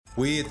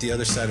We at the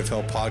Other Side of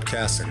Hell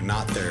podcast are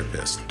not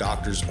therapists,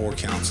 doctors, or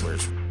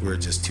counselors. We're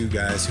just two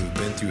guys who've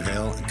been through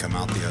hell and come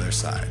out the other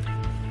side.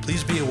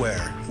 Please be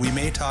aware, we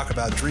may talk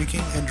about drinking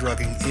and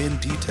drugging in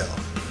detail.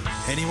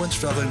 Anyone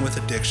struggling with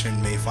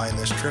addiction may find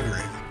this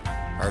triggering.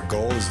 Our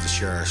goal is to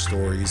share our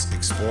stories,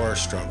 explore our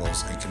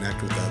struggles, and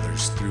connect with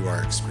others through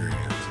our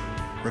experience.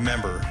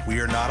 Remember, we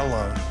are not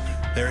alone.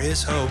 There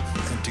is hope,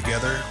 and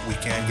together we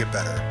can get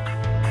better.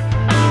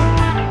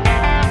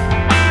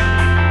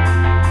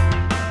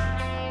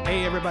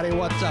 Hey everybody,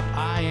 what's up?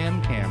 I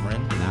am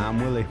Cameron. And I'm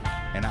Willie.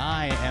 And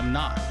I am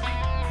not.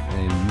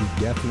 And you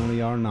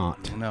definitely are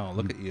not. No,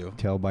 look at you.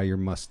 Tell by your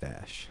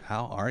mustache.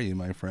 How are you,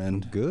 my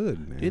friend?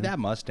 Good, man. Dude, that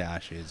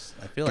mustache is,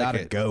 I feel Gotta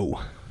like it.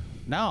 go.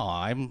 No,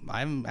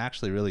 I'm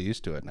actually really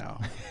used to it now.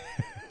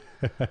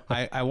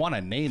 I want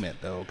to name it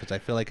though, because I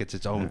feel like it's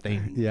its own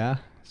thing. Yeah.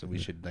 So we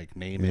should like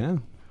name it. Yeah.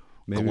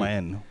 Maybe.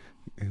 Glenn.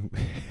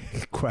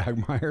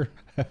 Quagmire.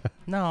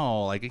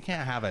 No, like it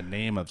can't have a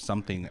name of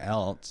something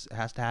else. It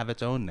has to have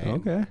its own name.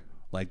 Okay.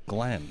 Like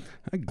Glenn.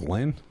 Hi,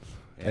 Glenn.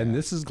 Yeah. And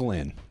this is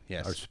Glenn.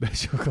 Yes. Our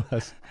special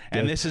guest.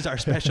 And this is our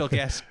special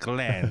guest,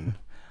 Glenn,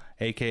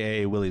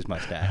 a.k.a. Willie's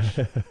mustache.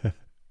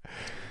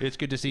 It's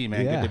good to see you,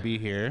 man. Yeah. Good to be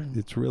here.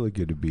 It's really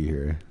good to be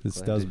here.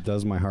 This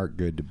does my heart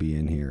good to be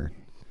in here.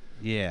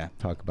 Yeah.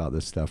 Talk about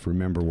this stuff.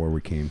 Remember where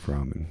we came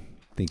from and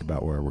think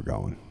about where we're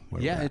going.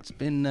 Yeah, it's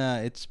been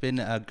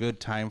a good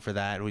time for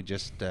that. We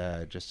just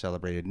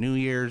celebrated New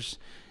Year's,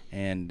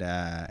 and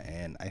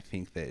I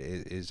think that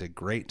it is a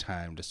great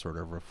time to sort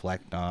of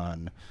reflect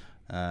on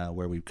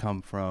where we've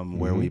come from,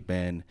 where we've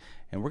been,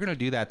 and we're gonna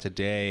do that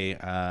today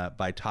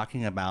by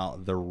talking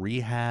about the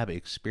rehab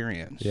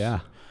experience. Yeah.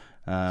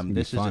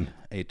 This is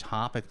a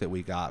topic that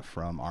we got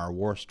from our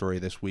Warstory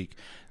this week.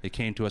 It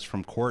came to us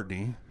from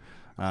Courtney.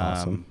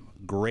 Awesome.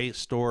 Great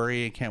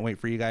story. Can't wait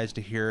for you guys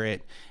to hear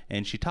it.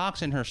 And she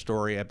talks in her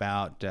story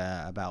about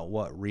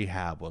what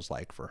rehab was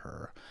like for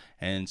her.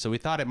 And so we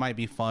thought it might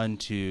be fun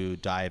to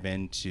dive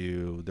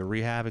into the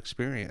rehab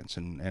experience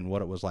and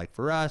what it was like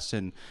for us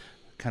and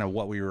kind of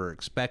what we were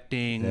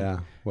expecting. Yeah.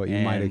 What you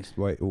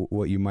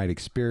might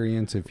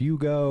experience if you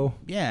go.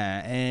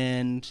 Yeah,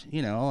 and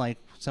like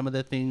some of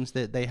the things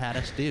that they had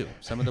us do,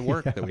 some of the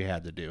work that we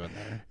had to do in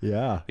there.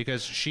 Yeah.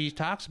 Because she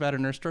talks about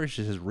in her story,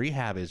 she says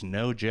rehab is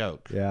no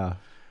joke. Yeah.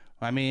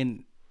 I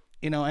mean,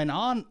 and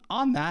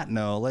on that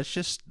note, let's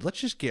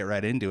just get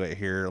right into it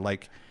here.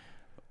 Like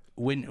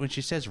when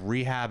she says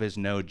rehab is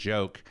no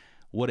joke,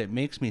 what it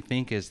makes me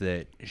think is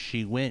that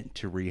she went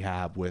to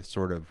rehab with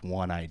sort of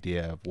one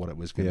idea of what it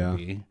was going to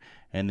be,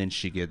 and then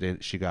she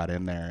got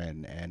in there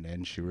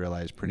and she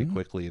realized pretty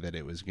quickly that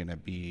it was going to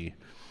be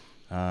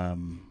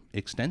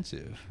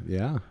extensive.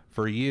 Yeah.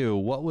 For you,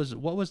 what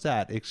was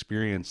that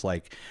experience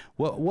like?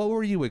 What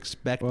were you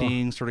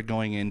expecting sort of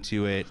going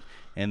into it?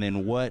 And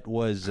then what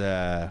was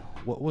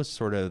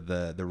sort of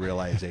the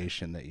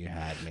realization that you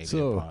had maybe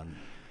upon?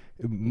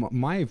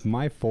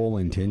 My full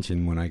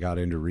intention when I got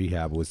into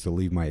rehab was to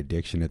leave my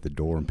addiction at the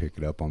door and pick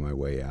it up on my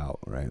way out,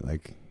 right?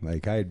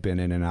 Like I had been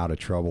in and out of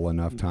trouble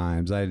enough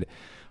times. I'd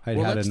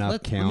had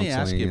enough counseling. Let me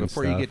ask you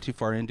before you get too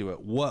far into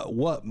it.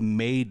 What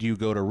made you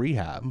go to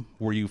rehab?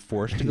 Were you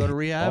forced to go to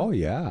rehab? Oh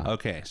yeah.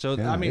 Okay, so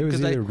yeah, I mean, it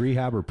was either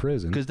rehab or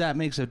prison. Because that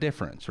makes a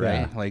difference,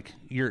 right? Yeah. Like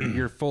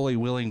you're fully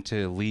willing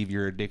to leave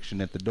your addiction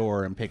at the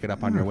door and pick it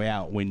up on your way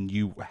out when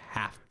you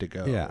have to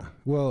go. Yeah.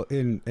 Well,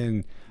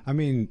 and I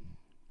mean,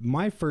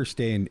 my first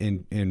day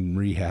in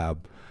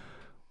rehab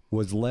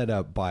was led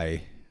up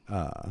by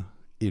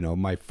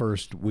my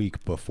first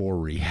week before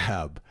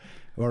rehab.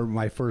 Or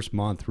my first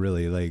month,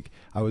 really. Like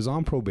I was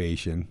on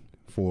probation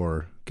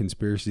for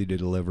conspiracy to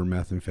deliver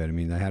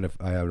methamphetamine. I had a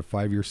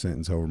 5-year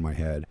sentence over my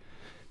head.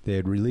 They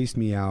had released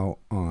me out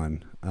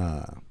on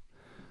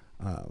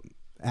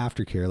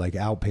aftercare, like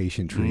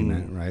outpatient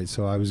treatment, right?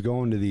 So I was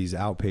going to these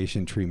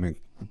outpatient treatment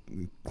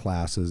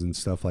classes and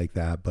stuff like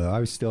that, but I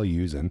was still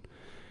using.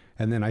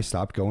 And then I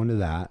stopped going to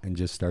that and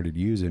just started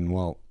using.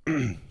 Well,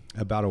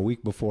 about a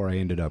week before I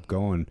ended up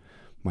going,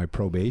 my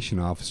probation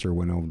officer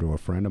went over to a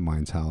friend of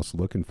mine's house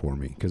looking for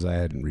me because I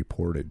hadn't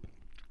reported.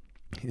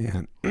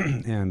 And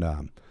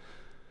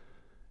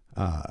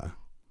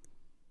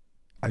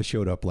I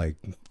showed up like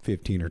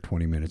 15 or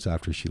 20 minutes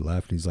after she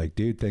left. And he's like,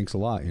 dude, thanks a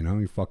lot.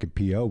 Your fucking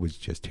PO was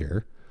just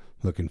here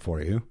looking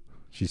for you.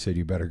 She said,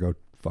 you better go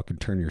fucking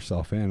turn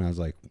yourself in. I was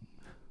like,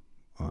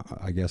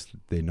 I guess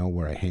they know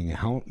where I hang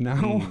out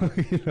now,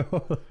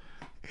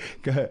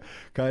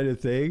 kind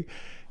of thing.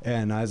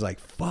 And I was like,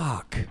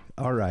 fuck.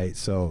 All right.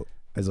 So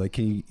I was like,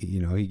 he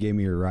gave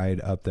me a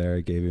ride up there. I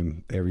gave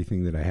him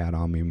everything that I had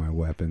on me, my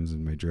weapons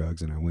and my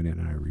drugs. And I went in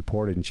and I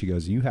reported. And she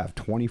goes, you have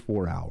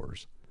 24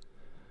 hours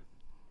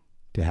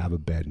to have a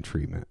bed and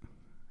treatment.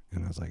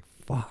 And I was like,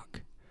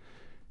 fuck.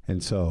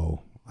 And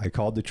so I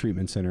called the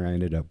treatment center I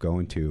ended up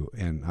going to.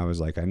 And I was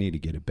like, I need to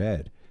get a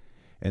bed.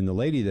 And the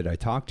lady that I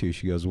talked to,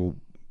 she goes, well,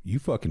 you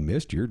fucking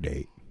missed your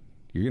date.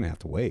 You're going to have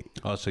to wait.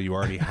 Oh, so you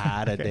already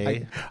had a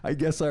date? I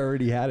guess I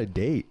already had a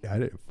date. I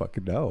didn't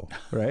fucking know,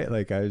 right?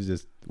 Like I was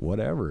just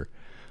whatever.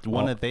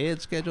 one that they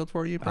had scheduled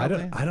for you,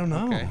 probably? I don't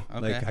know. Okay.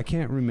 Like, I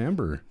can't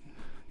remember.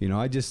 You know,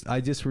 I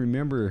just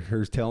remember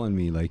her telling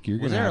me, like, you're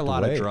going to have to Was there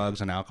a lot wait. of drugs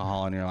and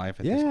alcohol in your life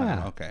at this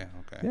time? Okay.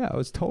 Yeah, I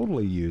was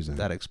totally using.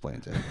 That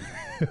explains it.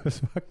 It was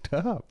fucked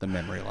up. The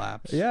memory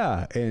lapse.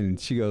 Yeah, and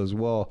she goes,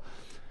 well,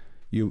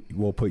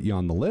 we'll put you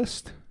on the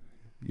list.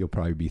 You'll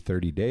probably be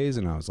 30 days.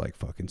 And I was like,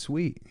 fucking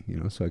sweet. You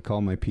know, so I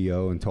called my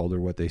PO and told her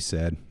what they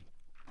said.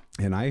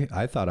 And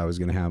I thought I was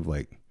going to have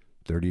like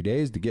 30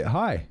 days to get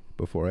high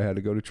before I had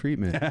to go to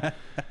treatment.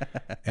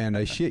 And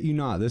I shit you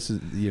not,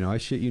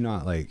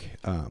 like,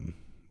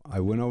 I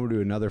went over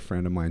to another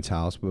friend of mine's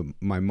house, but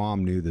my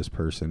mom knew this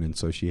person. And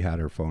so she had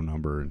her phone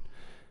number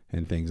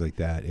and things like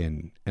that.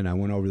 And I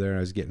went over there and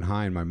I was getting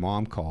high and my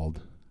mom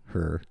called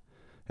her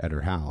at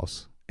her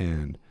house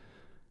and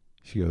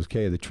she goes,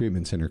 okay, the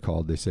treatment center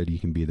called. They said you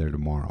can be there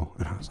tomorrow.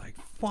 And I was like,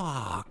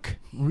 fuck,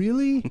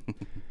 really?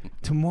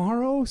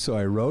 Tomorrow? So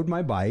I rode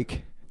my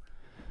bike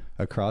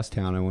across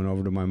town. I went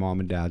over to my mom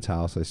and dad's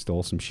house. I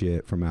stole some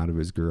shit from out of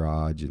his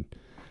garage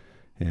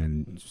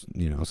and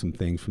you know, some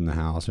things from the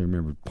house. I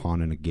remember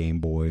pawning a Game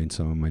Boy and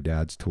some of my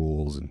dad's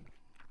tools and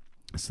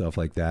stuff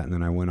like that. And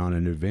then I went on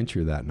an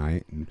adventure that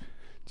night and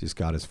just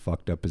got as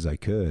fucked up as I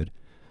could.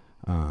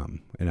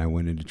 And I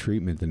went into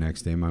treatment the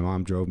next day. My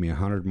mom drove me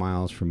 100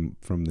 miles from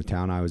the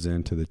town I was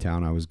in to the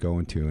town I was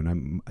going to.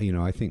 And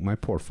I think my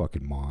poor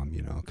fucking mom,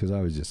 you know, cause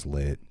I was just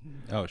lit.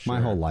 Oh, sure. My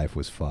whole life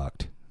was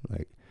fucked.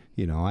 Like,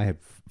 you know, I had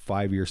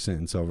 5-year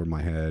sentence over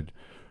my head,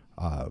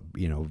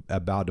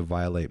 about to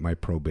violate my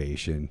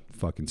probation,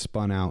 fucking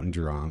spun out and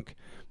drunk.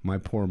 My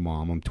poor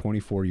mom, I'm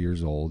 24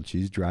 years old.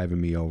 She's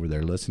driving me over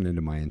there, listening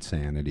to my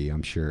insanity.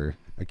 I'm sure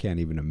I can't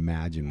even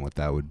imagine what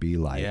that would be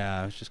like.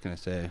 Yeah, I was just going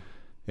to say.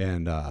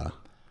 And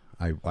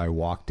I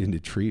walked into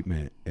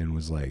treatment and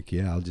was like,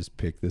 yeah, I'll just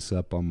pick this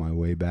up on my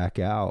way back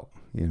out,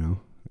 you know,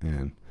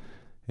 and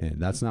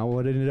that's not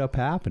what ended up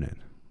happening.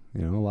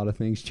 You know, a lot of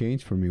things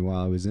changed for me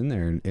while I was in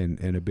there.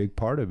 And a big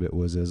part of it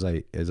was as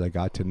I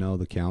got to know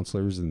the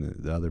counselors and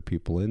the other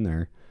people in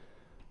there,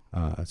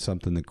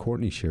 something that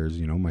Courtney shares,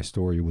 you know, my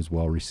story was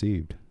well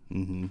received.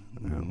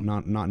 Mm-hmm.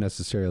 Not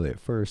necessarily at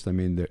first. I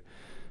mean,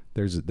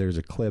 there's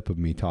a clip of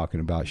me talking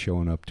about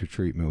showing up to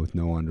treatment with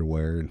no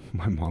underwear and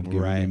my mom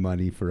giving me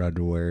money for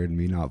underwear and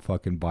me not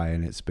fucking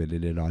buying it,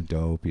 spending it on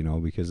dope, you know,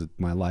 because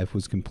my life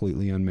was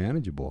completely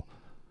unmanageable.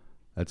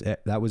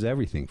 That was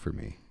everything for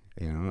me.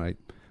 You know,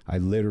 I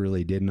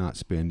literally did not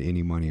spend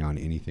any money on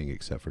anything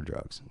except for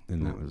drugs.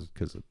 And that was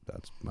because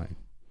I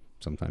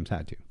sometimes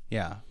had to.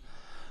 Yeah.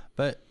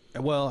 But,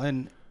 well,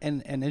 and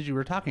as you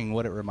were talking,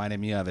 what it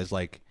reminded me of is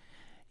like,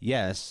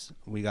 yes,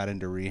 we got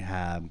into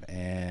rehab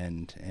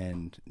and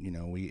you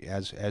know, we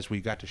as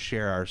we got to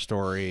share our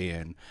story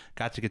and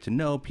got to get to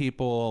know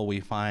people, we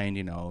find,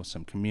 you know,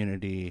 some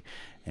community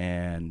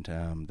and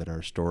that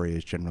our story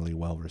is generally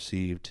well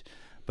received.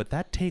 But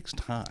that takes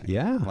time.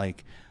 Yeah.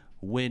 Like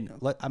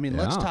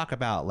let's talk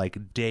about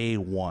like day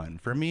one.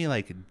 For me,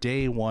 like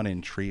day one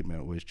in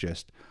treatment was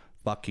just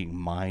fucking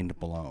mind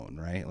blown,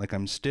 right? Like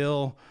I'm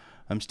still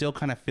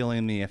kind of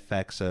feeling the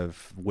effects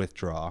of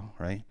withdrawal,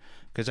 right?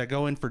 Because I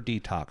go in for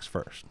detox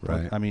first.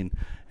 Right. I mean,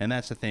 and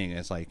that's the thing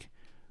is like,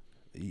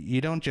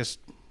 you don't just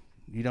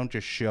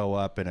show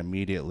up and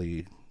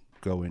immediately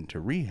go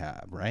into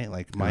rehab, right?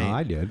 Like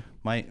I did.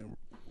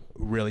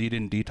 Really, you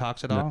didn't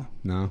detox at all?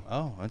 No.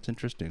 Oh, that's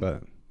interesting.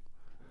 But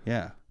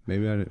yeah,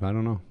 maybe I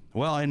don't know.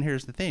 Well, and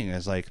here's the thing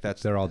is like,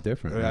 They're all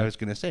different. Right? I was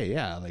going to say,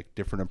 yeah, like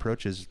different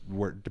approaches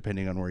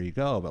depending on where you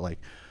go. But like,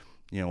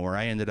 you know, where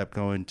I ended up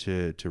going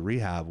to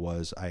rehab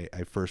was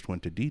I first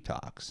went to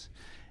detox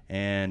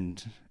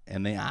and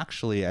they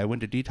actually, I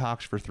went to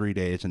detox for 3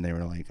 days and they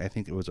were like, I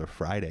think it was a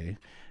Friday.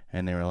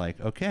 And they were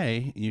like,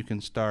 okay, you can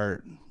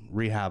start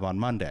rehab on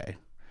Monday.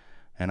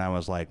 And I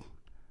was like,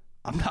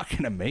 I'm not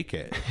going to make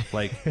it.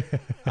 Like,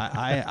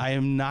 I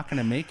am not going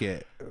to make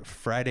it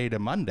Friday to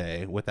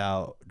Monday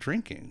without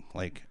drinking.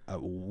 Like,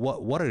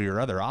 what are your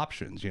other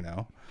options, you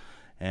know?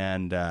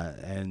 And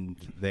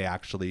they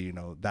actually, you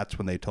know, that's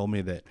when they told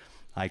me that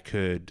I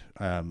could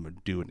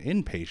do an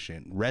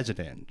inpatient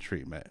resident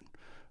treatment.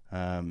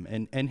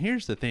 And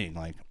here's the thing,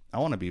 like, I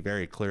want to be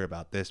very clear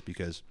about this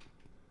because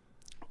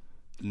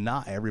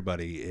not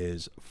everybody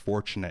is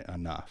fortunate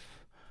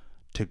enough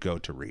to go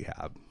to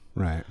rehab.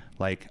 Right.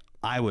 Like,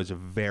 I was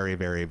very,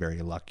 very, very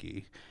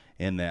lucky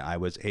in that I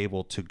was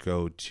able to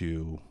go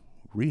to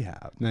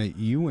rehab. Now,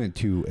 you went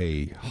to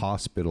a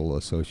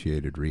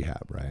hospital-associated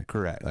rehab, right?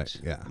 Correct. Like,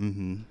 yeah.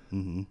 Mm-hmm.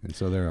 Mm-hmm. And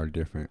so there are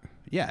different.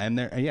 Yeah, and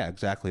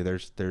exactly.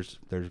 There's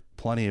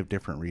plenty of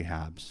different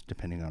rehabs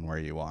depending on where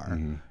you are,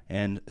 Mm-hmm.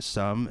 and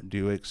some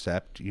do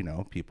accept, you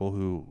know, people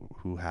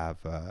who have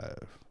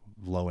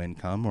low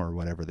income or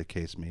whatever the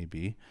case may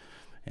be,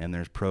 and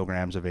there's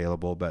programs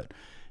available. But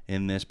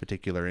in this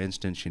particular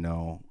instance, you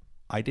know,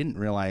 I didn't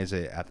realize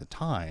it at the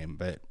time,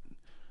 but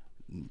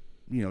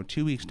you know,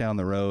 2 weeks down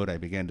the road, I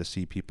began to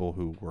see people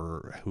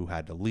who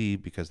had to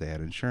leave because they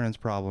had insurance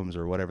problems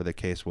or whatever the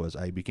case was.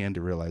 I began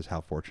to realize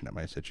how fortunate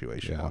my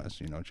situation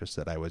was, you know, just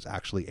that I was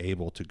actually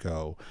able to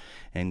go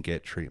and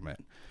get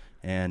treatment.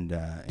 And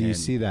do you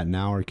see that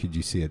now, or could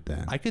you see it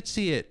then? I could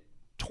see it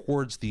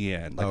towards the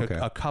end, like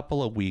a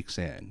couple of weeks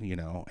in, you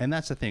know. And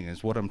that's the thing,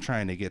 is what I'm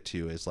trying to get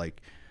to is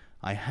like,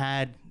 I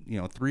had, you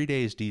know, 3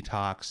 days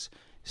detox,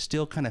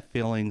 still kind of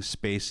feeling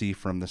spacey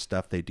from the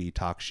stuff they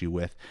detox you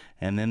with,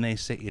 and then they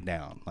sit you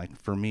down. Like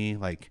for me,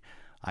 like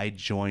I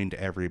joined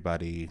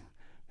everybody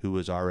who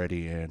was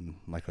already in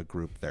like a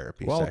group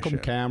therapy session. Welcome,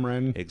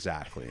 Cameron.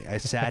 Exactly. I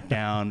sat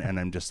down and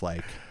I'm just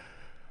like,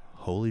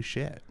 holy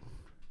shit,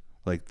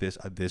 like this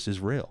is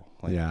real.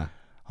 Like, yeah,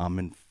 I'm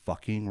in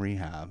fucking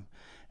rehab.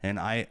 And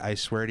I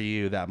swear to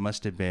you, that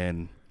must have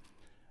been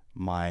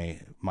my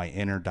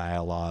inner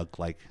dialogue,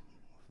 like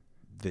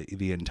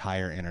the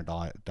entire inner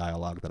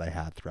dialogue that I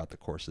had throughout the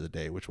course of the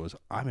day, which was,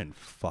 I'm in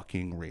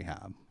fucking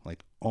rehab.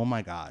 Like, oh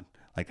my God,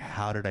 like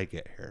how did I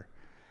get here?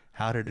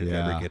 How did it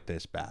ever get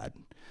this bad?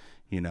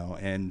 You know,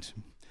 and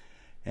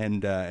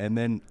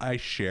then I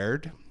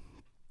shared,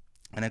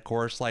 and of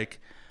course,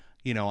 like,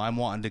 you know, I'm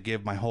wanting to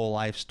give my whole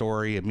life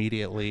story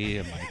immediately,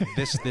 and like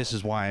this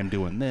is why I'm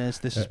doing this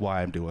is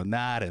why I'm doing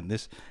that,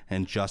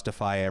 and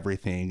justify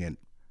everything. And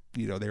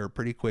you know, they were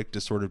pretty quick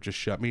to sort of just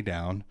shut me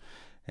down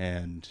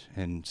and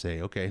say,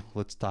 okay,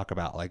 let's talk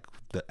about like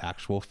the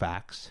actual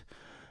facts,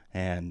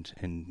 and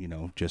you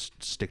know,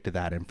 just stick to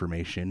that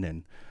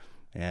information.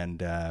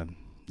 And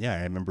yeah,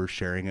 I remember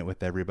sharing it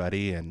with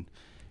everybody, and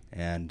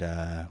in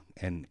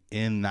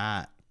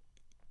that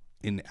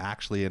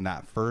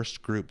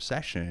first group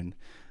session,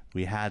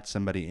 we had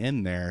somebody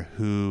in there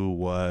who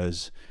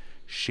was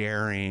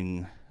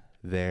sharing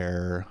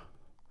their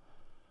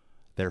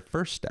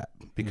first step,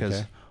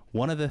 because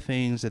one of the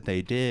things that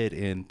they did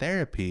in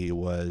therapy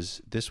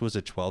was, this was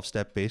a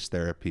 12-step based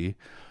therapy,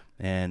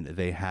 and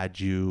they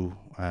had you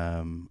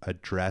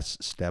address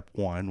step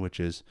 1, which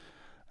is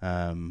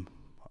I'm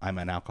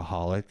an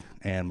alcoholic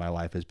and my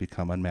life has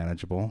become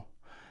unmanageable,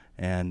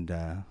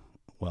 and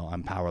well,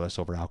 I'm powerless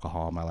over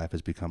alcohol. My life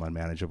has become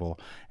unmanageable.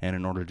 And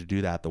in order to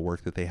do that, the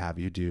work that they have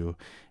you do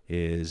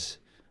is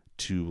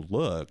to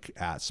look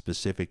at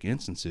specific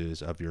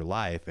instances of your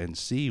life and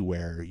see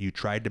where you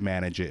tried to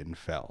manage it and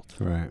failed.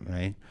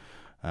 Right.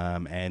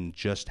 And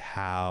just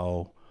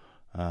how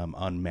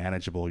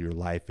unmanageable your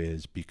life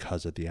is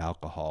because of the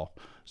alcohol.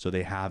 So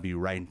they have you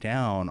write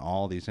down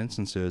all these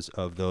instances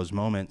of those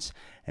moments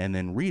and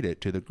then read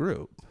it to the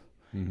group.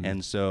 Mm-hmm.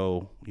 And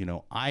so, you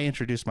know, I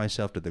introduced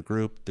myself to the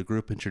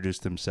group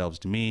introduced themselves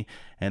to me,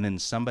 and then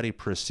somebody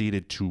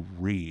proceeded to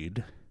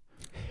read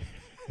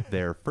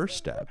their first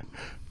step.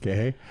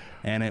 Okay.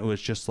 And it was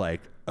just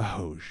like,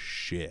 oh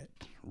shit,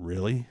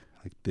 really?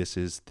 Like this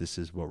is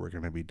what we're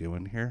going to be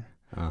doing here.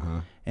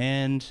 Uh-huh.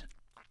 And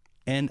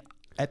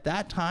at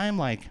that time,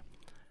 like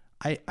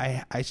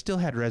I still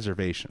had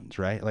reservations,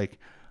 right? Like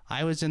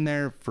I was in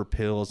there for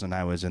pills and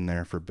I was in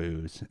there for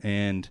booze,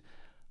 and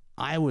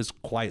I was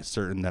quite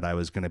certain that I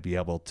was going to be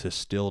able to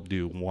still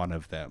do one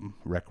of them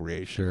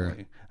recreationally. Sure.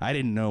 I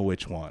didn't know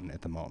which one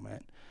at the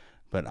moment,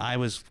 but I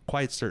was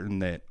quite certain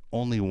that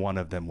only one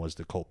of them was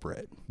the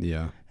culprit.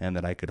 Yeah. And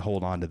that I could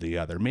hold on to the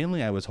other.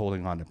 Mainly I was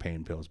holding on to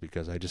pain pills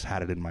because I just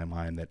had it in my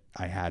mind that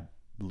I had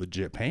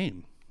legit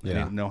pain. Yeah. I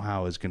didn't know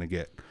how I was going to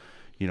get,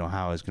 you know,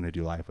 how I was going to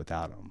do life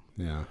without them.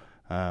 Yeah.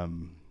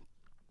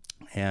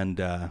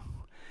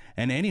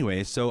 And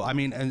anyway, so I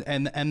mean,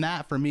 and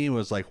that for me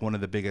was like one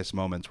of the biggest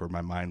moments where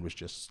my mind was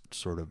just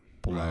sort of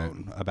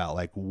blown about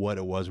like what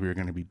it was we were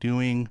going to be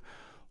doing,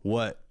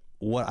 what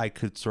I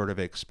could sort of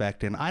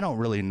expect. And I don't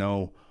really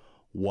know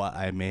what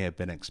I may have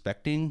been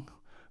expecting,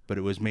 but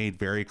it was made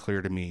very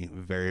clear to me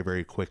very,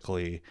 very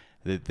quickly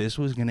that this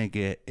was going to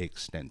get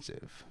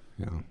extensive.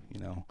 Yeah.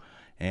 You know,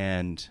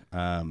 and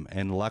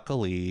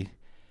luckily,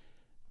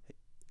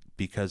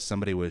 because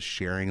somebody was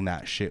sharing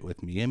that shit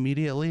with me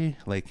immediately,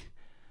 like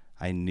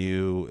I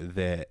knew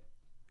that,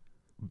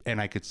 and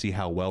I could see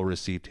how well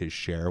received his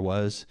share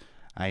was.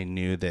 I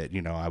knew that,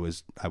 you know, I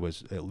was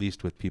at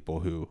least with people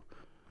who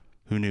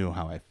knew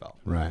how I felt.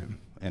 Right.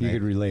 And you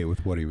could relate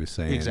with what he was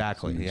saying.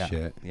 Exactly. Yeah.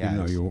 Shit. Yeah. Even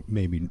though you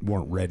maybe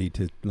weren't ready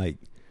to like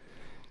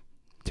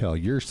tell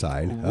your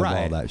side of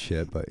all that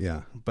shit, but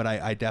yeah. But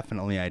I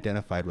definitely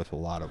identified with a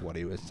lot of what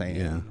he was saying.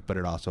 Yeah. But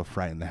it also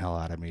frightened the hell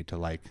out of me to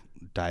like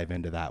dive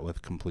into that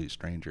with complete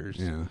strangers.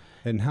 Yeah.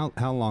 And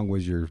how long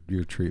was your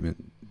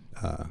treatment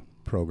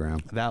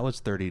program? That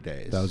was 30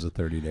 days. That was a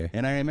 30-day.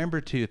 And I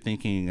remember too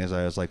thinking, as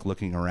I was like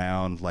looking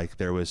around, like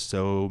there was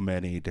so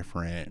many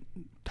different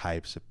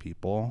types of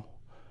people,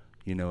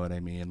 you know what I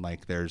mean?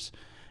 Like there's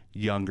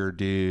younger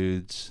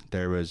dudes,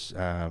 there was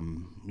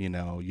you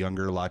know,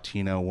 younger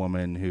Latino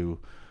woman who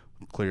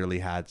clearly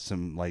had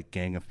some like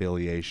gang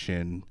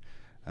affiliation,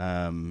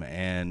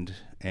 and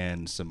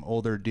some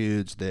older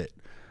dudes that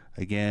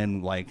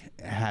again like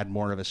had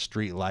more of a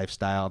street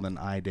lifestyle than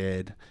I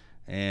did,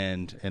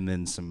 and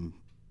then some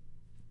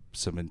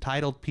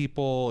entitled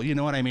people, you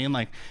know what I mean?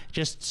 Like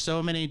just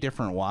so many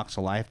different walks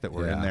of life that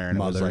were in there. And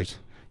mothers. It was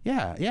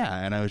like,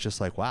 yeah. And I was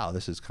just like, wow,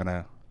 this is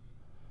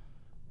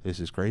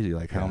crazy.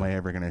 Like, how am I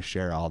ever going to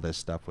share all this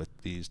stuff with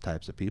these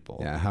types of people?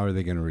 Yeah. How are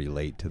they going to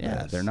relate to this?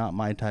 Yeah. They're not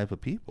my type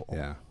of people.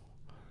 Yeah.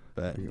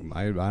 But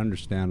I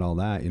understand all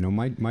that. You know,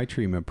 my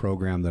treatment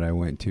program that I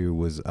went to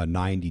was a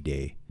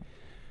 90-day.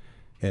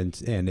 And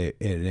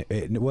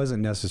it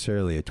wasn't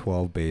necessarily a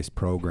 12-based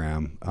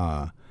program.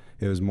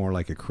 It was more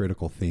like a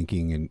critical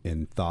thinking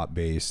and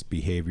thought-based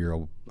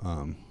behavioral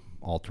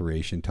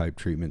alteration type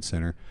treatment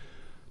center.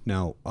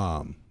 Now,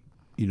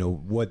 you know,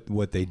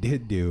 what they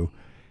did do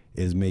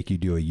is make you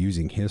do a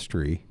using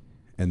history,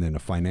 and then a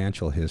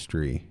financial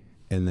history,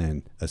 and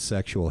then a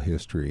sexual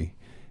history,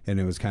 and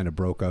it was kind of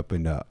broke up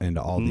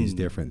into all these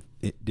different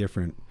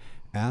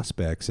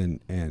aspects.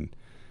 And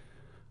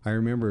I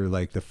remember,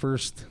 like, the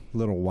first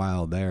little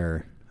while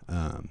there,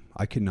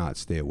 I could not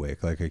stay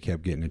awake. Like, I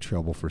kept getting in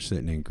trouble for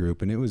sitting in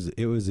group, and it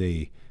was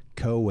a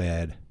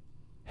co-ed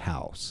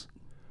house.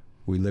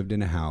 We lived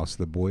in a house.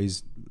 The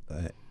boys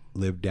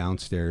lived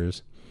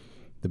downstairs.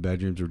 The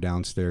bedrooms were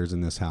downstairs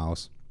in this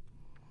house,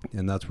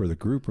 and that's where the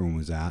group room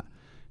was at.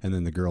 And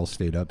then the girls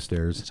stayed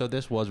upstairs. So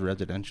this was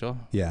residential?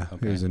 Yeah,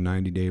 okay. It was a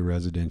 90-day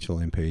residential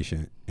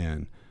inpatient,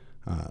 and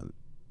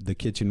the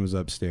kitchen was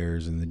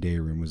upstairs, and the day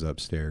room was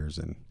upstairs,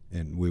 and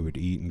we would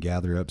eat and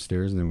gather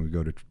upstairs, and then we'd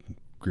go to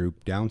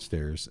group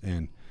downstairs.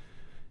 And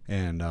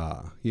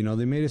you know,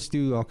 they made us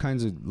do all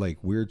kinds of, like,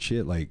 weird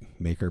shit, like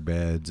make our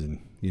beds, and,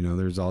 you know,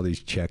 there's all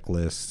these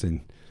checklists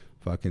and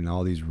fucking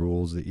all these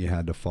rules that you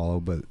had to follow.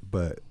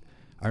 But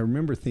I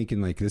remember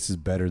thinking, like, this is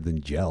better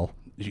than jail.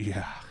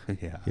 Yeah.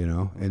 You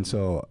know, and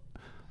so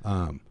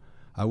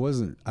I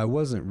wasn't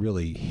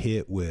really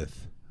hit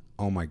with,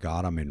 oh my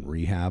God, I'm in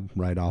rehab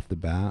right off the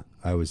bat.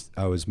 I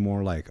was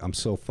more like, I'm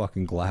so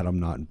fucking glad I'm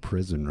not in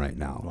prison right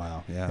now.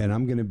 Wow. Yeah. And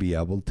I'm gonna be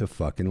able to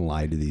fucking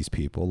lie to these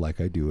people like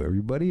I do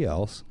everybody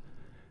else,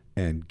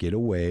 and get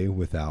away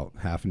without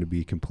having to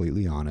be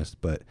completely honest.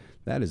 But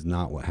that is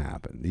not what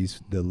happened.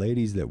 The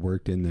ladies that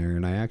worked in there,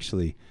 and I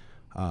actually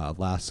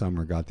last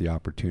summer got the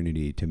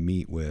opportunity to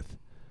meet with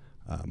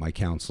my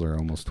counselor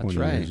almost 20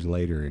 years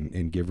later,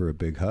 and give her a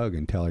big hug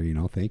and tell her, you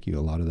know, thank you.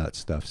 A lot of that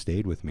stuff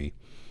stayed with me,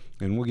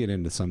 and we'll get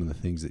into some of the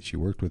things that she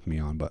worked with me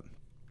on. But,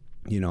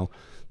 you know,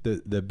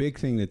 the big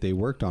thing that they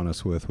worked on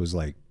us with was,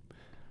 like,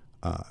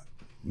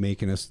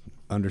 making us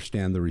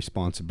understand the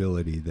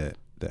responsibility that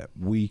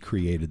we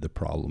created the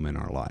problem in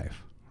our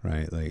life,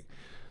 right? Like,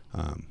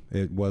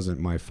 it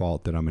wasn't my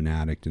fault that I'm an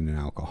addict and an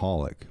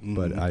alcoholic,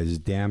 but I was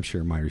damn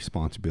sure my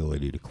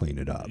responsibility to clean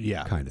it up,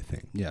 kind of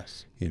thing.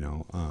 Yes. You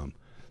know,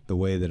 the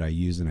way that I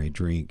use and I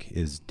drink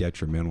is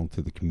detrimental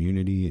to the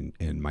community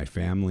and my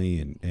family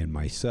and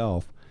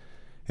myself.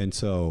 And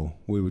so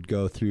we would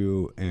go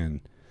through,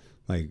 and,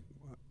 like,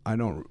 I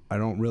don't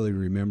really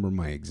remember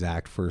my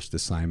exact first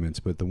assignments,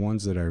 but the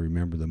ones that I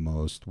remember the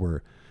most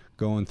were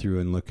going through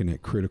and looking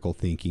at critical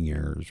thinking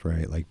errors,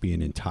 right? Like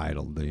being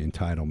entitled, the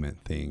entitlement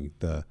thing,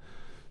 the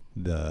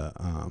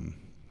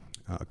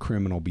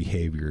criminal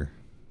behavior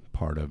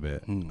part of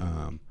it,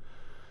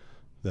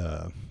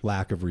 the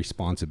lack of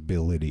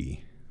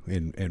responsibility,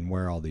 and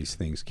where all these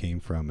things came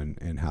from,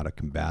 and how to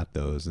combat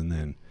those. And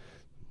then,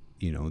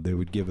 you know, they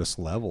would give us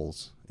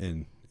levels,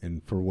 and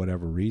for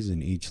whatever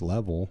reason, each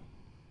level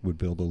would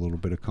build a little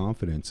bit of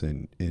confidence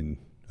in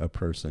a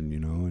person, you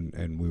know,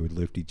 and we would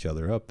lift each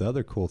other up. The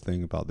other cool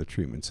thing about the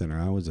treatment center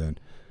I was in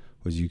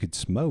was you could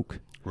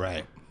smoke.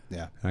 Right.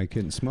 Yeah. I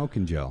couldn't smoke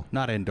in jail.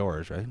 Not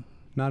indoors, right?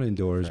 Not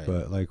indoors, right.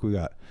 But, like,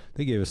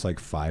 they gave us like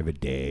 5 a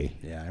day.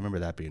 Yeah, I remember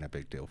that being a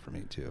big deal for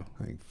me too.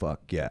 Like, fuck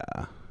yeah.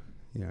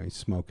 You know, you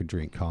smoke and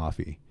drink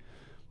coffee.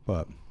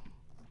 But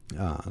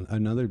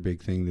another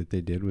big thing that they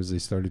did was they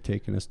started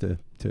taking us to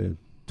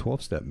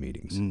 12-step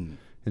meetings.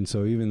 And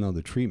so even though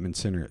the treatment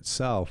center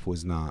itself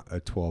was not a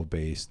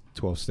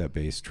 12-step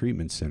based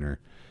treatment center,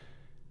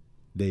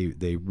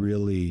 they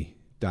really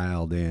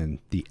dialed in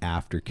the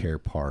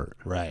aftercare part.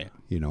 Right.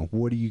 You know,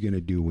 what are you going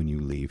to do when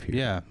you leave here?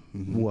 Yeah.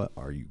 What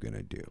are you going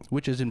to do?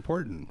 Which is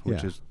important,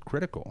 which is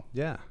critical.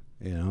 Yeah.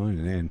 You know,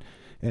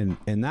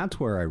 and that's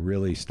where I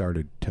really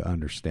started to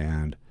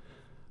understand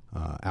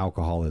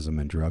alcoholism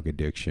and drug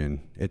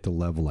addiction at the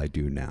level I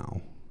do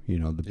now. You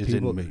know, the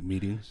people in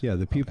meetings. Yeah,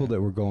 the people that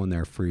were going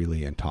there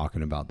freely and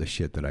talking about the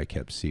shit that I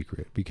kept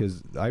secret,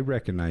 because I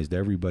recognized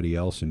everybody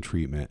else in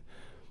treatment.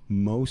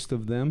 Most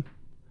of them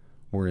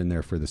were in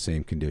there for the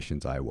same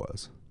conditions I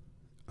was.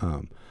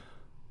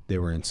 They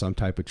were in some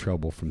type of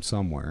trouble from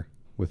somewhere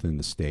within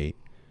the state,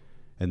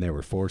 and they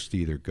were forced to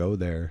either go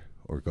there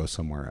or go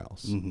somewhere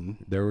else.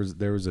 There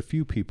was a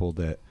few people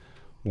that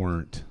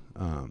weren't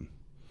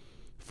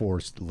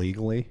forced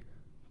legally,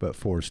 but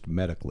forced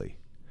medically.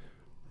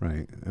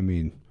 Right. I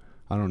mean,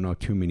 I don't know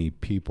too many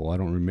people. I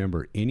don't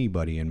remember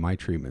anybody in my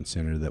treatment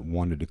center that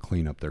wanted to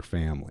clean up their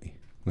family.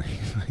 Like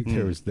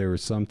there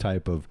was some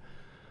type of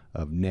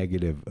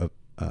negative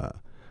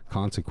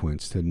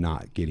consequence to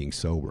not getting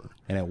sober.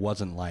 And it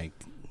wasn't like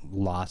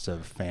loss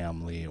of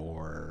family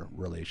or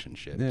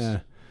relationships.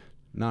 Yeah,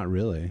 not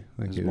really.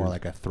 Like, it was more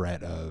like a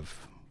threat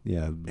of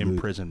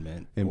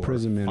imprisonment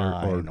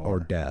or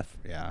death.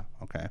 Yeah.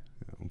 Okay.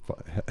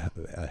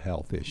 A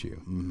health issue.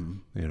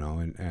 You know,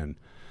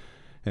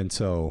 and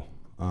so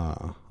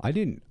I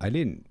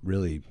didn't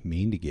really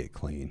mean to get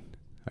clean.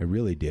 I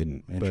really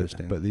didn't.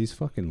 Interesting. But these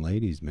fucking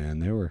ladies, man,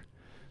 they were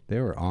They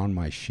were on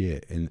my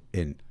shit, and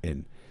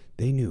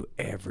they knew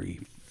every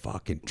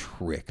fucking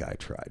trick I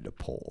tried to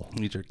pull.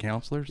 These are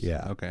counselors?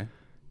 Yeah. Okay.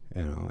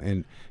 You know,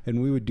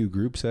 and we would do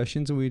group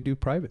sessions and we'd do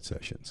private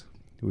sessions.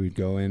 We'd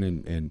go in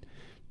and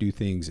do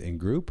things in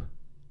group,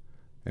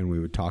 and we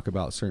would talk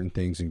about certain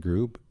things in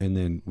group, and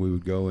then we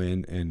would go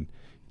in and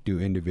do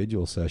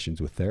individual sessions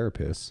with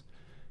therapists,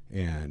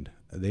 and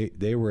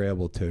they were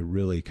able to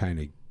really kind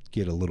of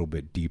get a little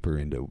bit deeper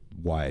into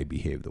why I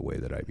behave the way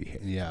that I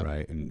behave. Yeah.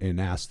 Right. And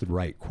ask the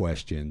right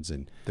questions,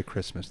 and The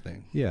Christmas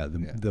thing. yeah,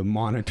 the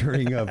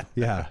monitoring of,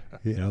 yeah,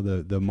 you know,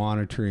 the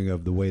monitoring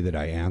of the way that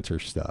I answer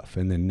stuff,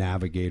 and then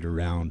navigate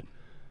around,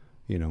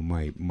 you know,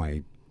 my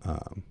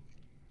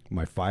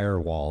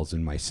firewalls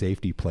and my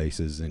safety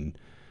places. And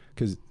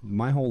because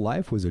my whole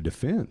life was a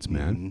defense,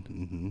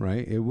 man,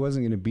 right? It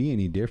wasn't going to be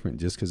any different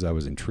just because I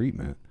was in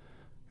treatment.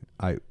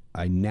 I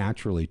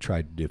naturally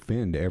tried to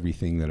defend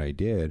everything that I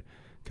did,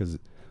 because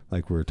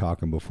like we were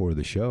talking before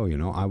the show, you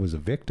know, I was a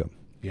victim.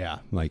 Yeah.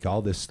 Like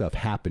all this stuff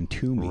happened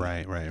to me.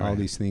 Right. All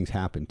these things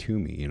happened to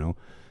me, you know.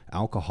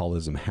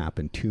 Alcoholism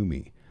happened to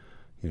me.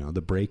 You know,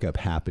 the breakup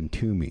happened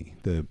to me.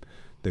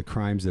 The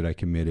crimes that I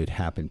committed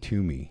happened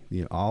to me.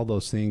 You know, all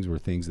those things were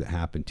things that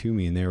happened to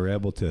me, and they were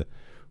able to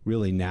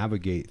really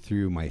navigate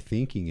through my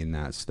thinking in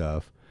that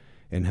stuff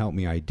and help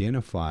me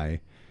identify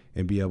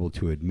and be able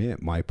to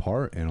admit my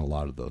part in a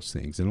lot of those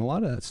things. And a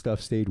lot of that stuff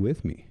stayed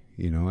with me.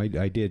 You know,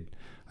 I did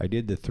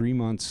the 3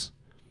 months,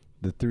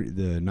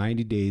 the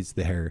 90 days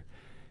there,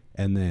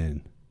 and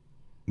then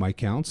my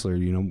counselor,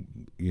 you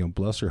know,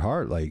 bless her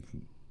heart, like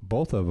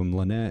both of them,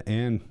 Lynette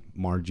and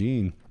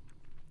Margene,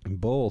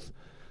 both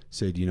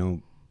said, you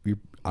know,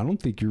 I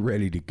don't think you're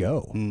ready to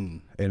go.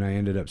 And I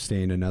ended up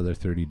staying another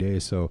 30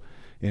 days. So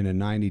in a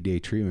 90-day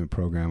treatment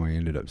program, I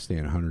ended up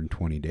staying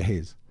 120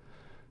 days.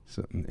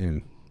 So,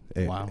 and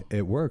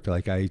it worked.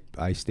 Like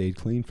I stayed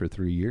clean for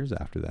 3 years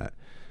after that.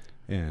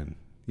 And,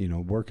 you know,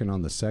 working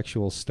on the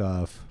sexual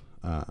stuff,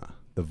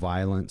 the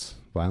violence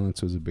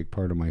was a big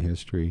part of my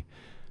history,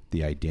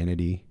 the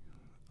identity,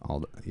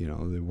 all the, you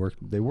know,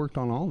 they worked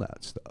on all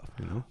that stuff,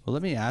 you know. Well,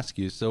 let me ask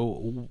you,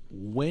 so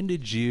when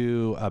did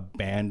you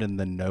abandon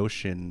the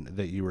notion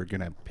that you were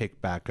going to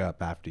pick back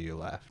up after you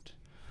left?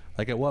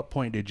 Like, at what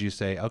point did you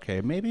say, okay,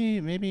 maybe,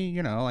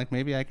 you know, like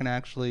maybe I can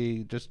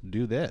actually just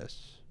do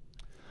this?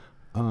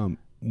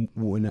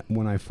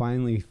 When I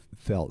finally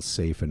felt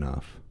safe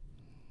enough,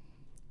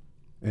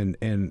 and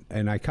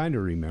I kind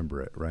of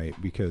remember it, right?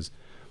 Because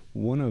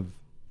one of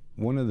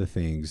the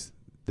things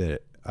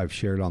that I've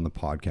shared on the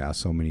podcast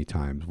so many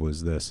times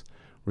was this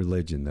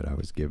religion that I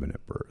was given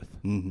at birth,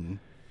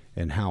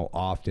 and how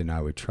often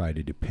I would try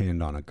to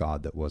depend on a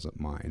God that wasn't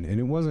mine. And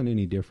it wasn't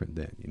any different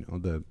then. You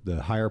know,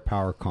 the higher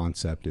power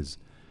concept is,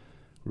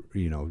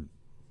 you know,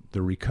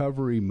 the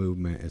recovery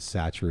movement is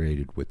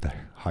saturated with the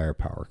higher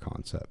power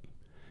concept.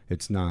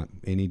 It's not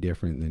any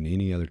different than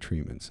any other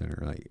treatment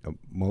center. Like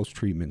most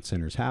treatment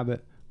centers have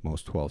it.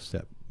 Most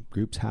 12-step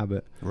groups have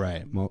it.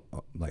 Right.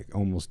 Like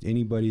almost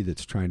anybody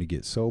that's trying to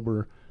get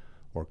sober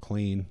or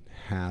clean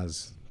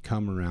has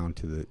come around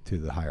to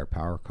the higher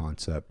power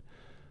concept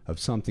of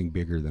something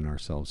bigger than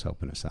ourselves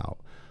helping us out.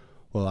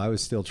 Well, I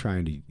was still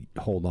trying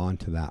to hold on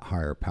to that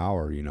higher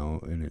power, you know,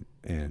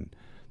 and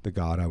the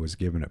God I was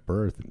given at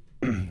birth.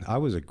 I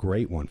was a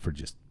great one for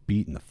just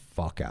beating the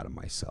fuck out of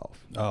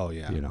myself. Oh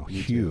yeah. You know,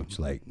 huge.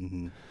 Like,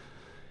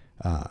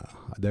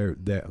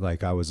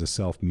 like I was a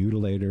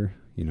self-mutilator.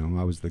 You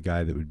know, I was the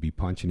guy that would be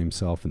punching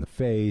himself in the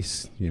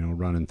face, you know,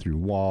 running through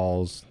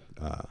walls,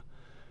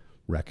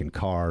 wrecking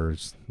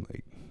cars,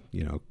 like,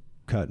 you know,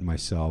 cutting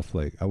myself.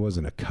 Like, I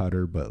wasn't a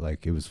cutter, but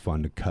like it was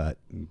fun to cut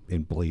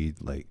and bleed,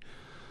 like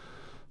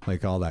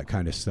all that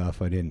kind of stuff.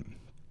 I didn't,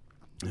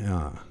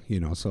 you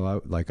know, so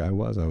I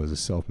was a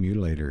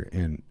self-mutilator.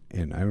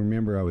 And I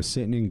remember I was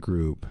sitting in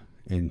group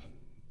and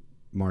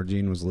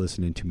Margene was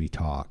listening to me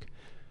talk,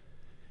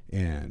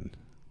 and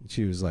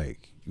she was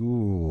like,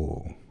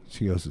 ooh,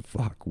 she goes,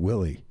 fuck,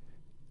 Willie.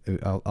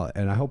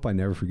 And I hope I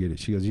never forget it.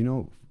 She goes, you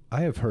know,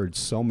 I have heard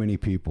so many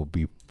people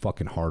be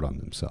fucking hard on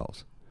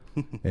themselves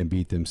and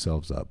beat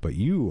themselves up, but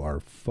you are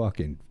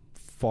fucking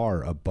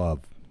far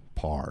above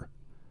par.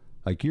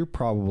 Like, you're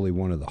probably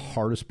one of the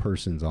hardest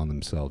persons on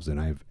themselves that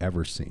I've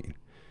ever seen.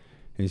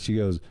 And she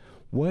goes,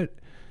 what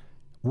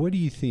do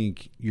you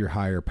think your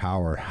higher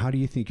power, how do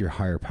you think your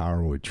higher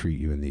power would treat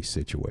you in these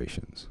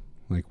situations?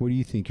 Like, what do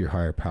you think your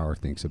higher power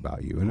thinks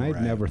about you? And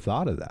I'd never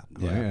thought of that.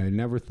 Right? I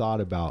never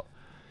thought about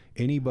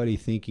anybody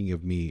thinking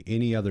of me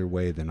any other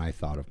way than I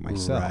thought of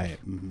myself.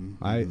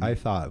 Right. I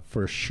thought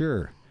for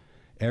sure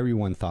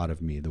everyone thought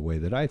of me the way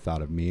that I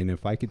thought of me. And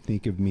if I could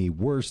think of me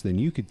worse than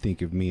you could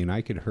think of me, and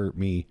I could hurt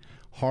me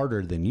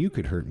harder than you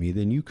could hurt me,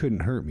 then you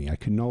couldn't hurt me. I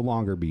could no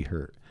longer be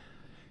hurt.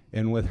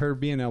 And with her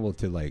being able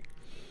to like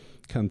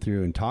come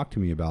through and talk to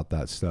me about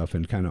that stuff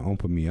and kind of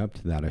open me up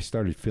to that, I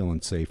started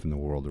feeling safe in the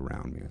world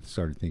around me. I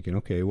started thinking,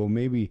 okay, well,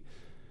 maybe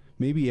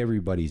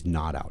everybody's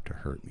not out to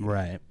hurt me.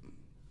 Right.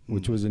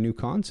 Which was a new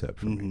concept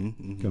for me,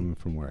 coming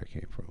from where I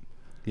came from.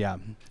 Yeah.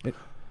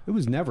 It It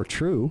was never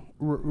true.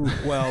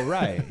 Well,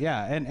 right.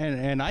 Yeah.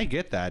 And I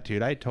get that,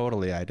 dude. I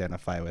totally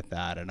identify with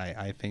that. And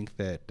I think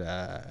that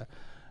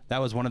that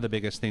was one of the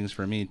biggest things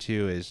for me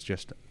too, is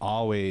just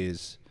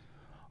always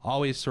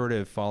sort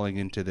of falling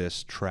into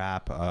this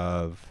trap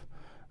of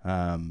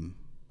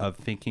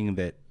thinking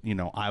that, you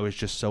know, I was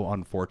just so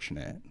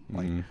unfortunate.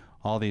 Like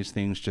all these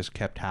things just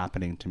kept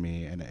happening to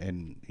me,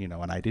 and you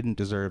know, and I didn't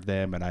deserve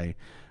them, and I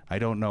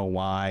don't know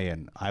why,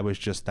 and I was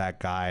just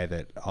that guy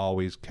that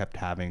always kept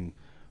having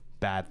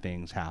bad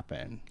things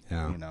happen.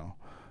 You know,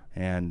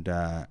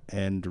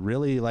 and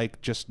really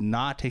like just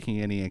not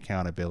taking any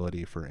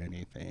accountability for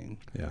anything.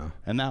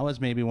 And that was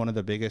maybe one of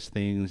the biggest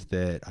things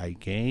that I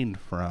gained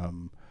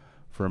from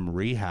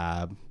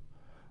rehab,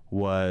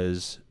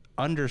 was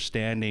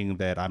understanding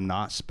that I'm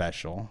not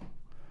special,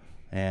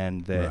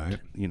 and that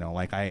you know,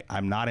 like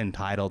I'm not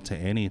entitled to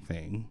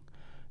anything,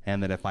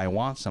 and that if I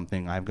want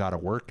something, I've got to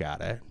work at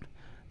it.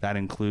 That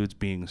includes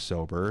being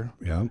sober.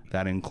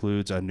 That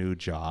includes a new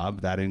job.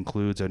 That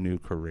includes a new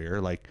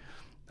career. Like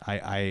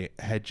I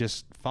had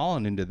just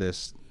fallen into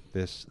this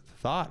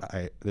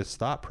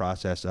thought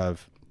process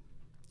of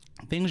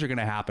things are going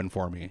to happen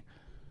for me,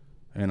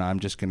 and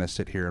I'm just going to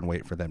sit here and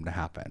wait for them to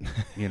happen,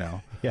 you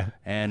know?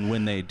 And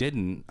when they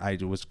didn't, I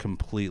was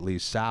completely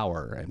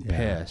sour and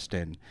pissed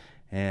and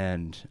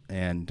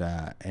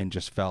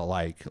just felt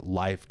like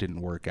life didn't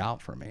work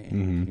out for me,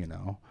 you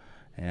know?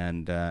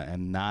 And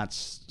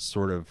that's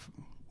sort of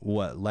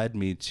what led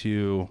me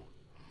to,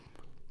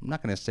 I'm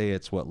not going to say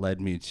it's what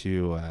led me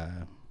to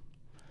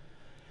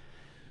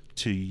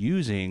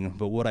using,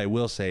 but what I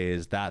will say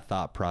is that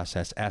thought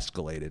process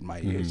escalated my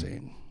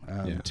using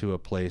to a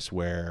place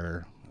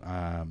where,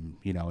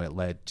 you know, it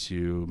led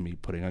to me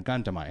putting a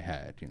gun to my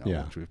head, you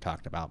know, which we've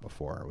talked about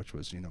before, which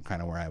was, you know, kind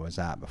of where I was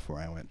at before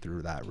I went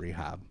through that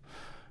rehab.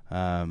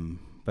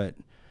 But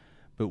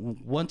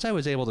once I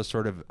was able to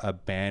sort of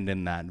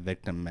abandon that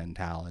victim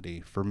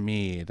mentality, for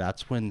me,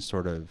 that's when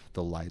sort of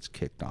the lights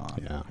kicked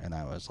on. And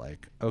I was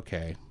like,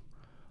 okay,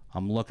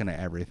 I'm looking at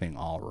everything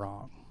all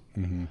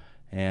wrong.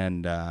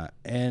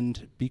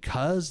 And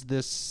because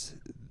these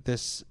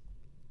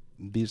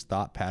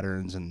thought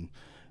patterns and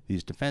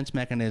these defense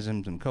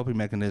mechanisms and coping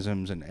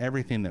mechanisms and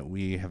everything that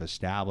we have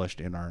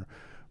established in our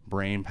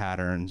brain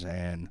patterns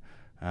and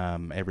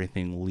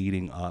everything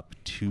leading up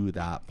to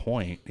that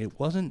point, it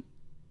wasn't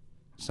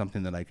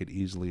something that I could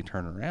easily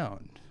turn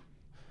around.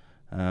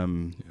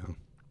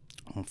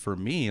 For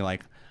me,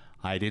 like,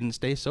 I didn't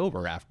stay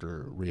sober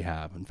after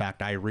rehab. In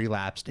fact, I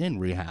relapsed in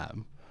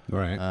rehab.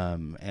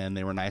 And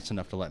they were nice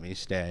enough to let me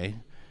stay.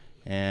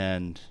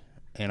 And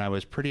I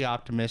was pretty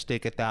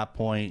optimistic at that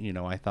point. You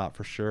know, I thought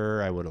for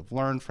sure I would have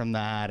learned from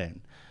that.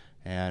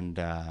 And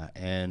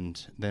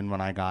then when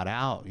I got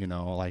out, you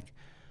know, like,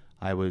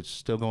 I was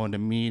still going to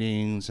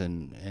meetings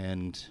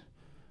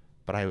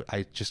but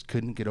I just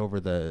couldn't get over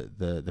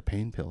the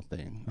pain pill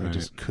thing. I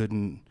just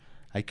couldn't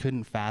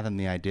fathom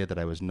the idea that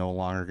I was no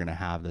longer going to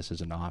have this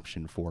as an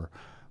option for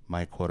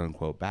my quote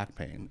unquote back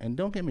pain. And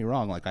don't get me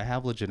wrong, like, I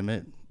have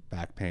legitimate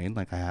back pain,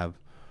 like I have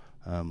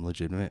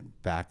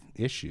legitimate back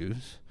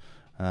issues,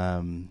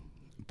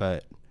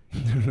 but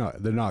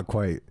they're not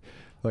quite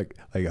like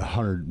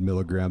 100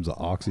 milligrams of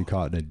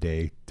Oxycontin a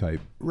day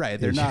type.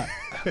 They're not.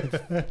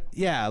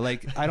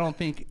 Like, I don't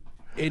think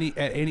at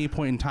any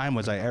point in time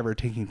was I ever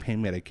taking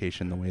pain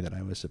medication the way that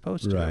I was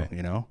supposed to,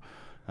 you know?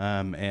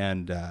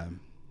 And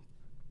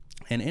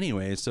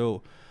anyway,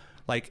 so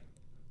like,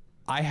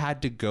 I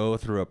had to go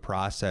through a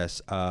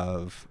process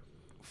of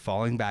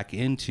falling back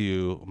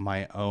into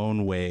my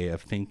own way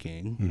of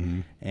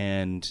thinking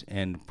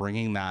and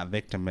bringing that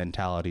victim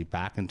mentality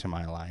back into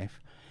my life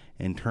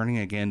and turning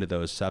again to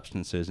those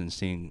substances and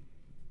seeing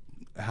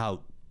how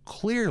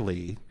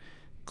clearly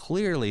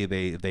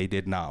they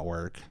did not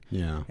work.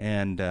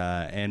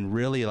 And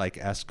really like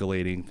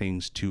escalating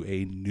things to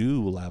a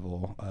new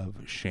level of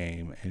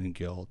shame and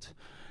guilt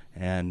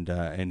and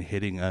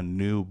hitting a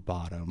new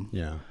bottom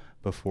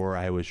before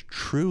I was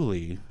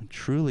truly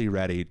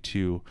ready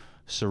to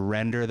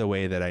surrender the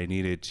way that I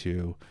needed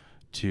to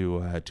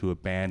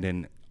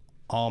abandon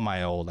all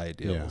my old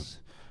ideals.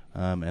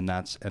 And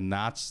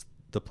that's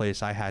the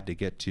place I had to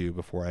get to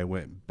before I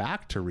went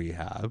back to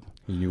rehab.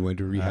 And you went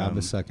to rehab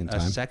a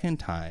second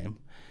time.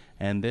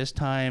 And this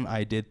time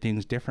I did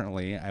things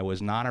differently. I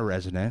was not a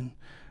resident.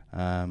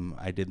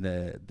 I did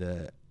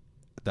the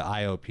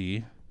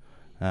IOP.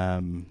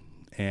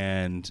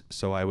 And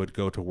so I would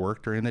go to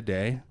work during the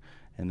day,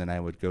 and then I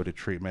would go to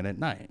treatment at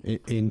night.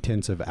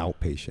 Intensive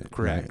outpatient.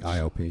 Correct. Right?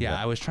 IOP.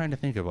 Yeah, I was trying to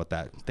think about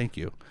that. Thank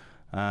you.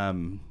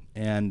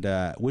 And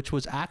which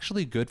was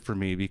actually good for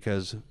me,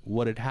 because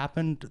what had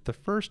happened the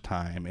first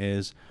time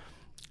is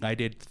I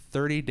did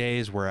 30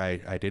 days where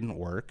I didn't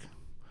work,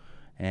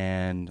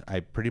 and I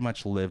pretty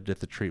much lived at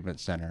the treatment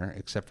center,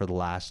 except for the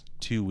last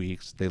 2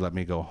 weeks. They let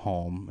me go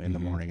home in the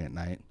morning at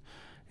night.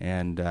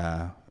 And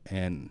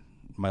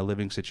my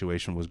living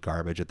situation was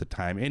garbage at the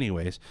time.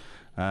 Anyways,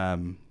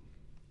 I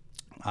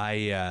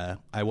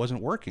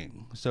wasn't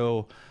working.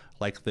 So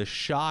like the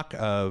shock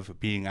of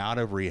being out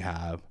of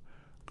rehab,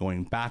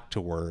 going back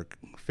to work,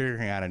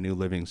 figuring out a new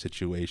living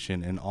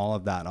situation, and all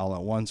of that all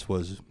at once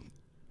was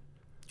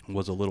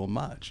a little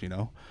much, you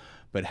know.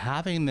 But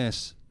having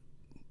this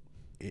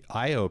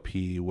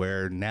IOP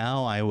where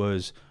now I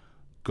was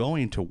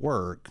going to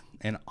work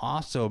and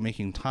also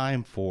making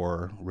time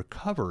for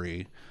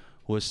recovery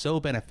was so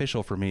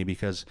beneficial for me,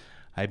 because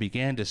I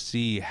began to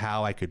see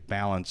how I could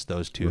balance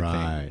those two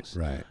things.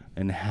 Right.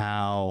 And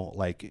how,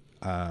 like,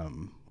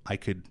 I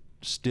could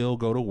still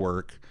go to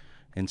work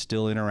and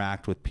still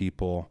interact with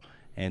people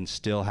and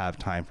still have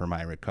time for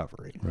my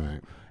recovery.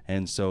 Right.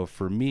 And so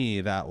for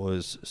me, that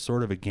was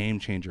sort of a game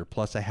changer.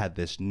 Plus, I had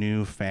this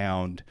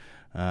newfound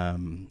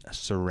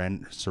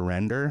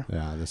surrender.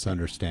 Yeah, this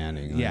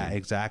understanding. Yeah,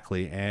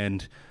 exactly.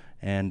 And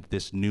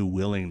this new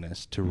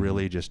willingness to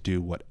really just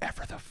do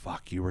whatever the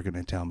fuck you were going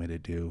to tell me to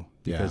do.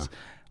 Because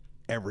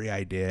every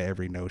idea,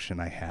 every notion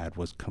I had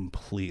was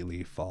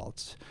completely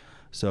false.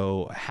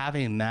 So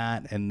having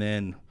that and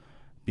then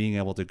being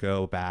able to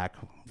go back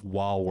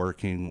while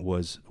working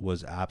was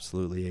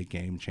absolutely a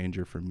game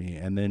changer for me.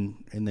 And then,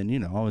 you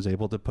know, I was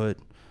able to put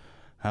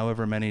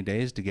however many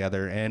days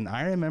together. And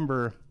I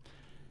remember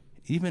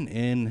even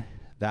in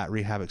that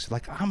rehab,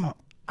 like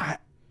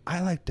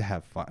I like to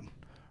have fun,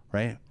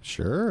 right?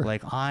 Sure.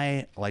 Like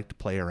I like to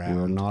play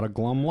around. We're not a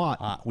glum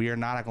lot. We are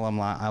not a glum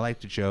lot. I like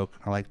to joke.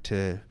 I like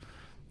to,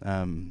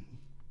 I'm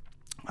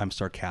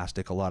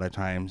sarcastic a lot of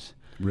times.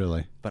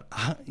 Really? But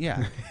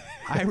yeah,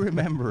 I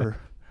remember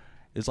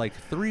it's like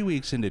 3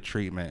 weeks into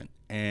treatment,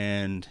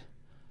 and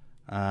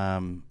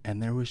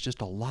there was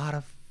just a lot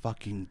of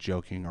fucking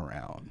joking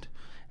around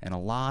and a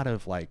lot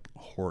of like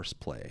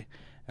horseplay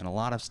and a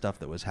lot of stuff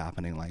that was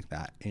happening like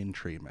that in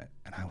treatment.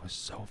 And I was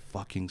so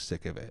fucking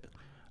sick of it.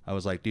 I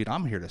was like, dude,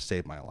 I'm here to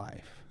save my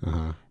life.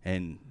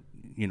 And,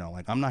 you know,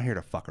 like, I'm not here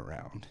to fuck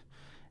around.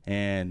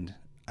 And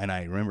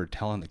I remember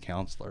telling the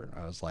counselor,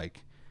 I was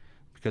like,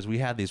 because we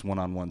had these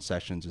one-on-one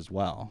sessions as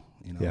well,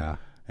 you know? Yeah.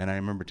 And I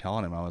remember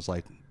telling him, I was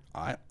like,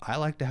 I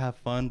like to have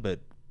fun, but,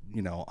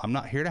 you know, I'm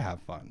not here to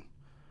have fun.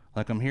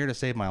 Like, I'm here to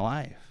save my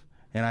life.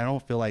 And I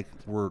don't feel like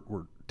we're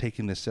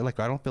taking this, like,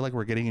 I don't feel like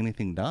we're getting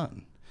anything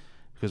done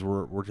because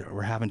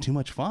we're having too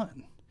much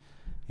fun,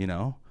 you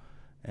know?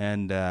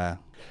 And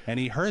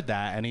he heard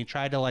that, and he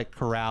tried to like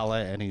corral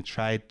it, and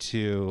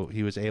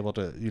he was able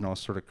to, you know,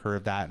 sort of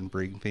curve that and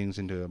bring things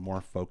into a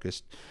more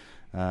focused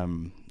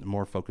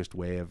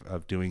way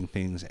of doing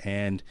things.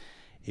 And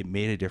it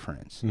made a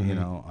difference, you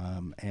know?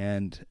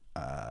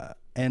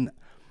 And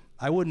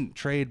I wouldn't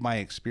trade my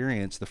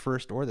experience, the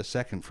first or the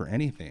second, for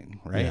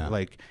anything, right? Yeah.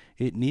 Like,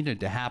 it needed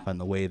to happen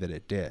the way that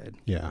it did.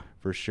 Yeah.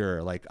 For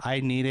sure. Like,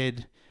 I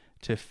needed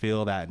to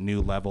feel that new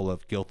level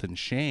of guilt and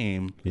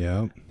shame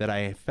that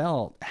I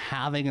felt,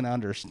 having an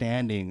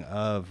understanding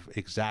of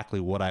exactly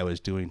what I was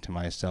doing to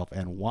myself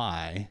and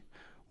why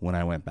when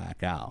I went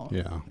back out.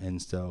 Yeah.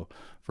 And so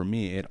for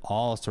me, it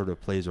all sort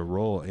of plays a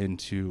role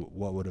into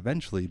what would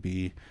eventually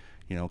be,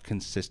 you know,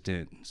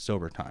 consistent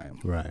sober time.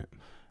 Right.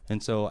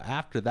 And so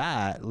after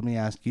that, let me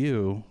ask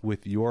you,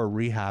 with your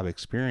rehab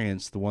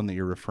experience, the one that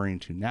you're referring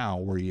to now,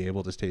 were you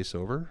able to stay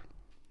sober?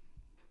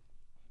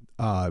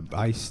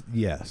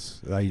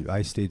 Yes,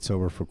 I stayed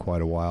sober for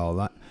quite a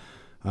while.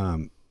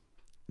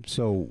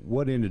 So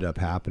what ended up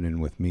happening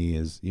with me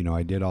is, you know,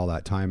 I did all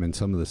that time, and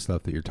some of the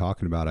stuff that you're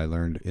talking about, I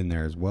learned in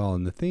there as well.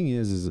 And the thing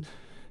is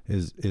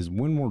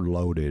when we're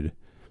loaded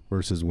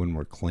versus when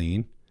we're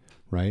clean,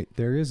 right?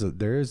 There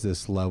is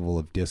this level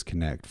of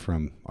disconnect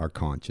from our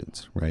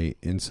conscience, right?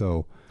 And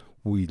so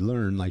we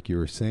learn, like you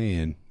were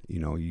saying, you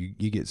know,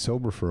 you get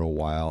sober for a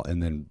while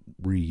and then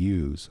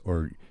reuse,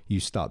 or you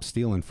stop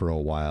stealing for a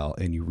while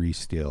and you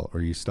re-steal,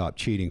 or you stop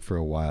cheating for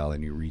a while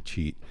and you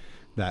re-cheat.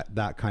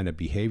 That kind of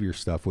behavior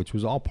stuff, which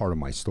was all part of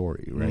my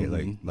story, right?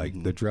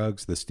 Like the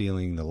drugs, the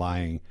stealing, the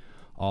lying,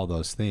 all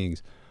those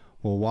things.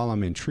 Well, while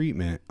I'm in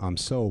treatment, I'm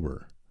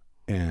sober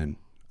and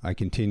I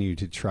continue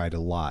to try to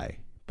lie,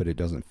 but it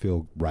doesn't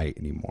feel right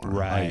anymore.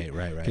 Right.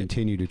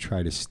 Continue to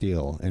try to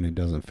steal, and it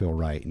doesn't feel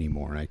right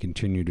anymore. And I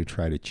continue to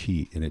try to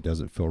cheat, and it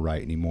doesn't feel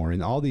right anymore.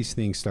 And all these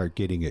things start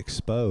getting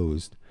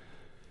exposed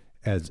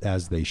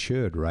as they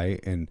should,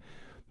 right? And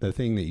the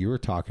thing that you were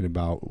talking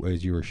about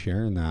as you were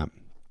sharing that,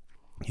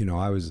 you know,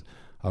 I was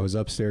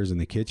upstairs in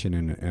the kitchen,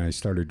 and I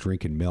started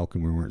drinking milk,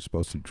 and we weren't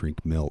supposed to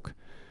drink milk.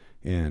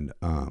 And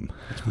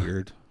that's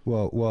weird.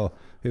 Well,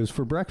 it was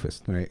for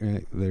breakfast, right?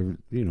 They were,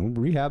 you know,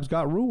 rehab's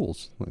got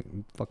rules, like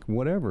fucking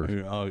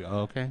whatever. Oh,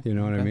 okay. You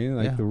know what I mean?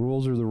 Like, yeah. The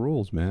rules are the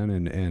rules, man.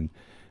 And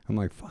I'm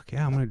like, fuck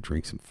yeah, I'm gonna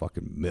drink some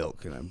fucking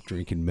milk, and I'm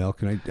drinking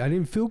milk, and I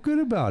didn't feel good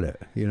about it.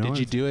 You know? Did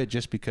you do it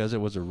just because it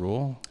was a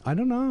rule? I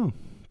don't know.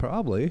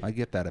 Probably. I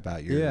get that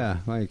about you. Yeah,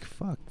 like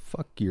fuck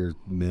your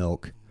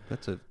milk.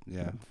 That's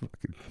yeah.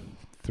 Fucking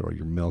throw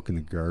your milk in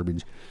the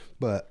garbage.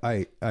 But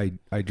I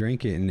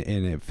drank it, and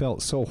it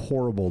felt so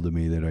horrible to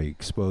me that I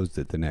exposed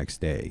it the next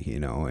day, you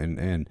know,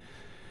 and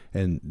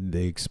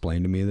they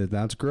explained to me that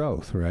that's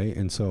growth, right?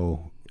 And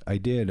so I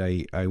did.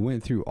 I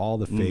went through all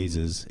the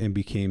phases and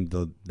became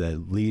the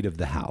lead of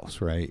the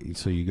house, right?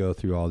 So you go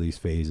through all these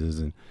phases,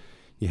 and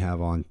you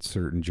have on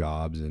certain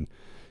jobs, and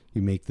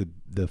you make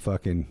the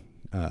fucking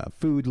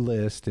food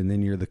list, and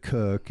then you're the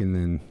cook, and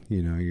then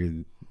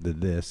you're the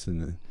this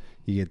and the,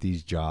 you get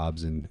these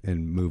jobs and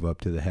move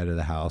up to the head of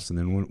the house, and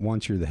then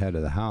once you're the head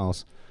of the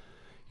house,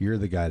 you're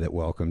the guy that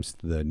welcomes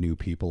the new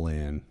people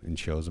in and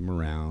shows them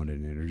around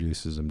and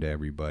introduces them to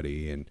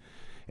everybody, and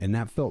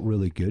that felt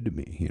really good to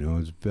me.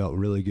 It felt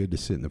really good to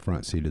sit in the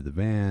front seat of the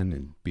van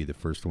and be the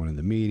first one in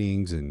the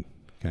meetings and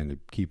kind of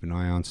keep an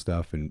eye on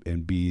stuff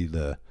and be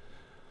the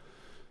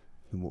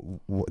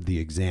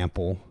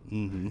example,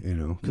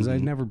 because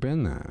I'd never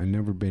been that. I'd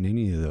never been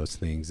any of those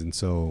things. And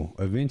so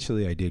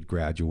eventually I did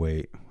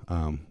graduate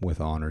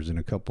with honors, and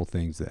a couple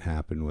things that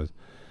happened was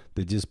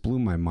that just blew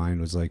my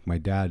mind was like my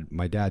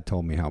dad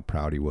told me how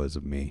proud he was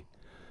of me.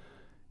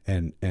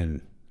 And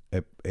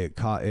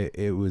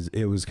it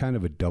was kind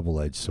of a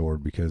double-edged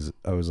sword, because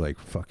I was like,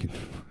 fucking,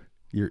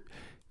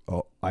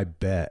 I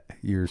bet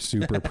you're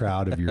super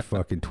proud of your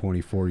fucking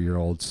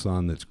 24-year-old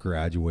son that's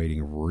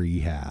graduating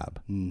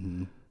rehab.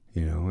 And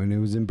it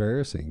was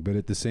embarrassing, but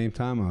at the same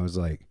time I was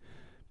like,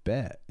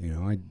 bet,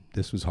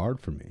 this was hard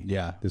for me.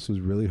 Yeah. This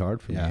was really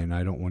hard for me, and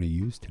I don't want to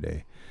use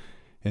today.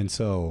 And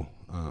so,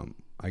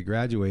 I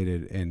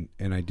graduated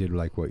and I did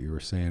like what you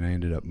were saying. I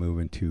ended up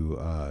moving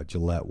to,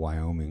 Gillette,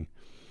 Wyoming,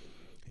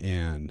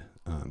 and,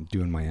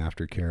 doing my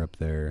aftercare up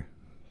there,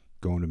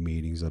 going to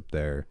meetings up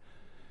there.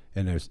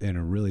 And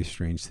a really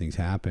strange things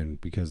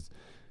happened, because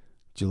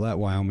Gillette,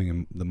 Wyoming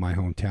and my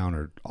hometown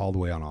are all the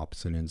way on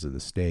opposite ends of the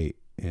state.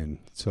 And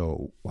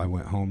so I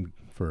went home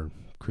for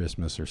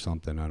Christmas or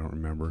something, I don't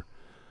remember.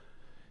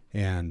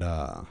 And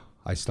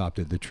I stopped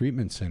at the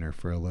treatment center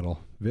for a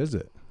little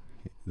visit.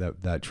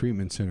 That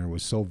treatment center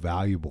was so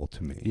valuable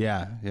to me.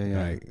 Yeah.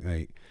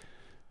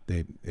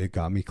 It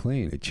got me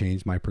clean. It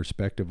changed my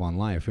perspective on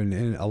life.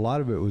 And a lot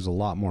of it was a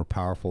lot more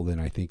powerful than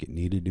I think it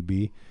needed to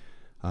be.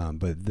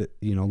 But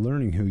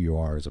learning who you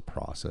are is a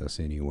process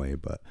anyway.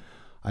 But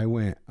I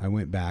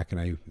went back and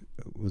I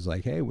was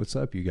like, hey, what's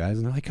up, you guys?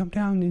 And they're like, come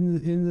down into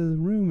the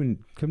room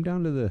and come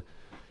down to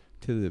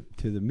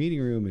the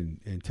meeting room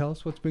and tell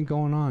us what's been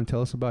going on.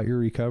 Tell us about your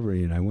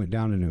recovery. And I went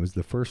down, and it was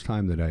the first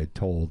time that I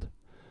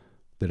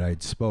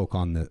had spoke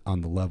on the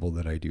level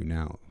that I do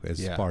now,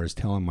 as far as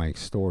telling my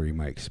story,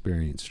 my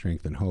experience,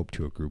 strength, and hope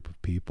to a group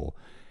of people.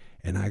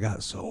 And I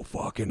got so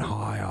fucking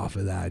high off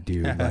of that,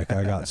 dude. Like,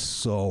 I got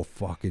so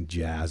fucking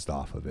jazzed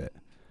off of it.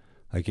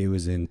 Like, it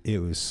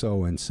was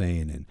so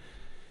insane.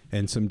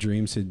 And some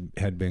dreams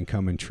had been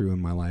coming true in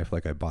my life.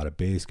 Like, I bought a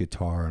bass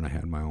guitar and I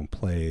had my own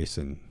place,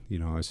 and,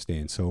 I was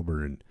staying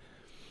sober,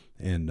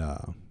 and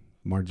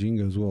Margene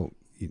goes, well,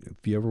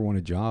 if you ever want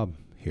a job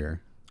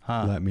here,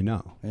 let me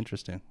know.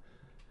 Interesting.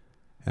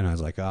 And I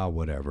was like,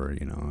 whatever,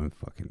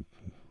 fucking,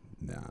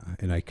 nah.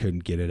 And I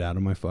couldn't get it out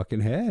of my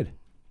fucking head.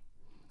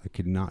 I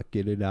could not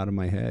get it out of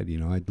my head.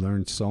 I'd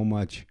learned so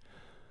much.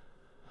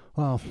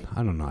 Well,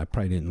 I don't know. I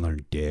probably didn't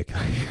learn dick,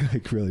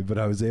 like really, but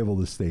I was able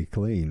to stay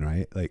clean,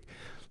 right?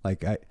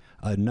 Like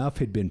enough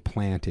had been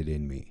planted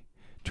in me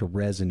to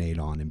resonate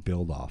on and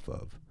build off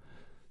of,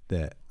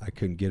 that I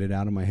couldn't get it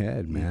out of my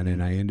head, man.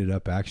 And I ended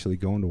up actually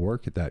going to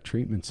work at that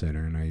treatment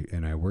center,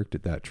 and I worked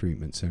at that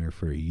treatment center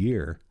for a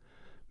year,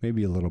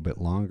 maybe a little bit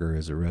longer,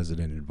 as a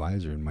resident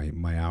advisor. And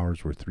my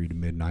hours were 3 to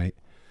midnight.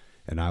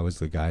 And I was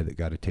the guy that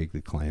got to take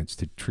the clients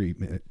to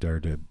treatment or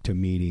to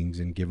meetings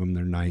and give them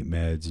their night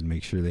meds and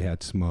make sure they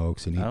had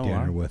smokes and eat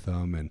dinner with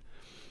them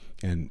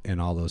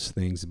and all those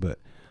things. But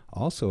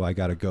also I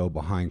got to go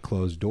behind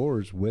closed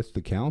doors with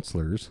the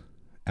counselors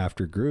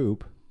after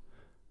group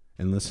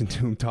and listen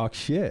to them talk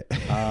shit.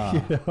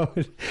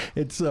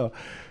 And so,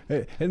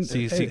 so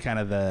you see kind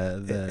of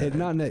the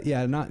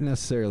not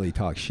necessarily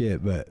talk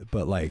shit,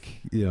 but like,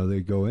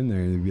 they go in there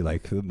and they'd be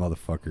like, the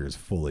motherfucker is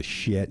full of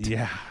shit.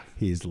 Yeah.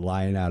 He's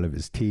lying out of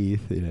his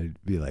teeth. And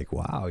I'd be like,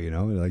 wow,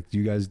 like, do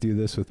you guys do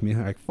this with me?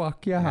 I'm like,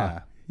 fuck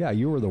yeah. Yeah,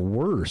 you were the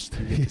worst.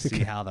 You see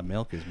how the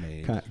milk is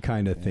made.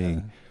 Kind of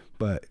thing.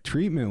 But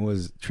treatment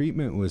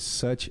was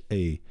such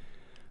a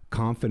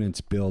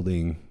confidence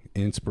building,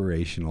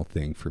 inspirational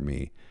thing for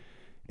me.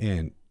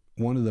 And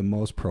one of the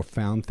most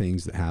profound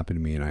things that happened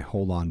to me, and I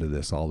hold on to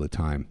this all the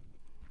time,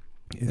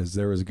 is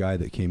there was a guy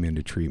that came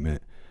into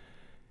treatment.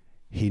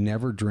 He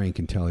never drank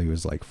until he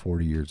was like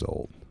 40 years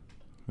old.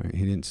 Right?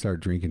 He didn't start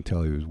drinking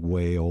until he was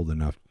way old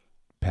enough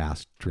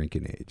past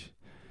drinking age.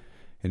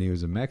 And he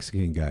was a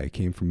Mexican guy. He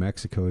came from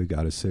Mexico. He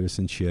got his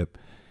citizenship,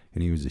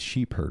 and he was a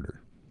sheep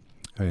herder.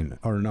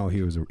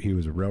 He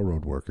was a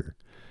railroad worker.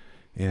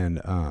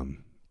 And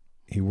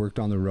he worked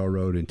on the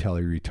railroad until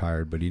he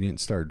retired, but he didn't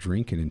start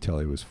drinking until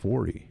he was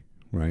 40,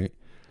 right?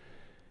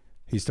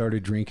 He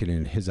started drinking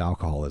and his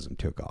alcoholism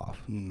took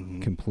off,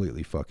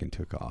 completely fucking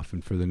took off.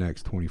 And for the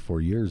next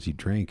 24 years, he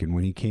drank. And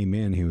when he came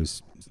in, he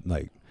was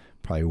like,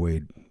 probably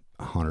weighed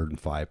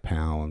 105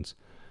 pounds,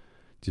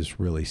 just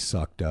really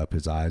sucked up.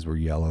 His eyes were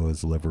yellow.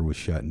 His liver was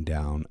shutting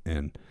down.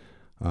 And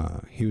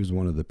he was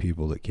one of the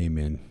people that came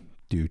in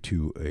due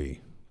to a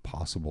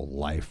possible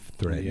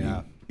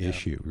life-threatening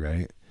issue,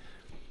 right?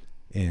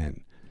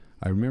 And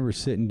I remember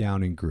sitting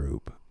down in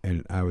group,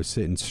 and I was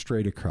sitting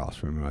straight across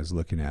from him. I was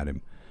looking at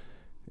him,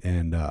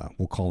 and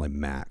we'll call him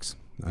Max.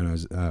 And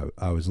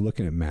I was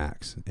looking at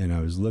Max, and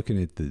I was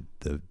looking at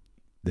the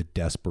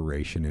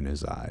desperation in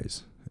his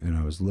eyes, and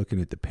I was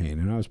looking at the pain,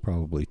 and I was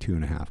probably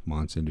 2.5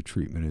 months into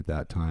treatment at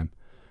that time,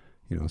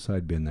 you know, so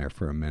I'd been there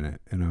for a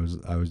minute, and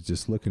I was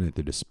just looking at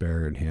the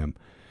despair in him,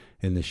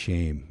 and the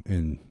shame,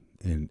 and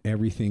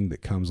everything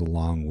that comes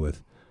along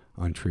with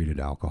untreated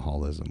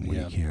alcoholism when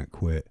you can't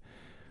quit.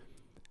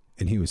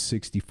 And he was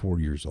 64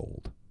 years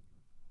old,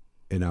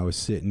 and I was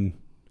sitting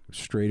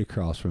straight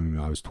across from him.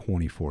 I was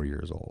 24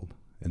 years old.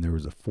 And there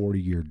was a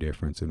 40-year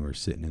difference, and we're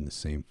sitting in the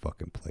same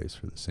fucking place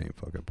for the same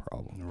fucking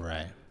problem.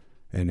 Right.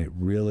 And it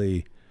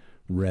really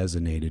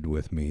resonated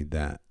with me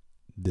that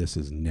this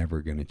is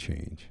never going to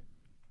change.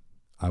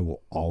 I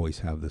will always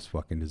have this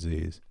fucking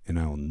disease, and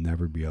I will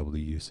never be able to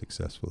use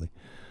successfully.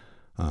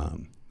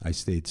 I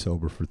stayed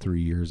sober for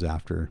 3 years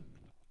after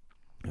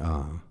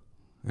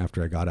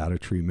I got out of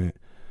treatment.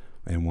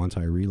 And once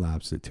I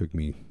relapsed, it took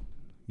me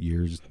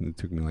years. It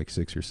took me like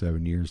 6 or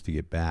 7 years to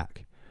get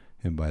back.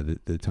 And by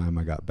the time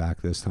I got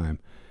back this time,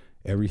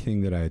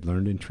 everything that I had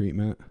learned in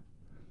treatment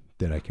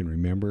that I can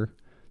remember,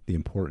 the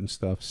important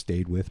stuff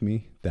stayed with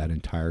me that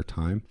entire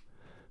time.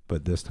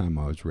 But this time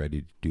I was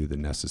ready to do the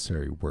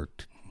necessary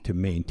work to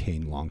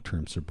maintain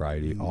long-term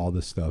sobriety. All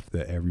the stuff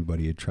that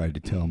everybody had tried to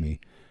tell me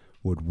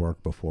would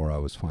work before I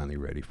was finally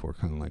ready for,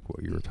 kind of like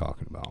what you were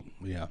talking about.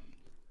 Yeah.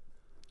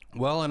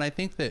 Well, and I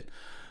think that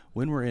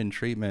when we're in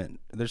treatment,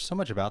 there's so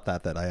much about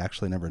that I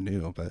actually never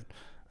knew, but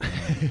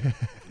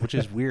which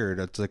is weird.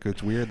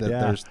 It's weird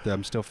that that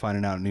I'm still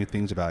finding out new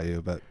things about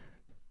you. But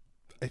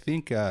I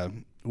think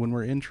when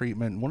we're in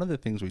treatment, one of the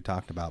things we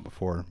talked about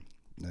before,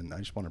 and I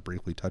just want to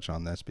briefly touch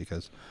on this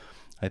because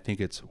I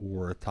think it's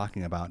worth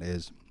talking about,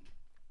 is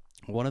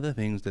one of the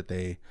things that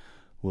they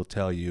will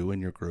tell you in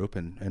your group,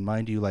 and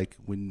mind you, like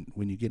when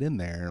you get in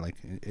there, like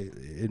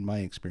in my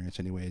experience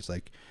anyways,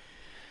 like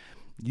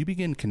you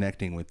begin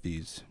connecting with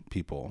these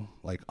people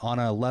like on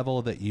a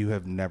level that you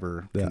have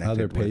never connected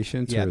other with.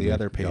 patients. Yeah, the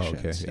other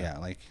patients. Oh, okay, yeah.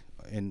 Like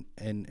and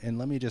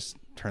let me just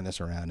turn this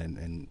around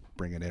and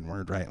bring it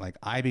inward, right? Like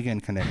I began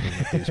connecting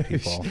with these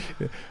people.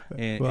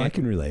 I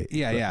can relate.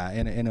 Yeah, yeah,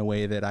 in a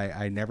way that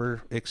I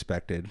never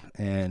expected,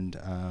 and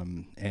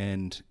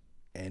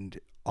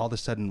all of a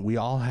sudden we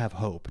all have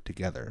hope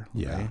together.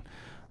 Yeah.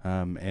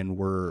 Right? And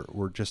we're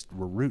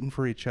rooting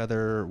for each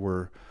other.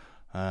 We're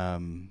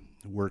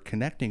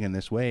connecting in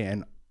this way,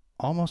 and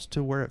almost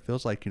to where it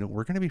feels like, you know,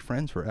 we're going to be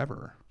friends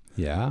forever.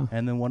 Yeah.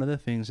 And then one of the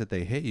things that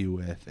they hit you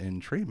with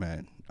in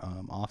treatment,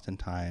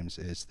 oftentimes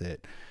is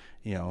that,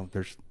 you know,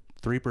 there's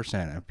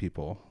 3% of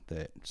people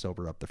that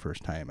sober up the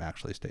first time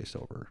actually stay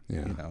sober,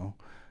 Yeah. you know,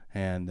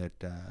 and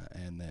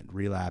that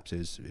relapse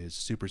is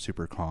super,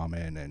 super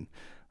common.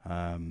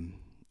 And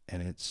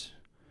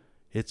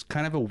it's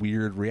kind of a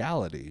weird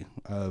reality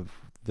of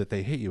that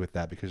they hit you with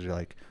that, because you're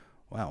like,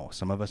 wow,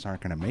 some of us aren't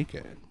going to make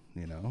it,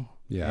 you know?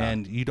 Yeah.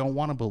 And you don't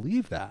want to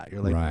believe that.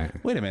 You're like,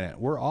 right. Wait a minute,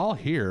 we're all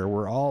here.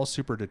 We're all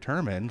super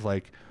determined.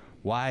 Like,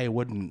 why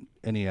wouldn't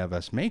any of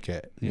us make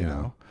it, you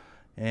know?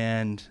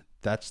 And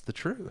that's the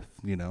truth,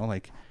 you know?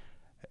 Like,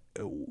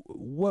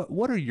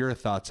 what are your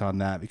thoughts on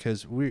that?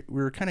 Because we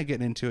were kind of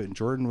getting into it, and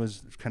Jordan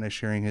was kind of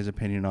sharing his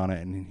opinion on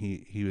it, and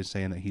he was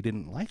saying that he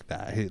didn't like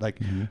that.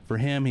 For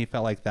him, he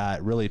felt like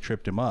that really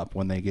tripped him up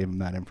when they gave him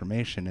that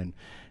information,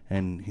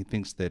 and he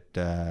thinks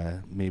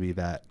that maybe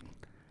that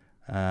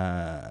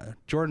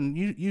Jordan,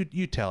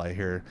 you tell it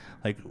here.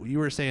 Like you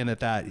were saying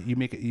that you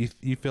make it,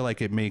 you feel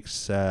like it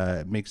makes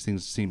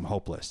things seem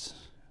hopeless.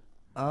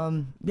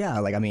 Yeah,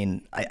 like I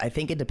mean, I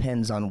think it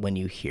depends on when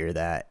you hear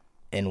that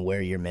and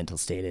where your mental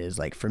state is.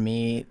 Like for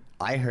me,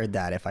 I heard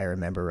that, if I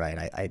remember right,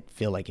 I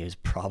feel like it was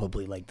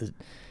probably like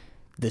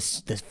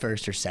this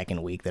first or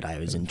second week that I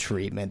was in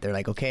treatment. They're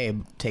like, okay,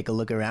 take a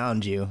look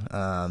around you.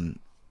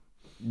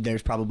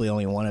 There's probably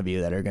only one of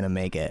you that are gonna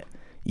make it,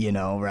 you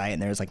know, right?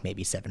 And there's like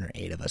maybe 7 or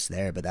 8 of us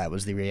there, but that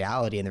was the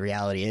reality. And the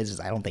reality is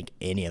I don't think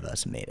any of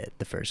us made it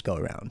the first go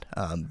around.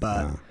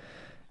 But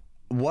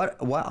what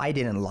I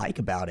didn't like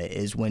about it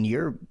is when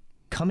you're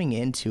coming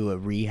into a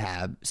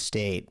rehab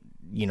state,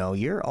 you know,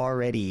 you're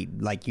already,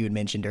 like you had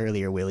mentioned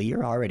earlier, Willie,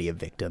 you're already a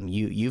victim.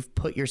 You've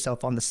put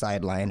yourself on the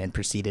sideline and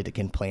proceeded to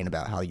complain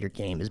about how your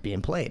game is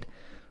being played.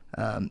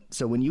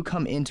 So when you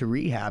come into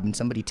rehab and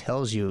somebody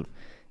tells you,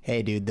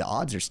 hey, dude, the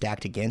odds are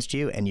stacked against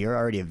you and you're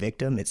already a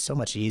victim, it's so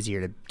much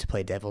easier to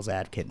play devil's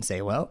advocate and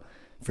say, well,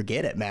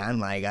 forget it, man.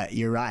 Like,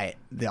 you're right.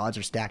 The odds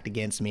are stacked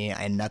against me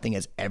and nothing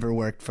has ever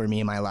worked for me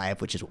in my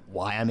life, which is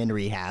why I'm in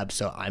rehab.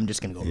 So I'm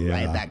just going to go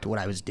right back to what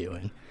I was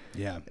doing.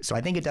 Yeah. So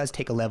I think it does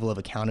take a level of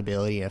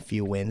accountability and a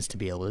few wins to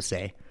be able to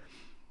say,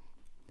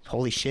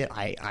 holy shit,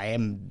 I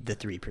am the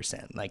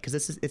 3%. Like, cause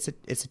it's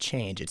a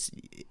change. It's,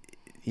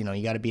 you know,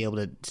 you got to be able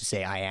to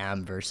say I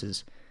am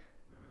versus,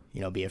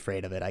 you know, be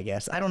afraid of it, I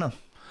guess. I don't know.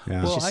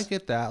 Yeah. Well, I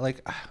get that.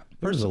 Like,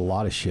 there's a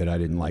lot of shit I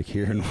didn't like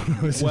hearing when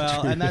I was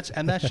well, and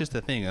that's just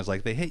the thing, is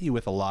like they hit you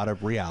with a lot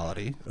of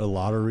reality, a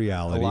lot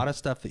of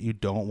stuff that you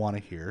don't want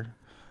to hear.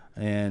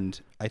 And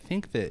I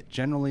think that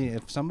generally,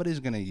 if somebody's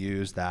going to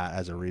use that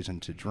as a reason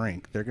to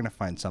drink, they're going to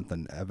find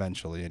something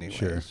eventually anyways,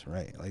 Sure.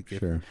 right? Like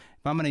if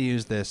I'm going to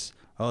use this,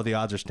 the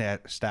odds are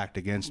stacked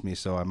against me,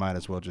 so I might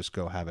as well just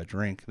go have a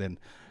drink, then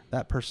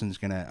that person's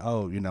going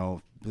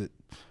to,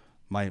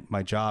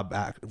 my job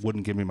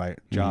wouldn't give me my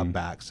job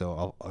back,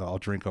 so I'll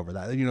drink over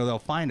that. They'll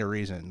find a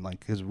reason, like,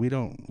 because we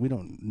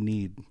don't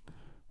need,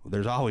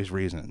 there's always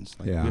reasons.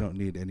 Like, we don't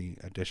need any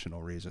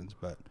additional reasons,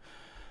 but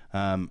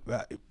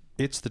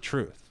it's the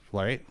truth.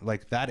 Right?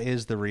 Like, that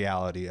is the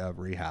reality of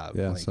rehab.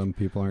 Yeah, like, some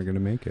people aren't going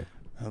to make it.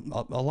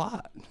 A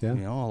lot. Yeah.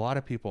 A lot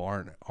of people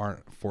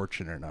aren't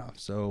fortunate enough.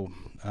 So,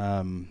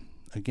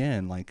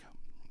 again, like,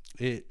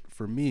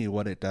 for me,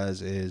 what it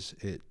does is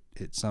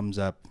it sums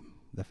up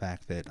the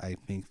fact that I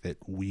think that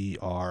we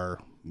are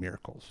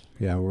miracles.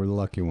 Yeah, we're the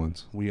lucky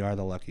ones. We are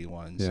the lucky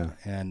ones. Yeah.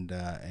 And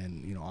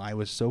I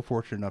was so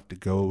fortunate enough to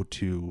go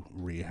to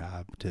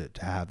rehab to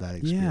have that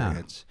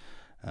experience.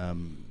 Yeah.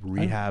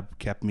 Rehab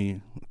got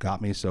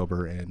me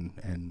sober, and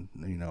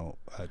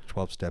a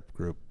 12-step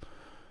group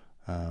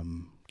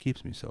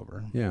keeps me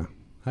sober. Yeah.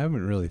 I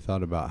haven't really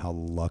thought about how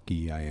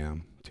lucky I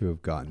am to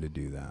have gotten to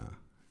do that.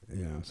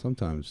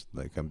 Sometimes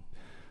like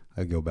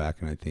I go back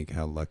and I think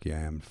how lucky I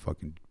am to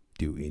fucking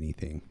do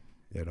anything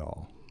at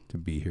all, to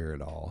be here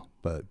at all.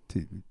 But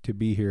to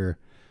be here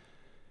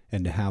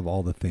and to have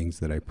all the things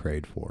that I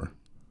prayed for.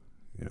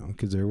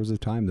 Because there was a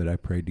time that I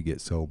prayed to get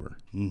sober,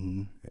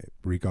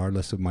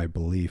 regardless of my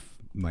belief,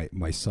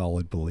 my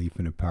solid belief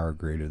in a power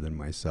greater than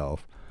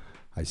myself.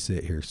 I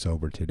sit here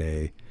sober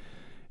today,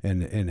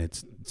 and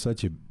it's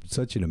such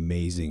an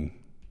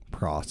amazing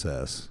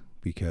process,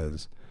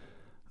 because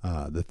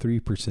the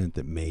 3%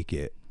 that make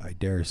it, I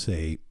dare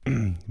say,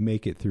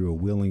 make it through a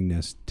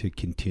willingness to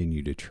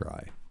continue to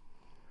try,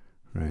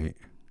 right?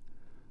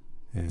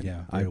 And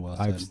yeah, very well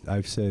said.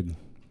 I've said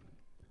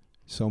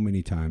so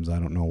many times, I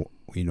don't know,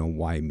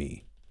 why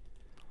me?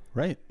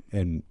 Right.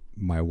 And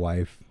my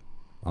wife,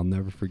 I'll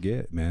never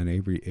forget, man.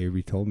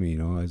 Avery told me,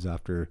 as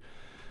after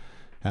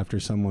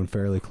someone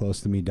fairly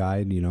close to me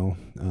died,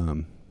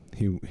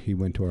 he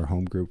went to our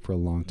home group for a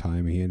long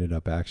time. He ended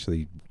up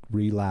actually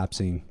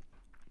relapsing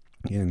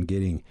and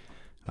getting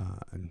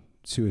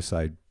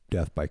suicide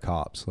death by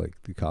cops. Like,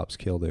 the cops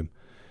killed him.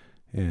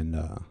 And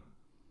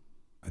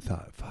I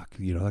thought, fuck,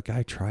 that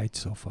guy tried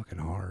so fucking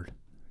hard.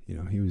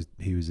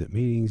 He was at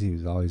meetings. He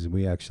was always,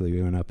 we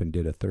went up and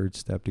did a 3rd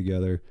step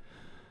together.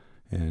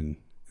 And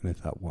I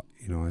thought, what,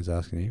 I was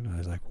asking Amy, I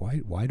was like,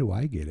 why do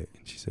I get it?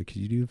 And she said, 'cause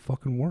you do the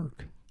fucking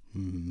work.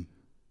 Mm-hmm.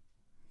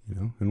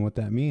 And what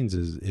that means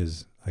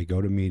is I go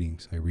to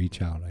meetings, I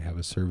reach out, I have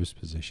a service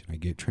position, I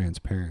get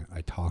transparent, I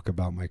talk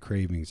about my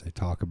cravings, I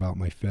talk about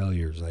my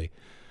failures, I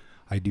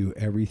do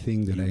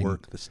everything that you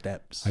work the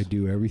steps. I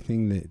do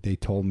everything that they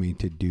told me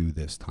to do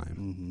this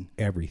time.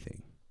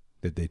 Everything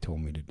that they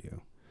told me to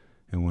do.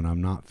 And when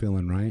I'm not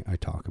feeling right, I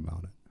talk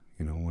about it.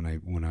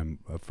 When I'm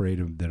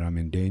afraid of that I'm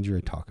in danger, I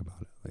talk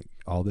about it. Like,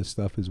 all this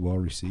stuff is well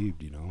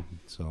received,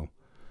 So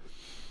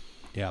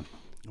yeah,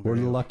 we're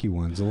the lucky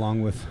ones,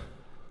 along with.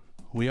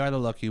 We are the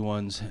lucky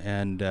ones,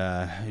 and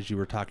as you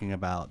were talking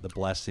about the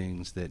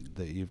blessings that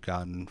you've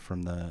gotten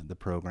from the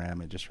program,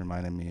 it just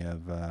reminded me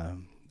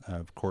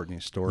of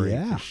Courtney's story.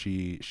 Yeah.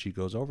 She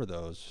goes over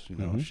those.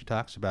 She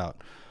talks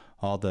about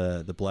all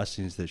the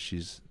blessings that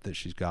she's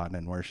gotten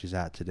and where she's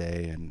at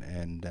today,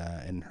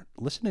 and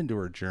listening to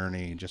her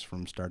journey just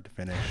from start to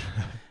finish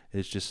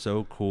is just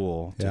so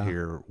cool to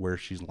hear where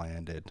she's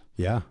landed.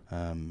 Yeah.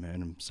 And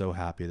I'm so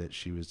happy that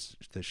she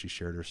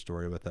shared her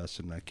story with us,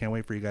 and I can't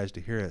wait for you guys to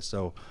hear it.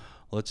 So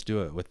let's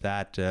do it. With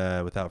that,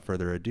 without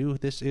further ado,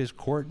 this is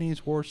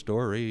Courtney's War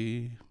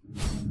Story.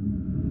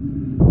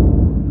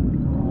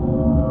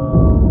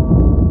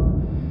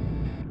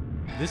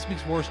 This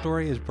week's War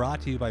Story is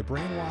brought to you by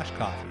Brainwash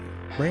Coffee.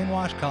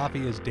 Brainwash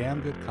Coffee is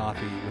damn good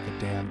coffee with a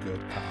damn good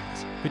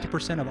cause.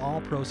 50% of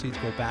all proceeds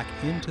go back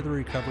into the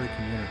recovery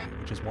community,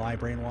 which is why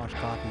Brainwash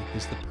Coffee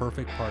is the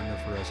perfect partner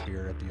for us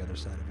here at the other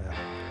side of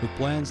hell. With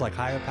blends like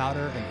Higher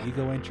Powder and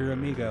Ego Ain't Your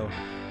Amigo,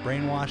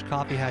 Brainwash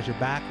Coffee has your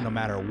back no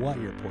matter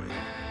what your poison.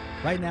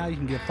 Right now, you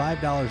can get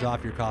 $5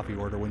 off your coffee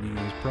order when you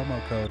use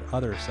promo code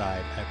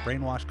OTHERSIDE at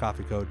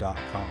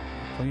brainwashcoffeeco.com.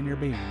 Clean your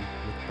bean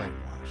with Brainwashed.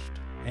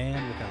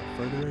 And without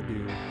further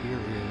ado, here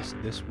is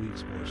this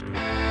week's War Story.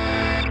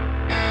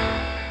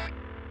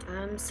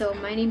 So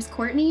my name's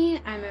Courtney.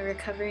 I'm a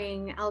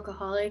recovering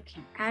alcoholic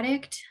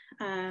addict.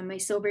 My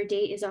sober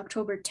date is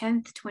October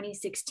 10th,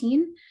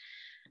 2016.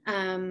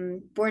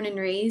 Born and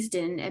raised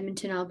in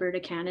Edmonton, Alberta,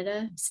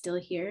 Canada. Still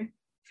here,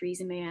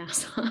 freezing my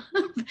ass off.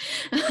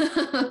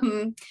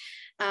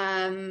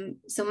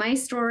 So my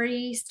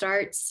story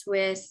starts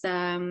with,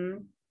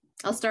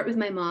 I'll start with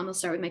my mom. I'll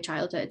start with my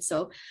childhood.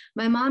 So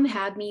my mom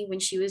had me when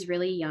she was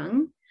really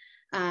young.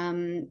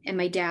 And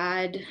my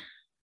dad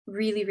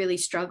really, really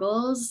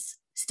struggles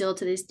still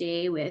to this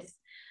day with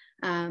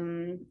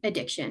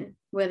addiction,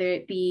 whether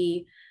it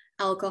be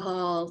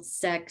alcohol,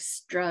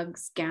 sex,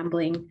 drugs,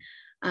 gambling.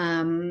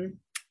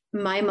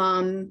 My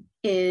mom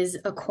is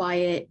a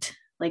quiet,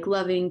 like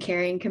loving,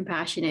 caring,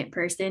 compassionate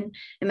person.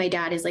 And my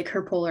dad is like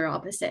her polar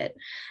opposite.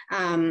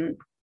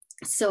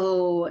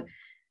 So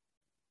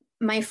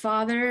my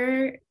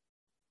father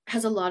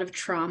has a lot of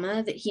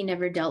trauma that he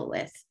never dealt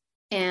with.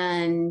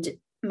 And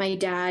my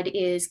dad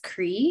is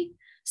Cree.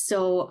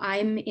 So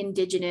I'm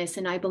Indigenous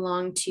and I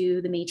belong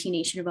to the Métis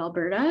Nation of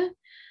Alberta.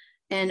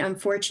 And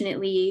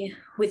unfortunately,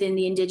 within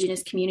the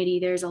Indigenous community,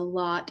 there's a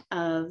lot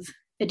of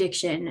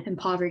addiction and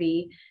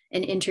poverty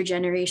and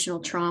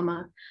intergenerational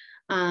trauma.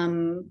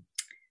 And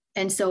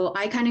so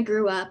I kind of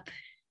grew up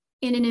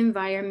in an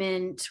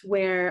environment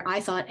where I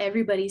thought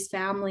everybody's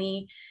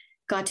family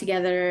got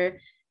together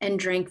and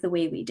drank the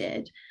way we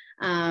did.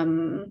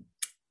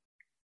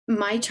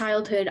 My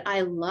childhood,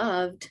 I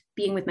loved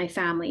being with my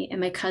family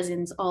and my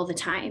cousins all the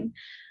time.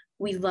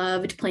 We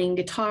loved playing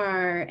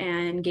guitar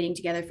and getting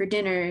together for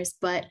dinners,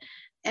 but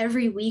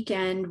every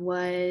weekend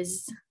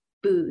was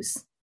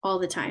booze all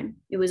the time.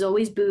 It was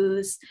always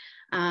booze.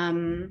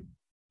 I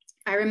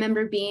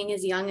remember being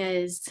as young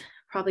as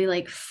probably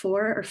like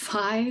 4 or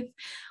 5,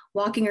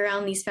 walking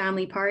around these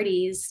family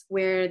parties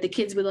where the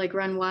kids would like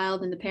run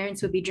wild and the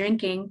parents would be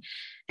drinking.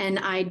 And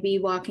I'd be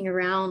walking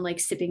around like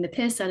sipping the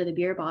piss out of the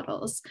beer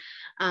bottles.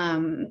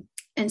 And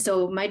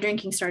so my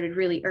drinking started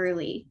really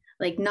early,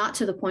 like not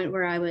to the point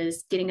where I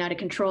was getting out of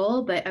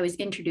control, but I was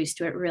introduced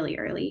to it really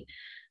early.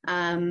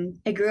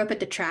 I grew up at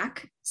the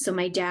track. So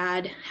my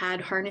dad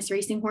had harness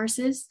racing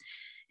horses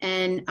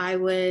and I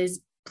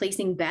was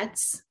placing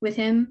bets with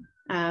him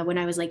when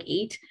I was like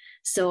 8.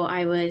 So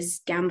I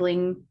was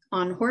gambling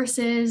on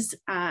horses,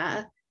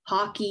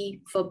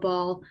 hockey,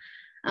 football.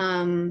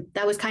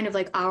 That was kind of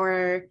like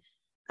our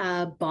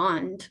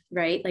bond,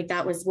 right? Like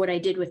that was what I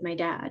did with my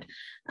dad.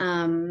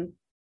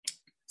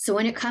 So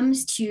when it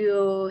comes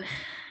to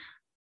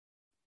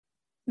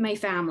my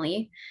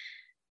family,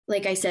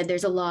 like I said,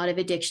 there's a lot of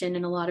addiction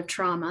and a lot of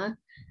trauma.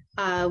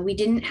 We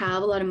didn't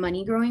have a lot of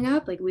money growing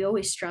up. Like we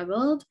always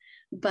struggled,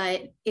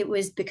 but it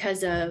was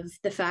because of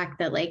the fact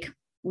that like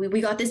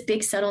we got this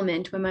big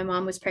settlement when my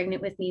mom was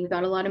pregnant with me. We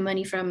got a lot of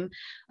money from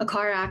a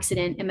car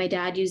accident and my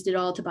dad used it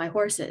all to buy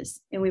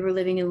horses and we were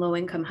living in low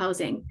income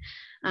housing.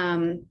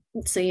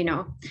 So, you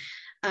know,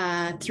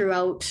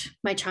 throughout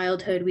my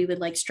childhood, we would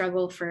like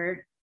struggle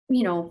for,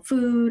 you know,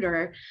 food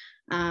or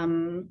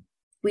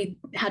we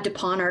had to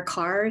pawn our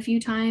car a few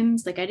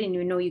times. Like I didn't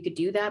even know you could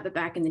do that, but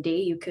back in the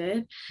day you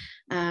could.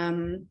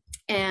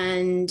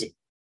 And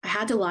I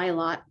had to lie a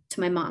lot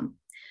to my mom.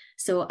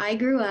 So I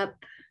grew up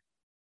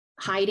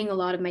hiding a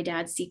lot of my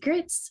dad's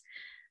secrets.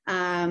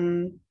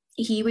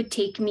 He would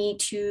take me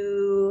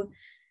to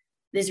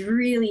this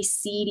really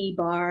seedy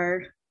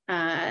bar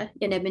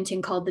in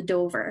Edmonton called the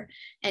Dover.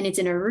 And it's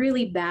in a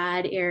really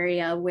bad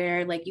area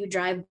where like you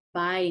drive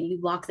by and you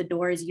lock the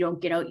doors, you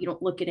don't get out, you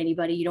don't look at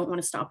anybody, you don't want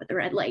to stop at the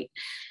red light.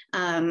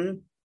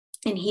 And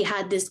he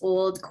had this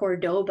old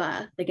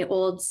Cordoba, like an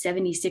old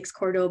 76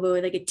 Cordoba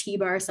with like a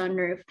T-bar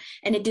sunroof,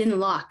 and it didn't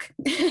lock.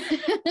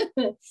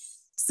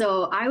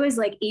 So I was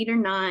like 8 or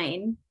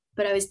 9,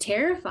 but I was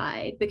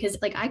terrified because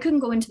like I couldn't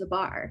go into the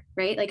bar,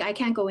 right? Like I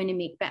can't go in and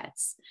make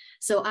bets.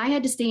 So I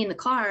had to stay in the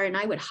car and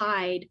I would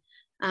hide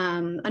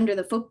under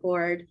the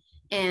footboard.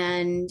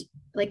 And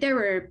like there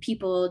were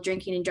people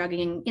drinking and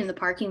drugging in the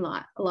parking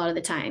lot a lot of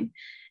the time.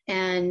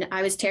 And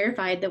I was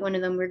terrified that one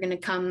of them were going to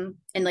come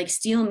and like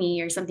steal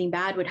me or something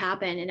bad would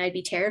happen. And I'd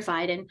be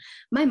terrified. And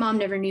my mom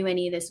never knew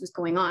any of this was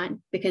going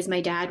on because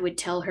my dad would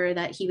tell her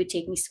that he would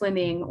take me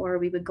swimming or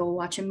we would go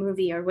watch a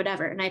movie or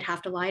whatever. And I'd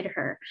have to lie to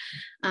her.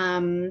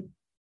 And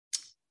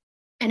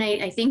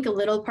I think a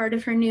little part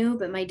of her knew,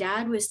 but my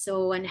dad was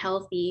so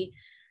unhealthy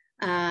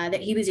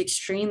that he was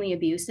extremely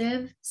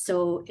abusive.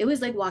 So it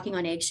was like walking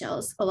on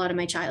eggshells a lot of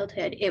my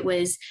childhood. It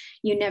was,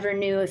 you never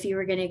knew if you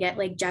were going to get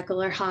like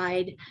Jekyll or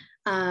Hyde.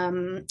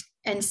 And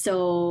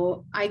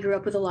so I grew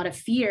up with a lot of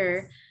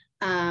fear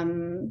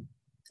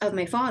of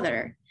my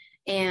father.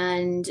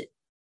 And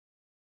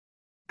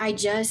I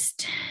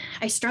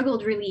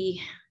struggled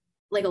really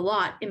like a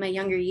lot in my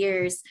younger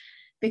years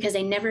because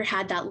I never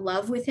had that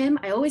love with him.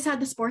 I always had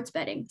the sports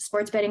betting.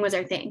 Sports betting was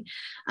our thing.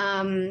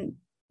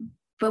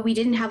 But we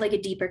didn't have like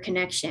a deeper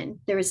connection.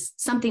 There was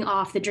something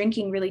off. The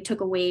drinking really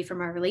took away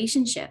from our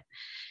relationship.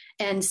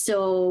 And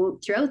so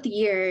throughout the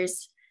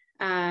years,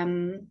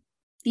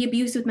 the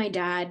abuse with my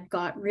dad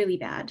got really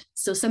bad.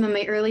 So some of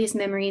my earliest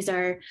memories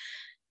are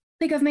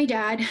like of my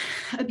dad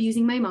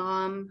abusing my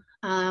mom.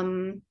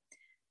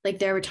 Like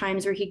there were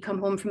times where he'd come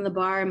home from the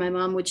bar and my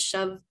mom would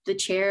shove the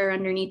chair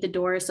underneath the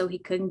door so he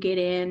couldn't get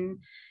in.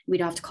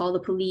 We'd have to call the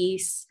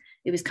police.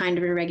 It was kind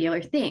of a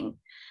regular thing.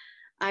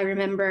 I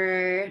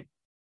remember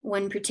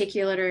one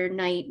particular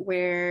night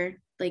where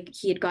like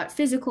he had got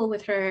physical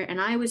with her and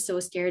I was so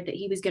scared that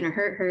he was going to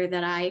hurt her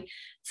that I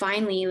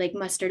finally like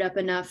mustered up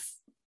enough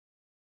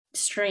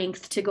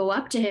strength to go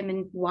up to him.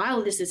 And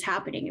while this is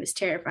happening, it was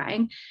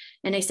terrifying.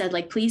 And I said,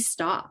 like, please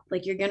stop.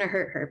 Like, you're going to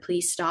hurt her.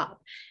 Please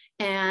stop.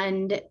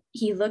 And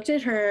he looked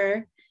at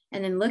her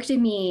and then looked at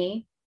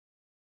me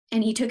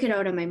and he took it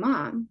out on my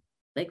mom.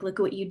 Like, look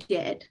what you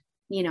did,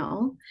 you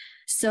know?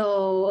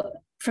 So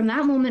from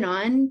that moment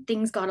on,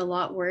 things got a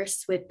lot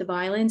worse with the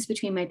violence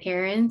between my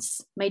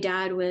parents. My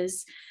dad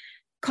was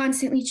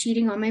constantly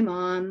cheating on my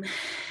mom,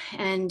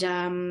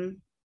 and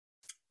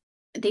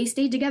they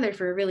stayed together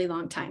for a really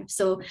long time.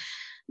 So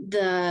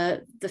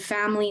the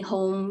family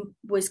home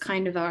was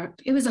kind of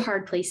it was a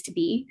hard place to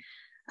be.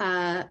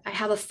 I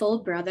have a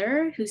full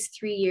brother who's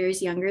 3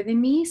 years younger than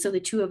me. So the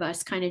two of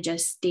us kind of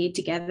just stayed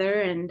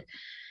together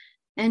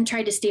and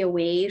tried to stay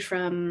away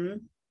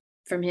from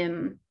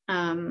him,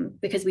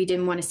 because we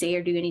didn't want to say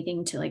or do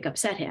anything to like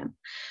upset him.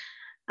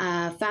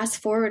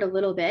 Fast forward a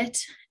little bit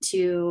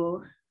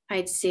to,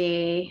 I'd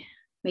say,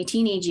 my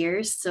teenage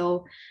years.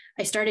 So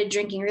I started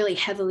drinking really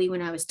heavily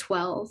when I was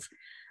 12.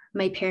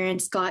 My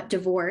parents got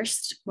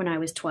divorced when I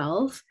was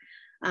 12.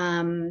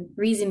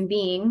 Reason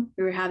being,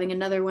 we were having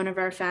another one of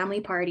our family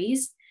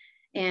parties,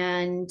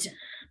 and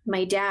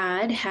my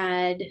dad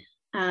had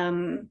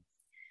gone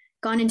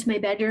into my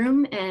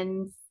bedroom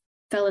and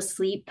fell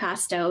asleep,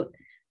 passed out,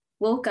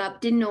 woke up,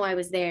 didn't know I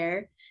was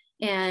there,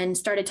 and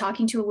started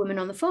talking to a woman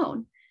on the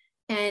phone.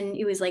 And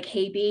it was like,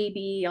 hey,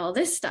 baby, all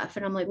this stuff.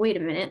 And I'm like, wait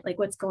a minute, like,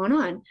 what's going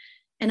on?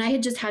 And I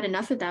had just had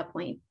enough at that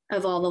point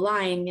of all the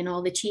lying and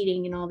all the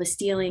cheating and all the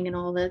stealing and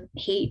all the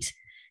hate.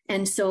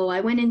 And so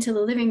I went into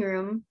the living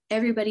room.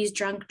 Everybody's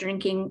drunk,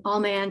 drinking. All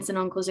my aunts and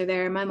uncles are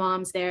there. My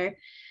mom's there.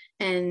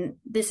 And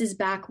this is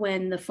back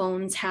when the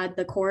phones had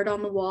the cord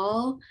on the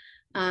wall.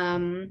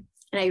 And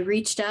I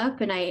reached up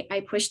and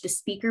I pushed the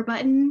speaker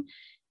button,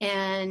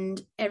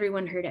 and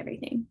everyone heard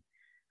everything.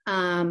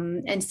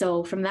 And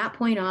so from that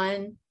point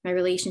on, my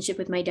relationship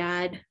with my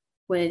dad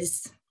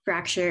was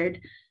fractured.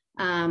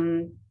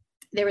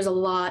 There was a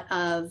lot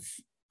of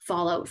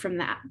fallout from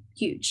that,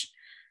 huge.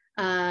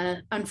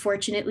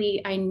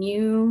 Unfortunately, I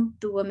knew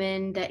the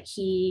woman that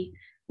he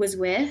was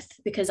with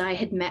because I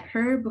had met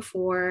her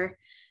before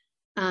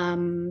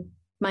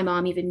my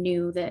mom even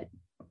knew that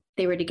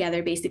they were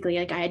together. Basically,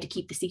 like, I had to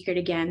keep the secret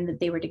again that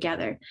they were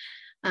together.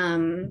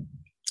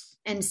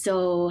 And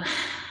so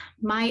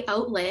my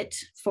outlet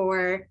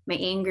for my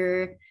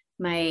anger,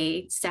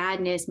 my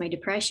sadness, my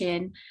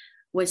depression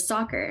was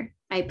soccer.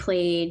 I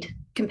played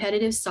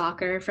competitive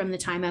soccer from the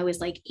time I was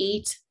like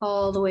 8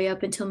 all the way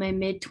up until my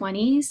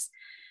mid-20s,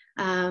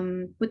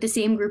 with the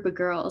same group of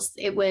girls.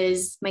 It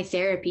was my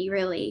therapy,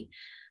 really.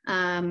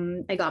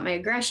 I got my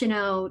aggression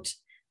out.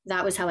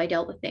 That was how I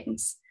dealt with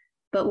things.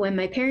 But when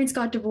my parents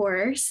got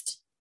divorced,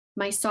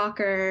 my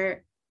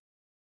soccer,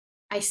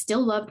 I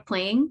still loved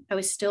playing. I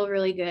was still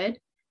really good,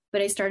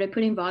 but I started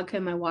putting vodka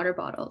in my water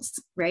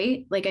bottles,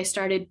 right? Like, I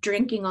started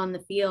drinking on the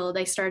field.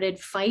 I started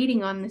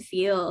fighting on the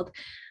field.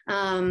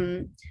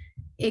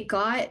 It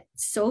got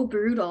so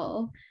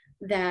brutal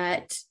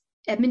that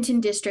Edmonton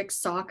District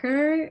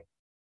Soccer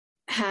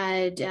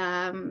had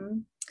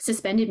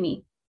suspended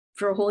me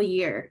for a whole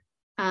year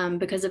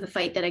because of a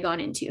fight that I got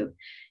into.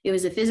 It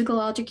was a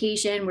physical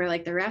altercation where,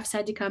 like, the refs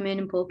had to come in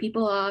and pull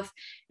people off.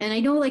 And I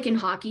know, like, in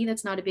hockey,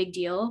 that's not a big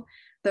deal,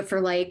 but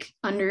for like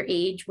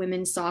underage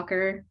women's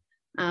soccer,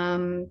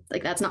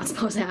 like, that's not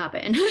supposed to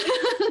happen.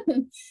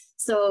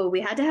 So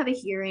we had to have a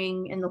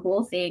hearing and the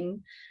whole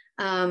thing.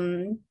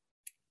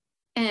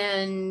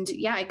 And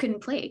yeah, I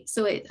couldn't play.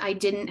 So I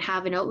didn't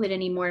have an outlet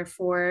anymore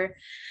for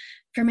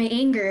my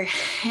anger.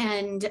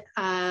 And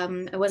I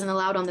wasn't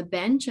allowed on the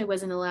bench. I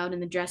wasn't allowed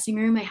in the dressing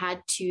room. I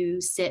had to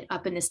sit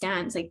up in the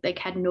stands, like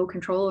had no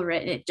control over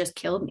it. And it just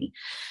killed me.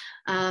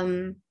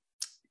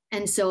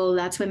 And so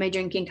that's when my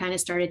drinking kind of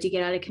started to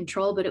get out of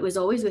control, but it was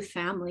always with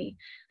family.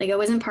 Like, I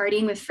wasn't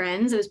partying with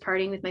friends. I was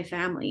partying with my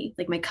family,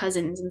 like my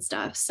cousins and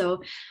stuff.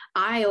 So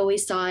I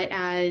always saw it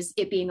as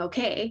it being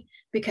okay,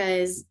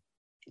 because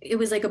it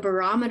was like a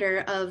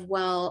barometer of,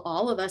 well,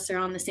 all of us are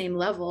on the same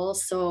level.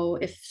 So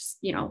if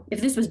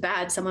this was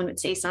bad, someone would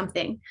say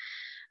something.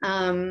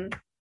 It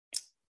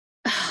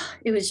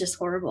was just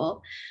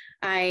horrible.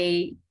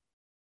 I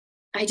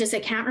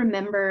can't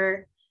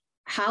remember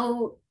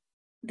how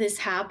this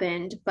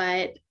happened,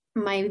 but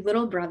my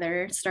little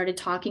brother started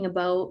talking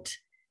about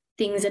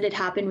things that had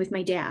happened with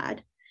my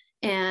dad.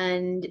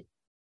 And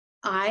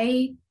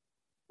I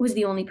was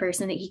the only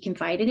person that he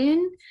confided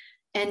in.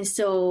 And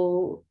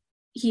so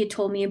he had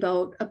told me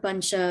about a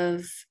bunch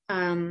of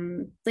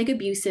like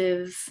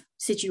abusive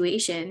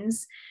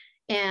situations.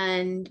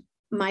 And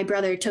my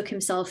brother took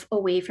himself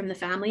away from the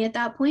family at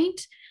that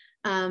point.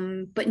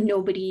 But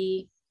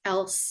nobody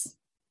else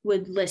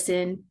would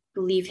listen,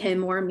 believe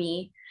him or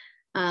me.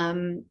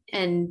 And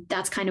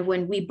that's kind of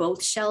when we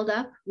both shelled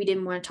up. We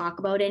didn't want to talk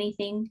about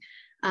anything.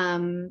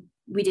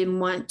 We didn't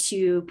want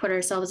to put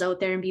ourselves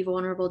out there and be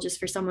vulnerable just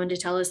for someone to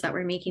tell us that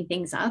we're making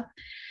things up.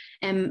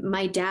 And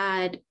my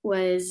dad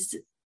was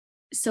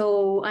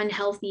so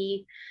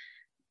unhealthy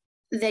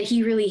that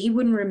he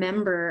wouldn't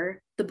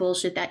remember the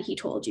bullshit that he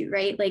told you,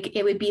 right? Like,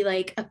 it would be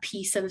like a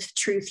piece of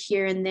truth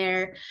here and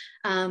there.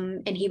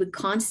 And he would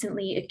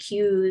constantly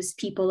accuse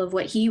people of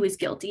what he was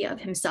guilty of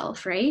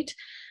himself, right?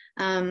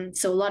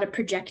 So a lot of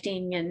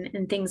projecting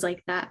and things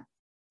like that.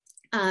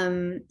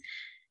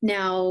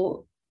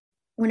 Now,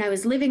 when I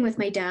was living with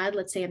my dad,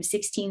 let's say I'm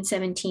 16,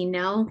 17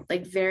 now,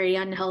 like very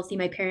unhealthy.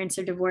 My parents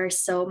are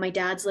divorced. So my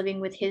dad's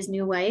living with his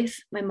new wife.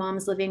 My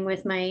mom's living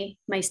with my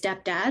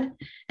stepdad,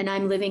 and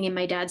I'm living in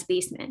my dad's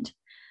basement.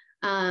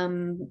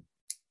 I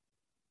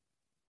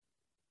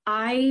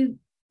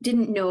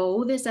didn't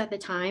know this at the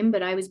time,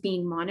 but I was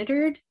being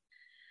monitored.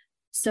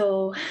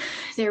 So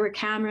there were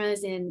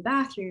cameras in the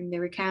bathroom, there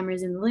were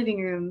cameras in the living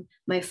room.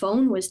 My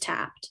phone was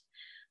tapped.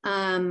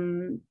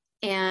 And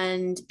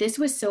this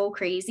was so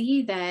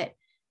crazy that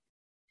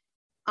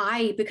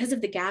because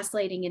of the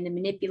gaslighting and the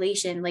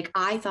manipulation, like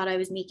I thought I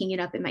was making it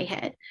up in my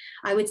head.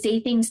 I would say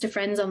things to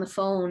friends on the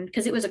phone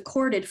because it was a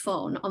corded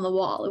phone on the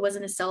wall. It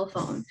wasn't a cell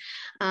phone.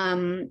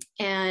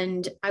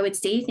 And I would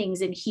say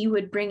things and he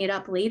would bring it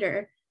up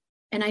later.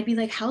 And I'd be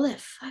like, how the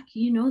fuck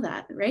you know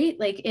that? Right.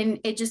 Like, and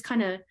it just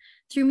kind of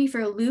threw me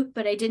for a loop,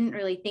 but I didn't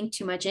really think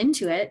too much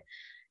into it.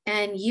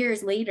 And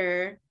years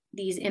later,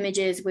 these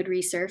images would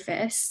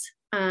resurface.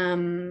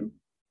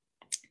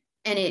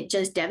 And it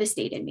just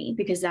devastated me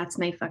because that's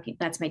my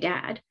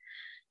dad.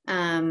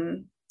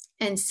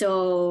 And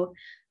so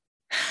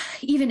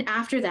even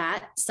after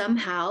that,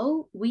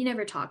 somehow we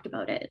never talked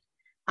about it.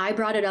 I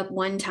brought it up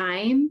one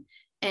time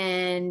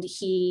and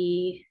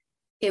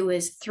it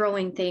was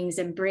throwing things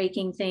and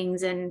breaking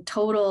things and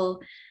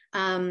total,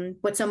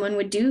 what someone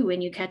would do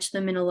when you catch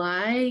them in a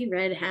lie,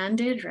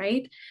 red-handed,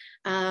 right?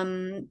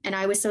 And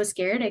I was so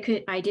scared.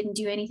 I didn't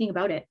do anything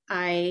about it.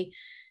 I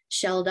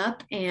shelled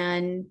up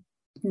and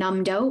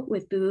numbed out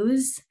with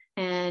booze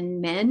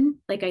and men.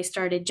 Like I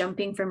started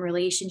jumping from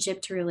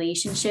relationship to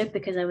relationship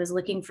because I was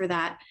looking for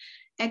that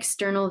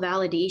external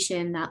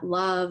validation, that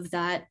love,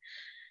 that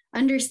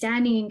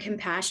understanding and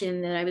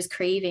compassion that I was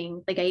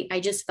craving. Like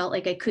I just felt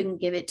like I couldn't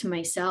give it to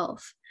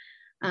myself.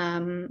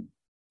 And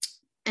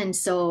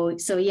so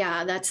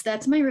yeah,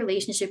 that's my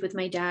relationship with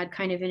my dad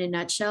kind of in a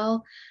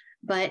nutshell.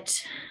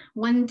 But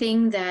one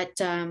thing that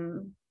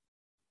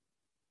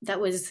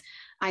was,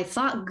 I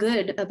thought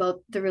good about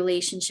the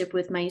relationship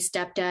with my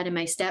stepdad and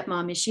my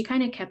stepmom is she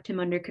kind of kept him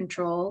under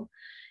control.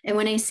 And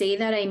when I say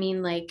that, I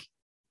mean like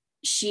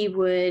she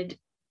would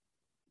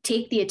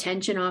take the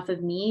attention off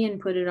of me and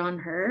put it on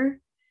her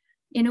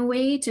in a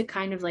way to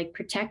kind of like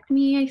protect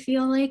me, I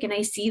feel like. And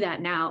I see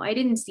that now. I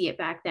didn't see it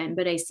back then,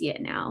 but I see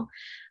it now.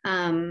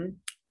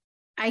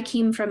 I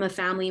came from a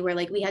family where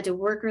like we had to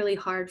work really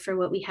hard for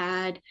what we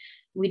had.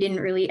 We didn't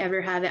really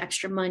ever have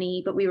extra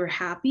money, but we were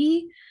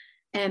happy.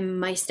 And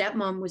my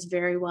stepmom was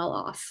very well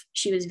off.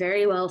 She was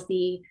very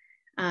wealthy.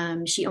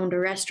 She owned a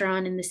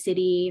restaurant in the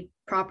city,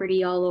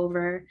 property all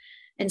over.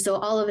 And so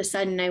all of a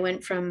sudden I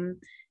went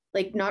from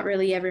like not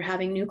really ever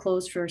having new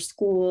clothes for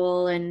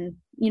school and,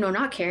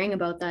 not caring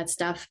about that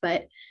stuff.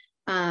 But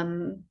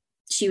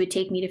she would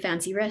take me to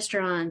fancy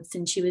restaurants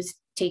and she was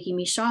taking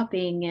me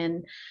shopping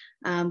and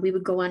we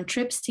would go on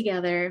trips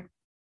together,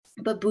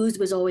 but booze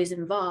was always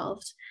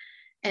involved.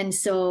 And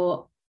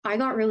so I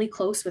got really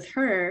close with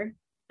her.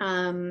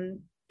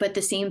 But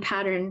the same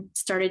pattern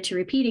started to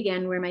repeat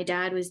again, where my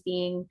dad was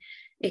being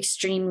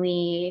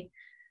extremely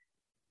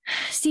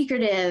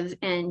secretive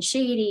and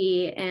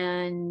shady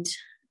and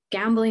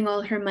gambling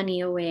all her money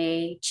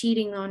away,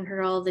 cheating on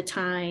her all the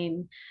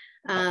time.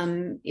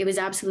 It was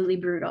absolutely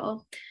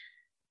brutal.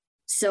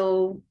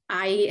 So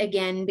I,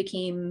 again,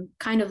 became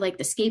kind of like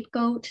the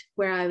scapegoat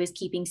where I was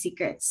keeping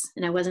secrets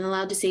and I wasn't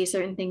allowed to say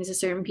certain things to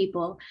certain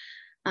people.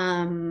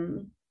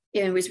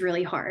 It was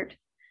really hard.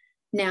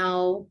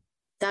 Now,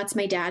 that's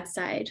my dad's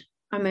side.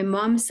 On my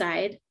mom's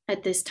side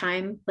at this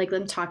time, like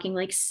I'm talking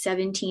like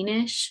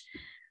 17-ish,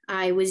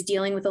 I was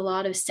dealing with a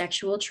lot of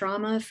sexual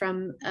trauma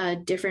from a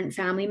different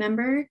family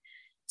member.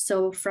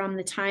 So from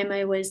the time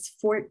I was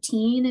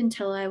 14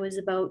 until I was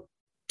about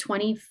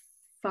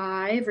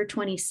 25 or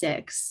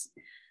 26,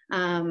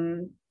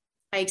 I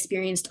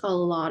experienced a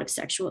lot of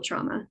sexual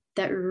trauma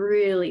that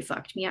really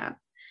fucked me up.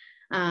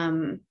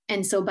 And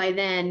so by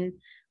then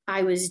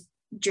I was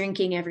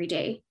drinking every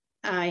day.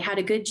 I had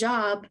a good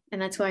job,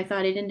 and that's why I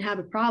thought I didn't have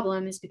a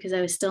problem, is because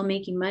I was still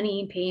making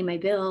money, paying my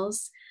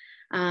bills.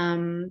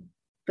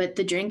 But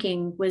the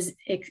drinking was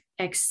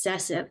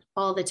excessive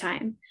all the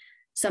time.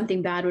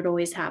 Something bad would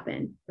always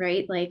happen,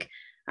 right? Like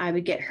I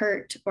would get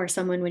hurt or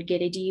someone would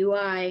get a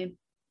DUI,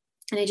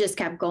 and it just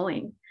kept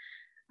going.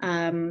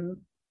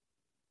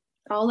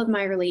 All of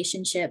my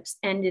relationships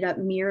ended up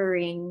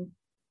mirroring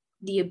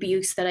the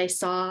abuse that I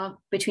saw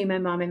between my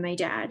mom and my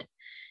dad.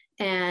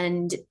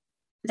 And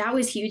that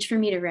was huge for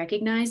me to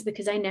recognize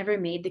because I never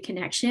made the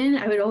connection.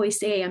 I would always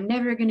say, I'm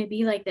never going to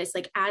be like this.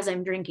 Like as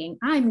I'm drinking,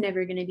 I'm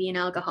never going to be an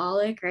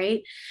alcoholic.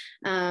 Right.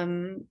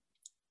 And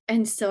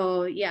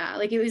so, yeah,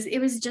 like it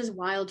was just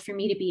wild for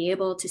me to be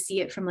able to see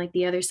it from like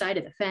the other side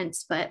of the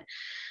fence. But,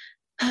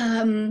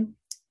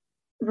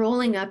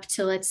 rolling up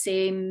to, let's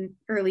say,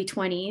 early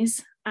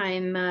 20s,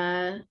 I'm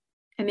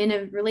in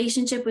a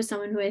relationship with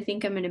someone who I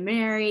think I'm going to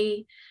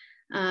marry.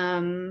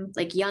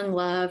 Like young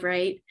love,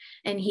 right?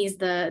 And he's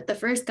the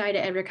first guy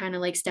to ever kind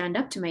of like stand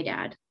up to my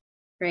dad,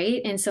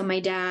 right? And so my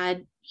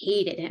dad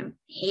hated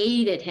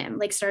him,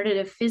 like started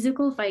a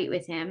physical fight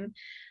with him.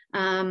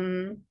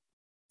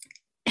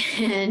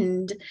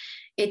 And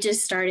it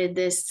just started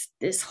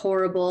this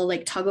horrible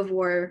like tug of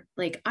war,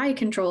 like I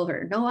control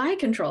her, no, I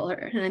control her.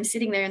 And I'm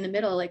sitting there in the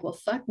middle like, well,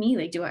 fuck me,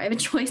 like, do I have a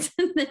choice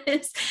in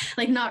this?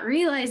 Like, not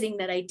realizing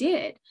that I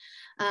did.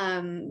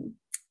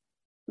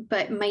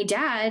 But my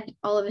dad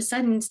all of a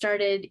sudden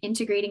started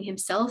integrating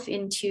himself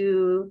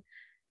into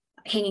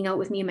hanging out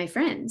with me and my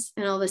friends.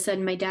 And all of a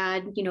sudden my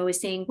dad, was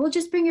saying, well,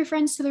 just bring your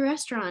friends to the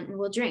restaurant and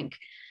we'll drink.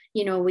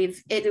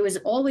 It was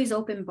always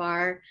open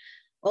bar,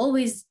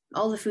 always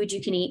all the food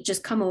you can eat,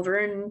 just come over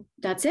and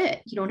that's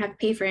it. You don't have to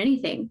pay for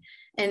anything.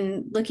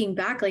 And looking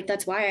back, like,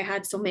 that's why I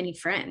had so many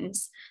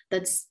friends.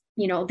 That's,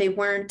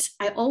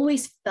 I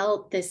always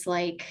felt this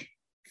like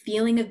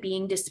feeling of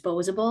being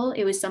disposable.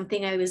 It was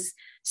something I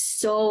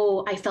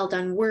felt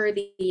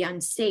unworthy,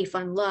 unsafe,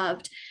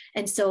 unloved.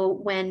 And so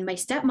when my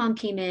stepmom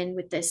came in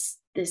with this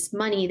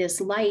money,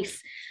 this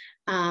life,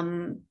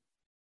 and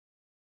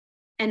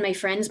my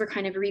friends were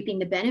kind of reaping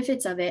the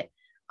benefits of it,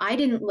 I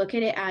didn't look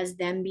at it as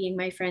them being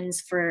my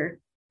friends for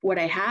what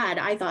I had.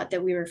 I thought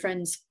that we were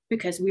friends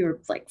because we were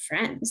like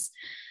friends.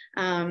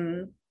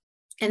 And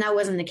that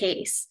wasn't the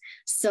case.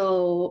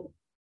 So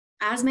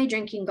as my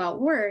drinking got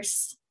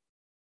worse,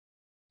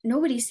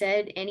 nobody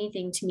said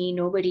anything to me.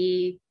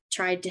 Nobody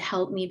tried to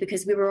help me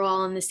because we were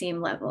all on the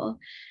same level.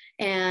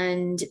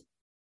 And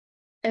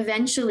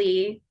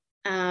eventually,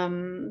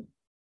 when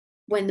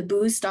the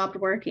booze stopped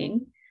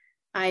working,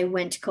 I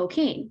went to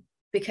cocaine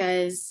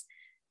because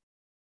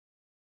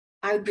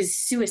I was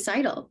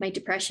suicidal. My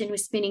depression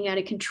was spinning out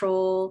of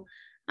control.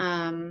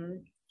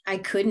 I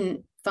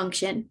couldn't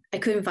function. I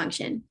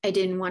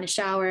didn't want to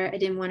shower. I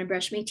didn't want to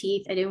brush my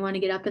teeth. I didn't want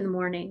to get up in the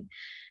morning.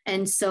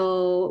 And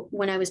so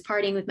when I was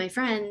partying with my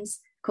friends,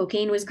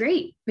 cocaine was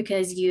great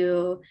because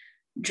you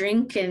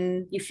drink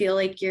and you feel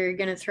like you're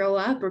going to throw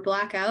up or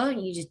black out,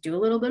 and you just do a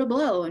little bit of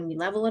blow and you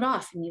level it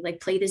off and you like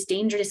play this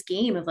dangerous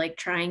game of like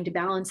trying to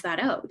balance that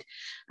out.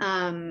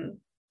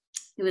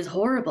 It was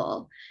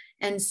horrible.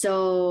 And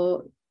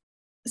so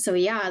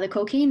yeah, the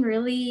cocaine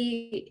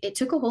really, it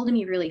took a hold of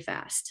me really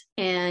fast.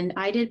 And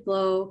I did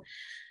blow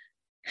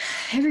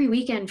every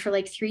weekend for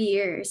like 3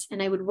 years,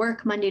 and I would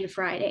work Monday to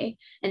Friday.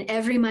 And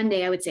every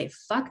Monday I would say,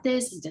 fuck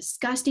this, it's a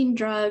disgusting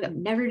drug,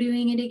 I'm never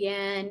doing it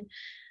again.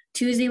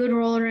 Tuesday would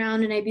roll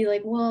around and I'd be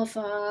like, well,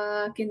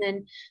 fuck. And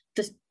then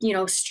the,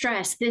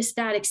 stress, this,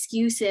 that,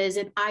 excuses,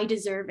 and I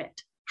deserve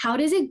it. How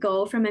does it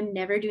go from I'm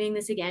never doing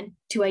this again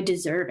to I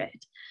deserve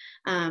it?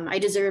 I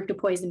deserve to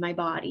poison my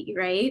body,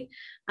 right?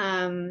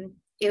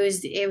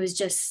 It was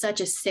just such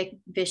a sick,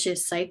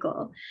 vicious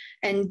cycle.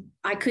 And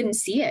I couldn't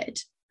see it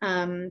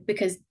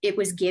because it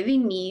was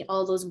giving me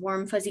all those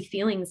warm, fuzzy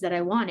feelings that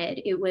I wanted.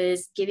 It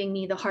was giving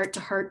me the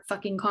heart-to-heart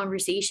fucking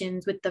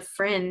conversations with the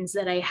friends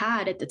that I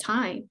had at the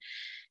time.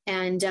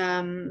 And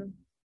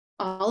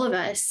all of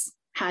us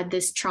had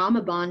this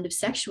trauma bond of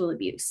sexual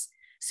abuse.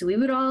 So we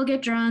would all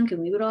get drunk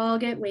and we would all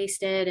get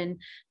wasted and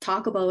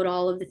talk about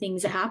all of the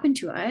things that happened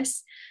to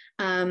us.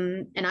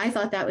 And I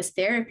thought that was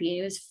therapy.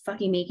 It was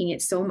fucking making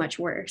it so much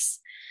worse.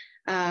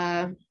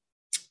 So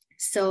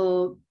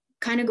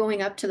kind of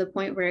going up to the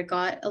point where it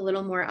got a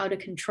little more out of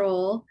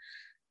control.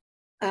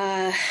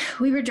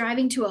 We were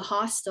driving to a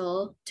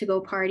hostel to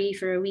go party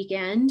for a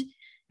weekend,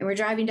 and we're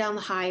driving down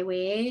the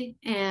highway,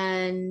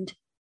 and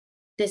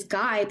this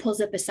guy pulls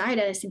up beside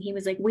us, and he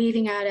was like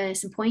waving at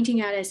us and pointing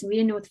at us, and we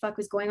didn't know what the fuck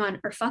was going on.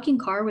 Our fucking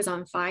car was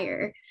on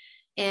fire,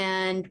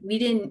 and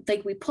we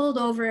pulled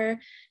over,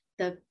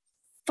 the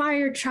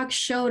fire truck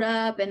showed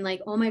up, and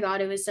like, oh my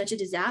God, it was such a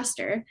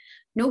disaster.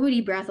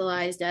 Nobody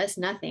breathalyzed us,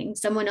 nothing.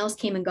 Someone else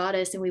came and got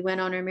us, and we went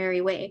on our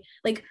merry way.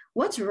 Like,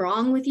 what's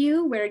wrong with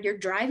you where you're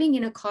driving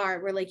in a car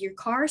where like your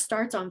car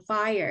starts on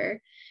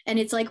fire and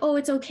it's like, oh,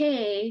 it's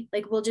okay,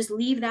 like we'll just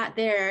leave that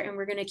there and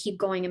we're going to keep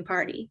going and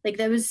party. Like,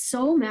 that was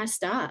so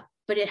messed up,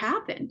 but it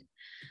happened.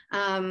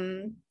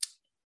 And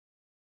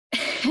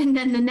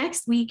then the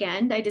next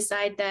weekend I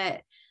decide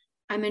that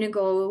I'm going to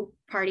go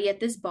party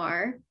at this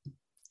bar.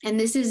 And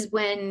this is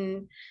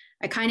when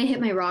I kind of hit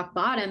my rock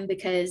bottom,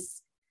 because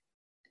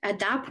at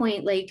that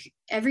point, like,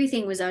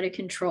 everything was out of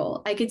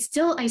control. I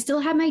still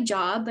had my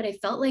job, but I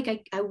felt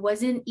like I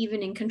wasn't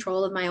even in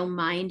control of my own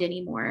mind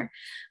anymore.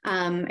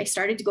 I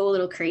started to go a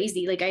little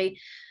crazy. Like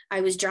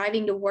I was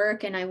driving to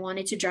work and I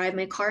wanted to drive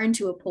my car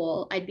into a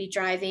pole. I'd be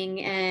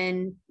driving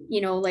and,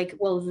 like,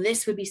 well,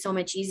 this would be so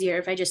much easier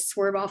if I just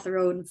swerve off the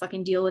road and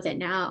fucking deal with it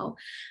now.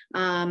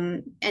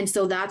 And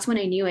so that's when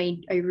I knew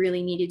I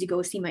really needed to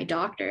go see my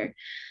doctor.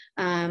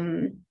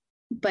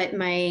 But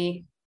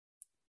my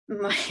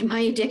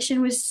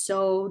addiction was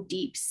so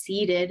deep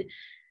seated.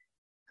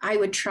 I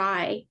would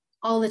try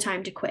all the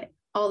time to quit,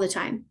 all the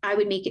time. I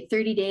would make it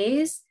 30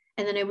 days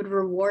and then I would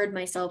reward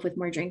myself with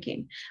more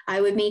drinking.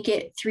 I would make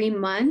it 3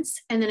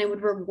 months and then I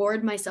would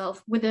reward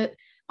myself with an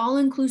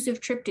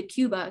all-inclusive trip to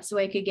Cuba so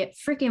I could get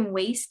freaking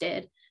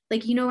wasted.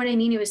 Like, you know what I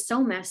mean? It was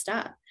so messed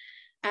up.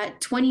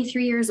 At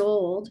 23 years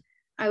old,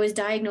 I was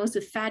diagnosed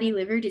with fatty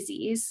liver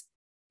disease.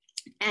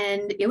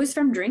 And it was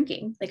from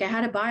drinking. Like, I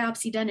had a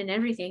biopsy done and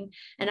everything.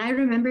 And I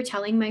remember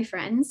telling my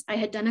friends I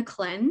had done a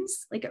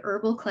cleanse, like a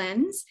herbal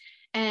cleanse,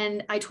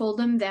 And I told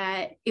him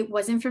that it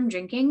wasn't from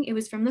drinking. It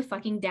was from the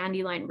fucking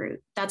dandelion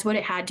root. That's what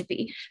it had to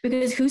be.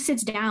 Because who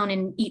sits down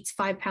and eats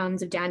 5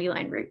 pounds of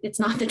dandelion root? It's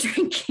not the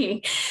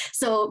drinking.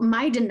 So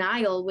my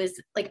denial was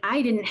like,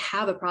 I didn't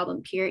have a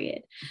problem,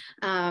 period.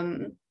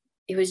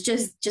 It was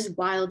just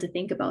wild to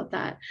think about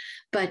that.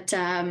 But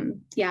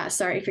yeah,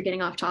 sorry for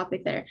getting off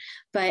topic there.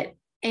 But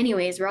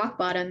anyways, rock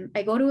bottom.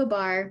 I go to a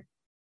bar.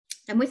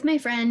 I'm with my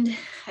friend.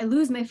 I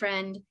lose my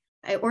friend.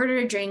 I order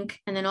a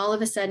drink. And then all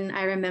of a sudden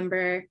I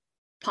remember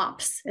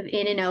pops of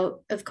in and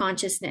out of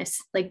consciousness,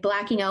 like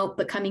blacking out,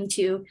 but coming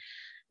to,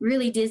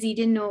 really dizzy,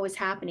 didn't know what was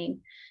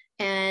happening.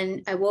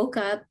 And I woke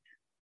up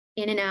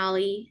in an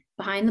alley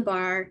behind the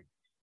bar,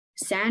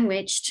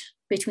 sandwiched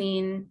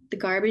between the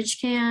garbage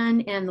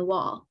can and the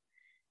wall.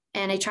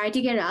 And I tried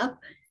to get up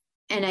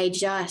and I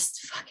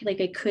just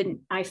like, I couldn't.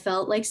 I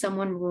felt like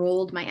someone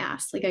rolled my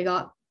ass. Like I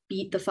got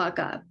beat the fuck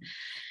up.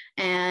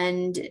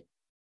 And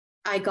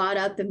I got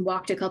up and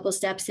walked a couple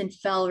steps and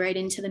fell right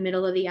into the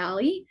middle of the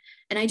alley.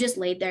 And I just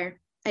laid there.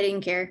 I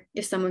didn't care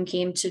if someone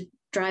came to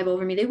drive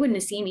over me. They wouldn't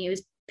have seen me. It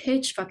was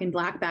pitch fucking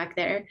black back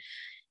there.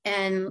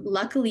 And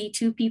luckily,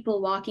 2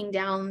 people walking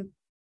down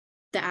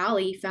the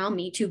alley found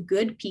me, 2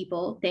 good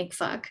people, thank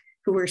fuck,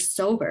 who were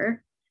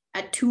sober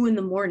at 2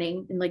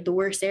 a.m. in like the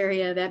worst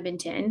area of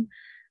Edmonton,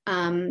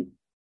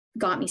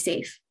 got me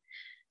safe.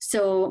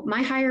 So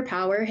my higher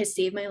power has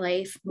saved my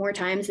life more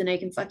times than I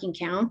can fucking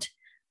count.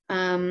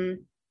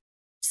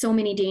 So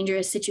many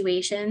dangerous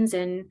situations.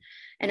 And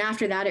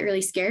after that, it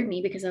really scared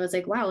me because I was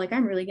like, wow, like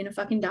I'm really going to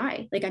fucking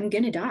die. Like I'm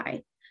going to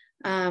die.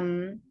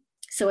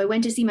 So I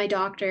went to see my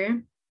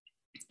doctor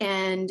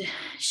and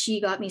she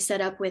got me set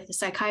up with a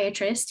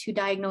psychiatrist who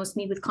diagnosed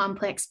me with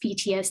complex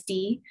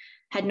PTSD,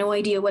 had no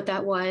idea what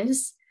that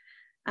was,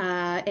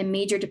 and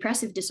major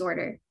depressive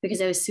disorder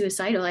because I was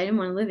suicidal. I didn't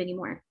want to live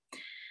anymore.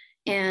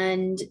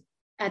 And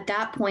at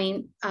that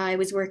point, I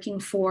was working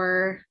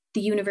for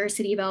the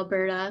University of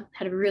Alberta,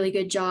 had a really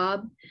good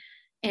job.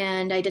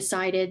 And I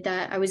decided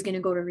that I was going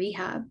to go to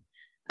rehab.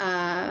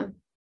 And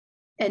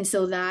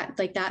so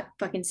that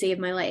fucking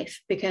saved my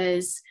life,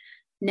 because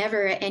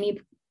never at any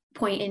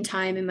point in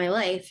time in my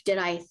life did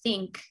I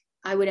think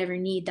I would ever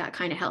need that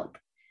kind of help.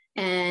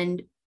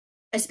 And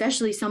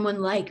especially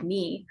someone like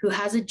me who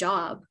has a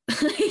job.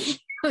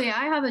 Okay,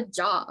 I have a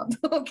job.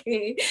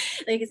 Okay.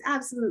 Like it's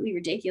absolutely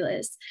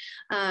ridiculous.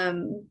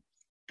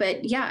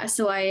 But yeah,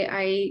 so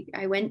I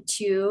went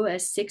to a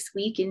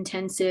 6-week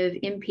intensive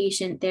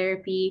inpatient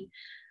therapy,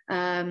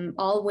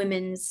 all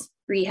women's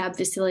rehab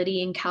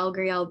facility in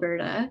Calgary,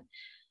 Alberta.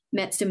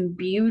 Met some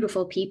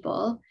beautiful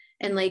people.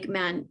 And like,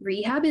 man,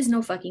 rehab is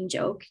no fucking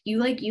joke.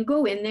 You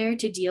go in there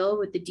to deal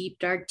with the deep,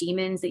 dark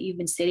demons that you've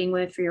been sitting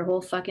with for your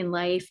whole fucking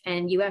life.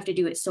 And you have to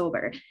do it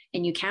sober,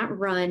 and you can't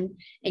run,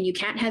 and you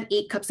can't have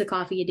 8 cups of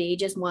coffee a day,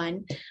 just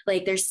one.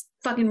 Like there's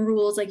fucking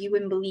rules like you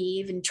wouldn't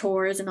believe, and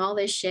chores and all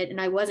this shit. And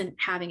I wasn't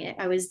having it.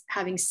 I was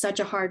having such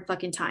a hard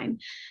fucking time.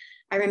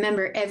 I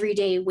remember every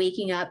day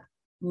waking up,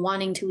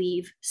 wanting to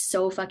leave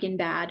so fucking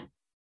bad.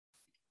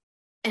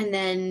 And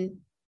then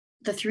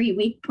the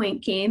 3-week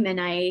point came and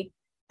I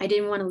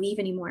didn't want to leave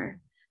anymore.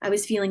 I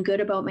was feeling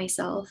good about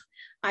myself.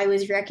 I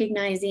was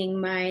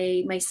recognizing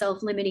my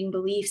self-limiting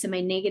beliefs and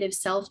my negative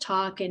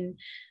self-talk, and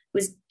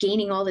was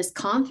gaining all this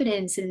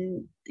confidence.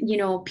 And, you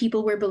know,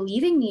 people were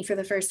believing me for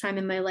the first time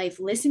in my life,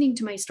 listening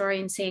to my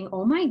story and saying,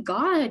 oh my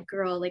God,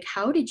 girl, like,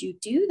 how did you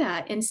do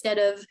that? Instead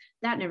of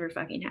that never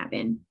fucking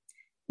happened,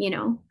 you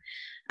know?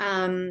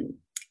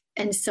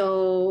 And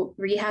so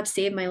rehab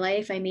saved my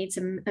life. I made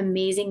some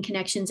amazing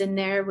connections in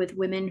there with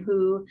women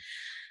who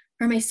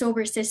are my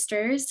sober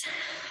sisters.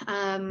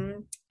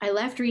 I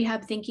left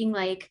rehab thinking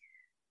like,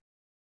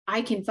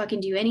 I can fucking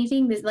do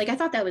anything. Like, I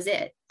thought that was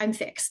it. I'm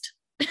fixed.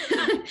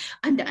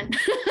 I'm done.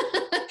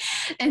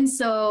 And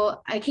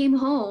so I came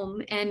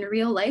home and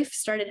real life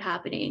started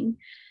happening.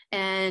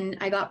 And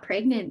I got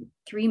pregnant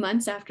 3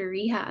 months after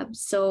rehab.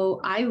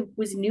 So I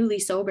was newly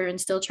sober and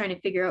still trying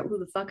to figure out who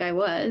the fuck I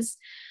was.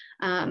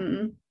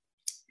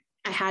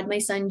 I had my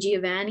son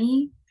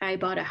Giovanni. I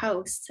bought a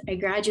house. I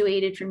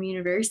graduated from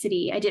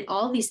university. I did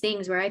all these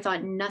things where I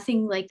thought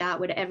nothing like that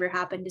would ever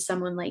happen to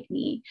someone like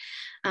me.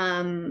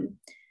 And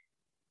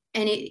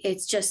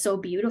it's just so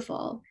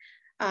beautiful.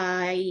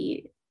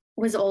 I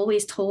was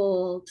always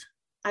told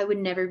I would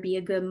never be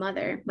a good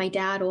mother. My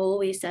dad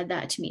always said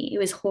that to me. It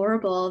was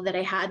horrible that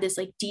I had this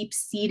like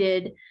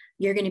deep-seated,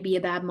 you're going to be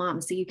a bad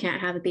mom, so you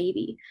can't have a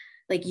baby.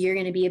 Like, you're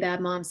going to be a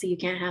bad mom, so you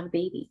can't have a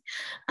baby.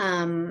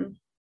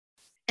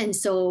 And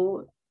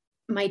so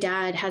my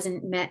dad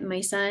hasn't met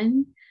my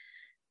son.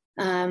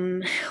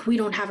 We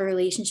don't have a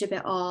relationship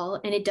at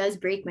all. And it does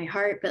break my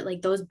heart, but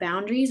like, those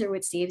boundaries are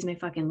what saves my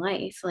fucking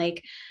life.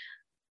 Like,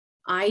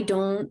 I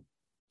don't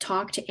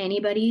talk to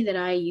anybody that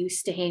I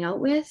used to hang out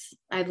with.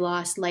 I've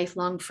lost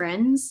lifelong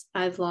friends.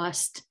 I've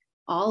lost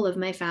all of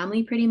my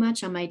family pretty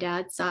much on my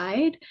dad's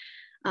side.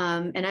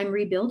 And I'm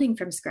rebuilding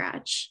from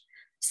scratch.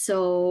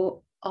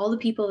 So all the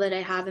people that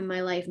I have in my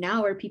life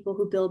now are people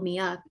who build me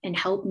up and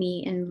help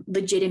me and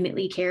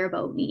legitimately care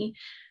about me,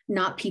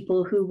 not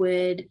people who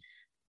would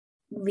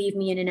leave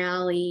me in an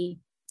alley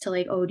to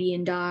like OD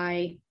and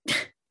die.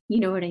 You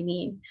know what I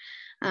mean?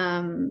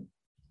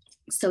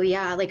 So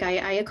yeah, like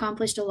I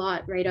accomplished a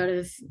lot right out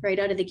of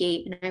the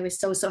gate, and I was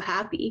so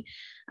happy.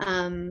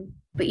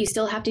 But you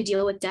still have to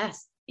deal with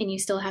death, and you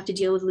still have to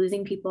deal with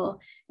losing people,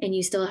 and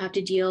you still have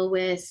to deal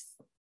with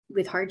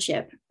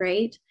hardship,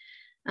 right?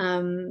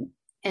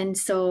 And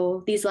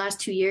so these last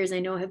 2 years I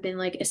know have been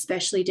like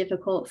especially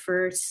difficult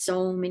for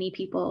so many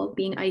people,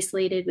 being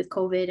isolated with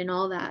COVID and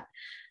all that.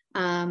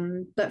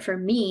 But for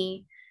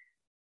me,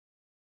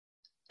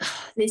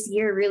 this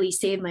year really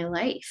saved my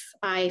life.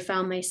 I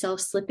found myself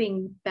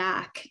slipping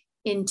back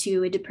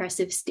into a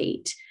depressive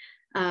state,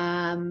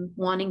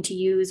 wanting to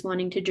use,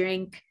 wanting to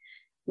drink.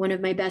 One of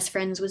my best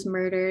friends was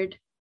murdered.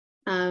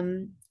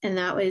 And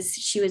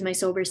she was my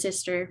sober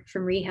sister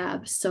from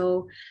rehab.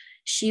 So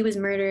she was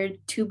murdered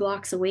 2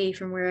 blocks away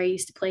from where I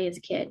used to play as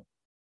a kid.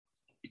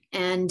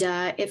 And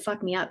it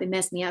fucked me up. It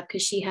messed me up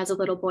because she has a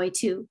little boy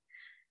too.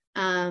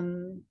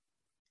 And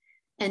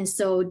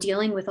so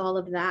dealing with all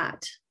of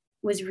that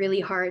was really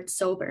hard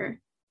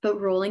sober,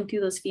 but rolling through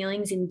those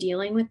feelings and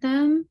dealing with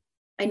them,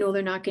 I know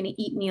they're not going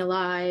to eat me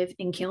alive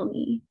and kill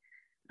me.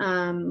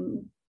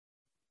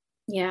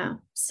 Yeah.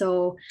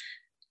 So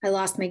I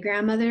lost my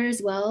grandmother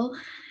as well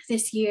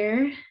this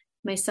year.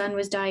 My son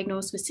was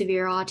diagnosed with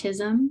severe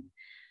autism.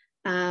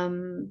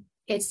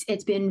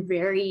 It's been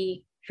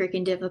very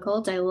freaking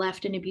difficult. I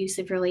left an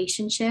abusive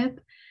relationship.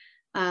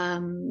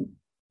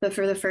 But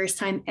for the first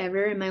time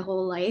ever in my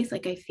whole life,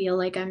 like I feel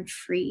like I'm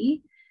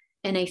free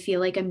and I feel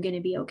like I'm going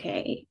to be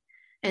okay.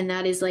 And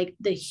that is like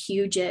the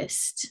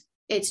hugest.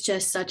 It's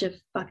just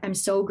I'm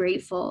so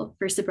grateful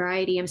for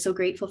sobriety. I'm so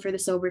grateful for the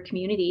sober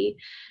community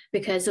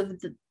because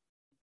of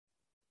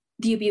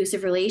the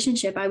abusive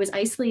relationship. I was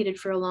isolated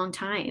for a long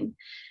time.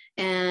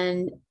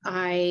 And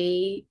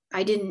I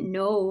didn't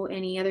know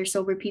any other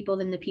sober people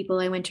than the people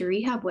I went to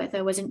rehab with.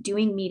 I wasn't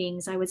doing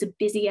meetings. I was a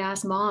busy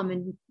ass mom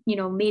and,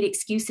 made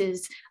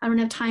excuses. I don't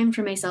have time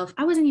for myself.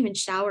 I wasn't even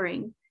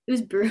showering. It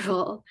was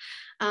brutal.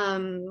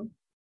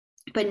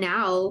 But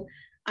now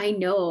I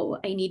know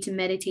I need to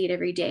meditate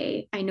every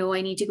day. I know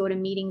I need to go to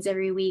meetings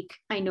every week.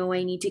 I know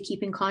I need to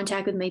keep in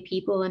contact with my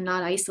people and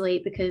not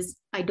isolate because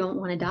I don't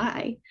want to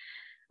die.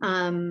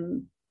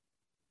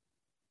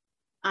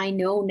 I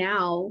know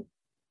now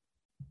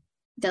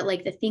that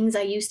like the things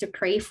I used to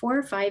pray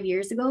for 5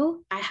 years ago,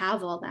 I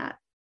have all that.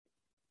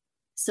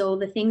 So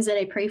the things that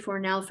I pray for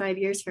now, 5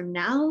 years from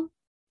now,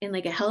 in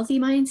like a healthy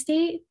mind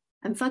state,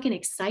 I'm fucking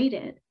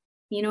excited.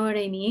 You know what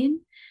I mean?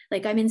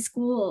 Like I'm in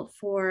school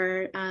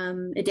for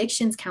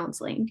addictions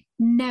counseling.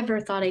 Never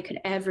thought I could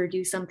ever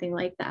do something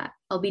like that.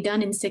 I'll be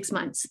done in 6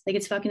 months. Like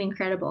it's fucking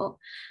incredible.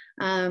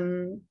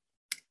 And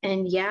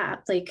yeah,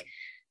 like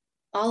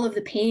all of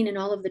the pain and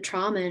all of the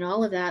trauma and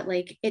all of that,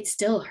 like it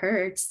still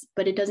hurts,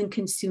 but it doesn't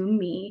consume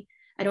me.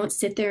 I don't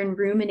sit there and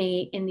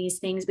ruminate in these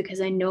things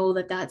because I know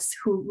that that's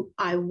who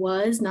I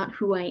was, not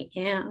who I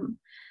am.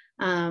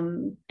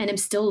 And I'm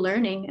still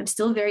learning. I'm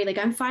still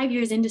I'm 5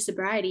 years into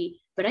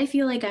sobriety, but I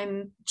feel like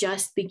I'm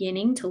just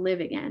beginning to live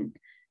again,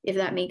 if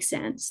that makes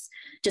sense,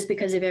 just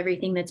because of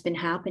everything that's been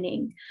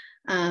happening.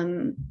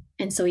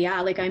 And so, yeah,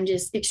 like I'm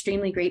just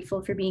extremely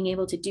grateful for being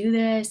able to do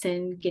this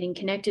and getting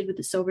connected with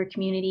the sober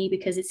community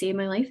because it saved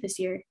my life this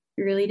year.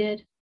 It really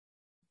did.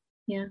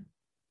 Yeah.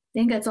 I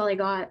think that's all I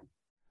got.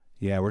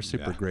 Yeah, we're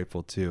super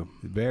grateful too.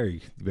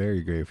 Very,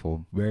 very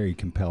grateful. Very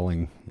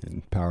compelling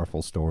and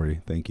powerful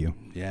story. Thank you.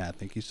 Yeah,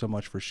 thank you so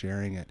much for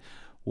sharing it.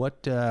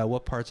 What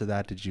parts of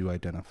that did you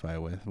identify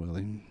with,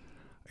 Willie?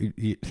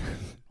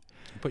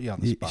 Put you on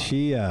the spot.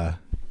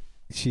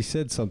 She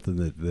said something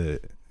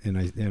that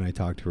and I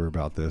talked to her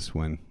about this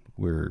when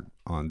we're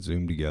on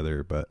Zoom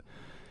together, but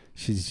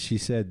she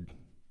said,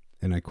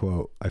 and I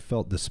quote, "I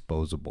felt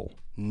disposable."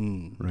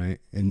 Right?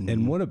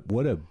 And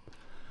what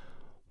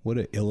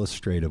a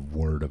illustrative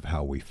word of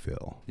how we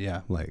feel.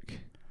 Yeah. Like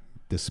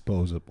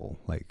disposable.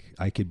 Like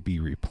I could be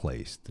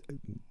replaced.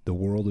 The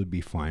world would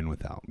be fine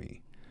without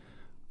me.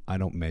 I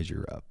don't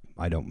measure up.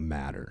 I don't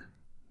matter.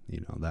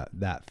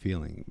 That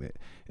feeling.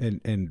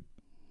 And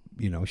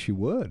she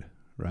would,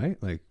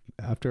 right? Like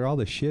after all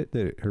the shit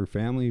that her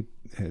family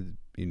had,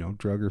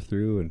 drug her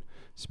through, and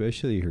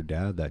especially her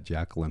dad, that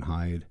Jekyll and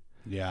Hyde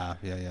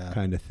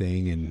kind of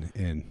thing.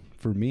 And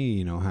for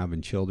me,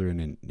 having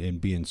children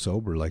and being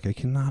sober, like I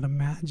cannot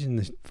imagine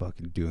this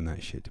fucking doing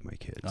that shit to my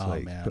kids. Oh,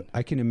 man. But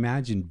I can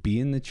imagine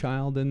being the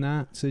child in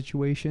that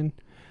situation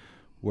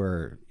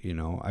where,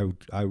 I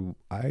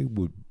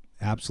would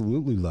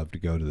absolutely love to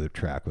go to the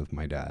track with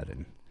my dad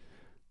and,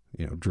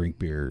 drink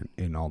beer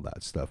and all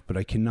that stuff. But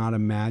I cannot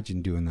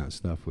imagine doing that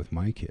stuff with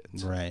my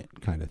kids. Right.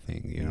 Kind of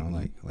thing,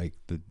 like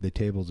the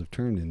tables have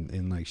turned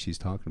and like she's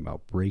talking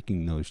about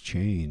breaking those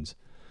chains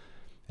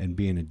and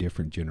being a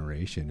different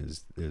generation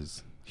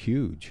is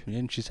huge.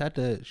 And she's had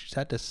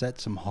to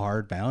set some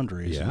hard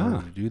boundaries in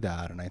order to do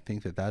that. And I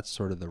think that that's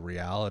sort of the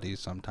reality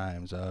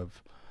sometimes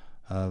of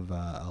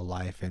a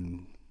life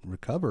in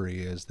recovery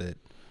is that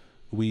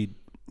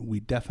we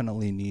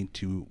definitely need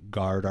to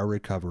guard our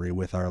recovery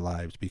with our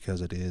lives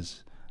because it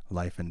is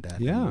life and death.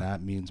 Yeah. And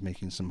that means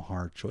making some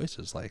hard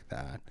choices like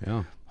that.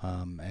 Yeah.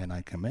 And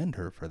I commend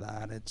her for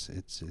that. It's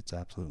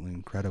absolutely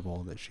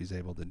incredible that she's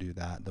able to do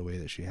that the way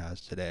that she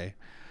has today.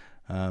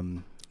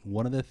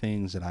 One of the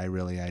things that I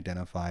really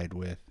identified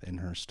with in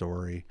her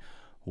story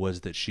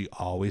was that she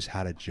always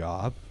had a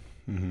job,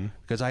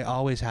 because I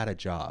always had a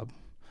job,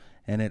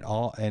 and it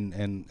all,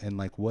 and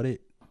like what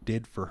it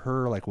did for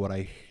her, like what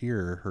I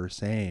hear her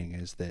saying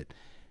is that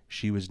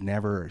she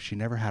never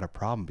had a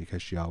problem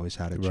because she always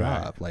had a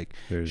job. Like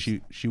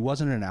she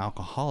wasn't an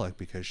alcoholic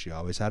because she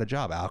always had a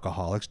job.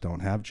 Alcoholics don't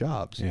have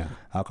jobs. Yeah.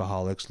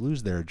 Alcoholics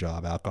lose their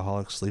job.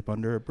 Alcoholics sleep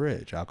under a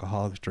bridge.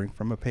 Alcoholics drink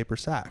from a paper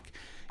sack.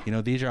 You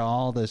know, these are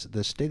all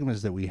the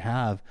stigmas that we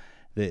have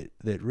that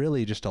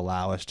really just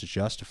allow us to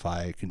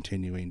justify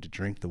continuing to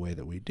drink the way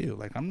that we do.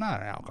 Like, I'm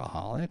not an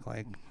alcoholic.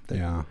 Like,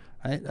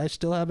 I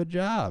still have a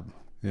job.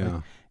 Yeah.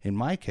 Like, in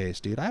my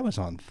case, dude, I was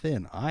on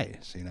thin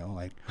ice, you know,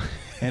 like,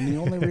 and the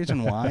only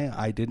reason why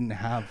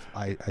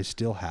I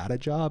still had a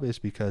job is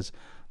because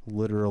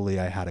literally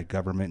I had a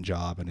government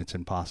job, and it's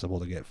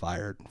impossible to get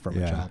fired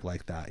from a job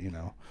like that, you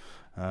know?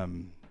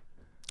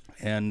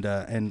 And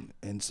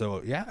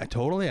so, yeah, I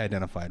totally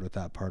identified with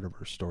that part of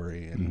her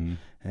story.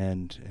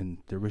 And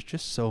there was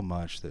just so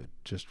much that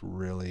just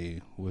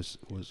really was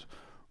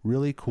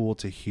really cool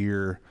to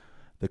hear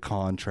the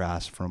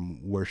contrast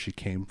from where she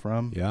came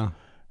from. Yeah.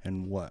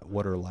 And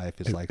what her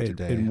life is like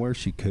today, and where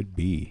she could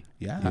be.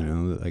 Yeah, you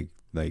know,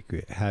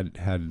 like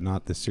had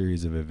not the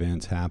series of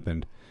events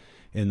happened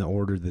in the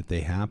order that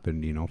they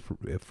happened, you know,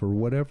 for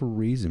whatever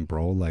reason,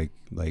 bro. Like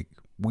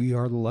we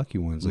are the lucky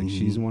ones. Like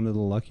she's one of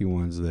the lucky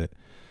ones that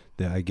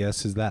I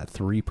guess is that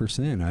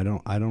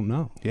 3%. I don't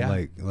know. Yeah,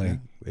 like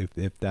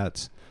if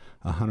that's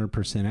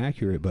 100%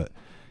 accurate, but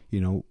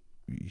you know,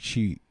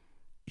 she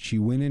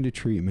went into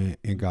treatment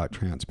and got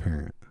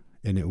transparent.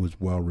 And it was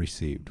well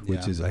received,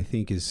 which is, I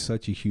think, is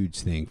such a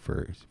huge thing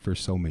for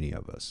so many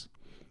of us,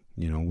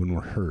 you know, when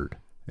we're hurt.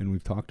 And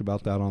we've talked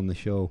about that on the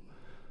show,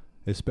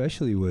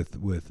 especially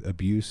with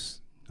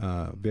abuse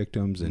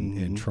victims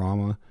and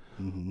trauma.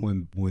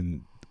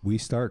 When we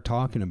start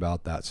talking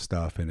about that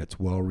stuff and it's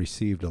well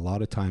received, a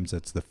lot of times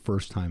that's the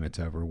first time it's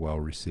ever well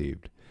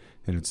received.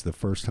 And it's the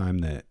first time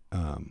that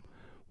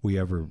we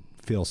ever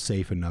feel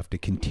safe enough to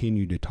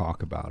continue to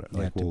talk about it.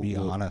 Yeah, like to be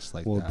honest,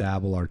 like we'll that.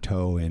 dabble our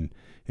toe in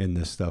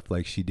this stuff,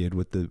 like she did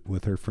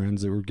with her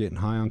friends that were getting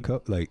high on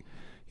coke. Like,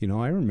 you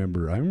know, I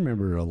remember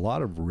a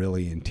lot of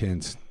really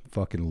intense,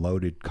 fucking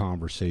loaded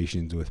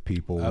conversations with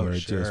people where it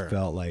just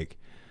felt like,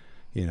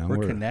 you know,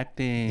 we're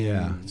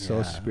connecting.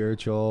 So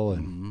spiritual,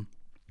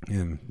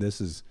 and this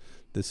is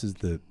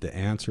the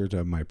answer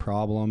to my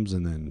problems,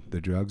 and then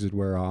the drugs would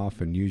wear off,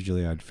 and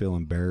usually I'd feel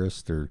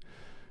embarrassed or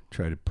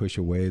try to push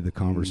away the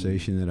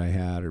conversation that I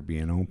had, or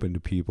being open to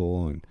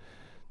people, and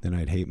then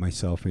I'd hate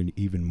myself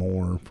even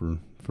more for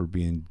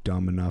being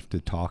dumb enough to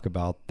talk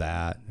about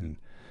that. And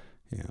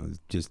you know,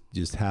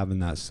 just having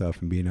that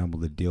stuff and being able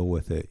to deal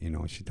with it. You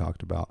know, she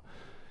talked about,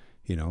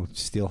 you know,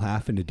 still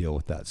having to deal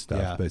with that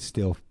stuff, but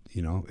still,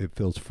 you know, it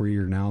feels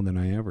freer now than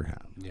I ever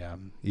have. Yeah.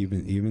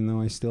 Even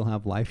though I still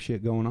have life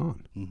shit going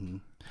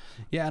on.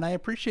 Yeah, and I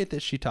appreciate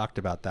that she talked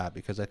about that,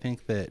 because I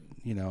think that,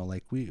 you know,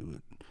 like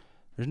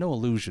there's no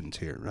illusions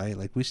here, right?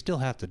 Like, we still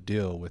have to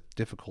deal with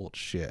difficult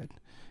shit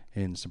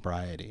in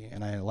sobriety.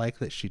 And I like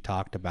that she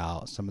talked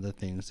about some of the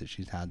things that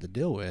she's had to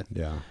deal with.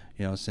 Yeah.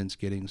 You know, since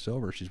getting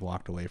sober, she's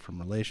walked away from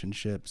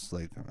relationships,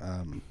 like,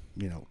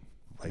 you know,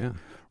 like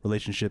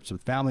relationships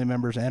with family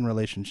members and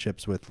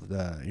relationships with,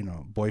 you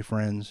know,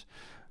 boyfriends.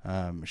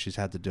 She's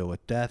had to deal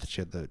with death.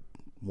 She had the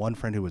one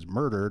friend who was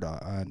murdered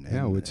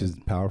which is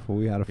powerful.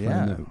 We had a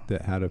friend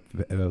that had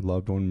a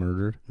loved one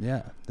murdered.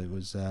 Yeah. It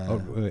was,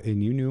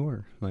 and you knew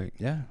her, like,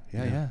 yeah.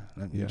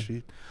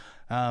 She,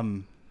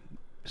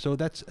 so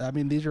that's, I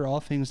mean, these are all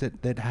things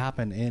that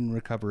happen in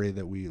recovery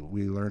that we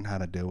learn how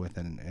to deal with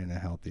in a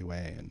healthy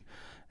way.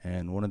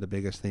 And one of the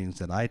biggest things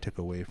that I took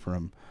away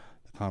from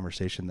the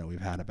conversation that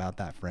we've had about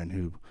that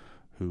friend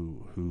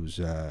whose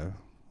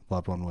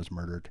loved one was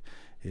murdered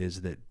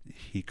is that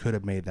he could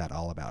have made that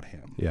all about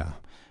him. Yeah.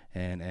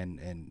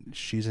 And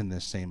she's in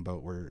this same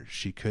boat where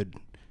she could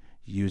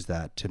use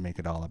that to make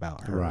it all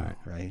about her.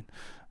 Right.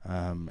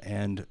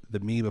 And the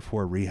me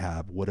before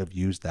rehab would have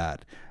used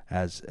that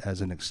as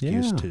an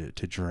excuse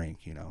to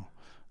drink, you know.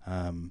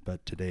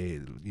 But today,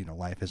 you know,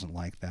 life isn't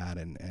like that,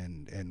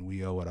 and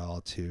we owe it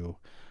all to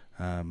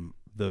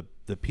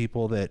the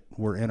people that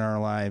were in our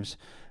lives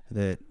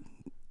that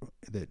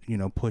you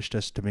know pushed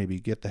us to maybe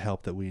get the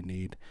help that we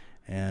need,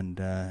 and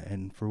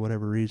for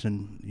whatever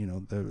reason, you know,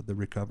 the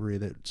recovery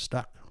that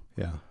stuck.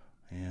 Yeah.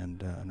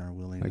 And our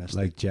willingness,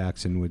 like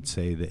Jackson would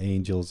say, the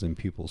angels in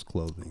people's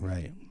clothing.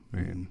 Right.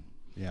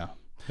 Yeah.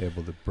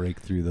 Able to break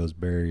through those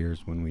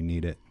barriers when we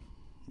need it.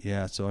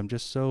 Yeah. So I'm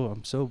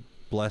so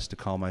blessed to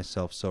call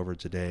myself sober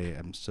today.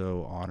 I'm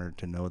so honored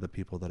to know the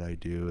people that I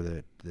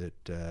do that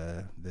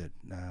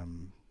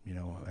you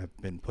know, have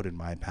been put in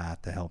my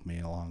path to help me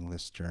along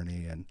this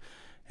journey,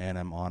 and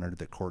I'm honored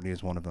that Courtney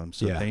is one of them.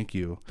 So thank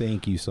you.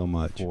 Thank you so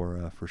much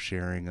for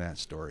sharing that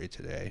story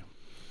today.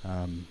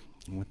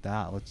 with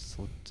that, let's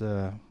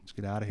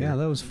get out of here. Yeah,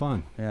 that was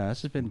fun. Yeah,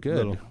 this has been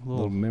good.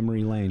 Little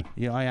memory lane.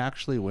 I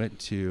actually went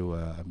to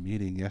a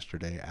meeting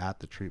yesterday at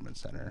the treatment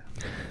center.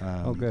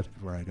 Oh, good.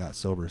 Where I got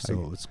sober,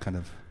 so it's kind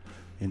of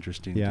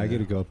interesting. Yeah, I get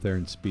to go up there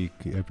and speak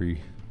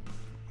every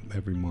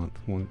month,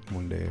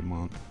 one day a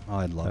month. Oh,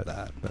 I'd love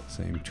that. That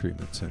same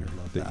treatment center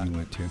that you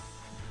went to.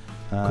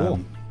 Cool.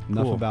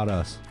 Enough about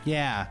us.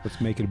 Yeah. Let's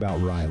make it about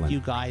Rylan.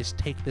 You guys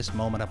take this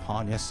moment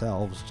upon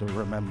yourselves to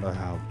remember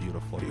how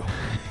beautiful you are.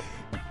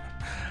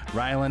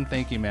 Rylan,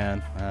 thank you,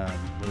 man.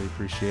 Really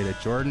appreciate it.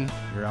 Jordan,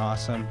 you're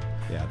awesome.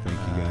 Yeah, thank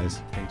you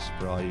guys. Thanks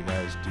for all you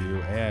guys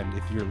do. And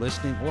if you're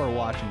listening or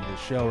watching this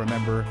show,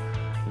 remember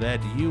that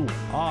you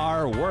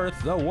are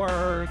worth the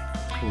work.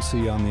 We'll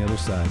see you on the other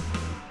side.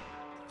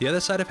 The Other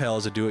Side of Hell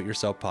is a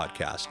do-it-yourself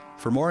podcast.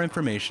 For more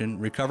information,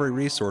 recovery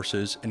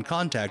resources, and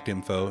contact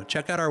info,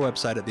 check out our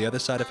website at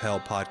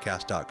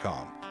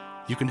theothersideofhellpodcast.com.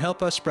 You can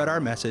help us spread our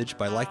message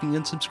by liking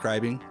and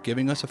subscribing,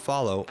 giving us a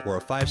follow, or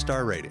a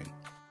 5-star rating.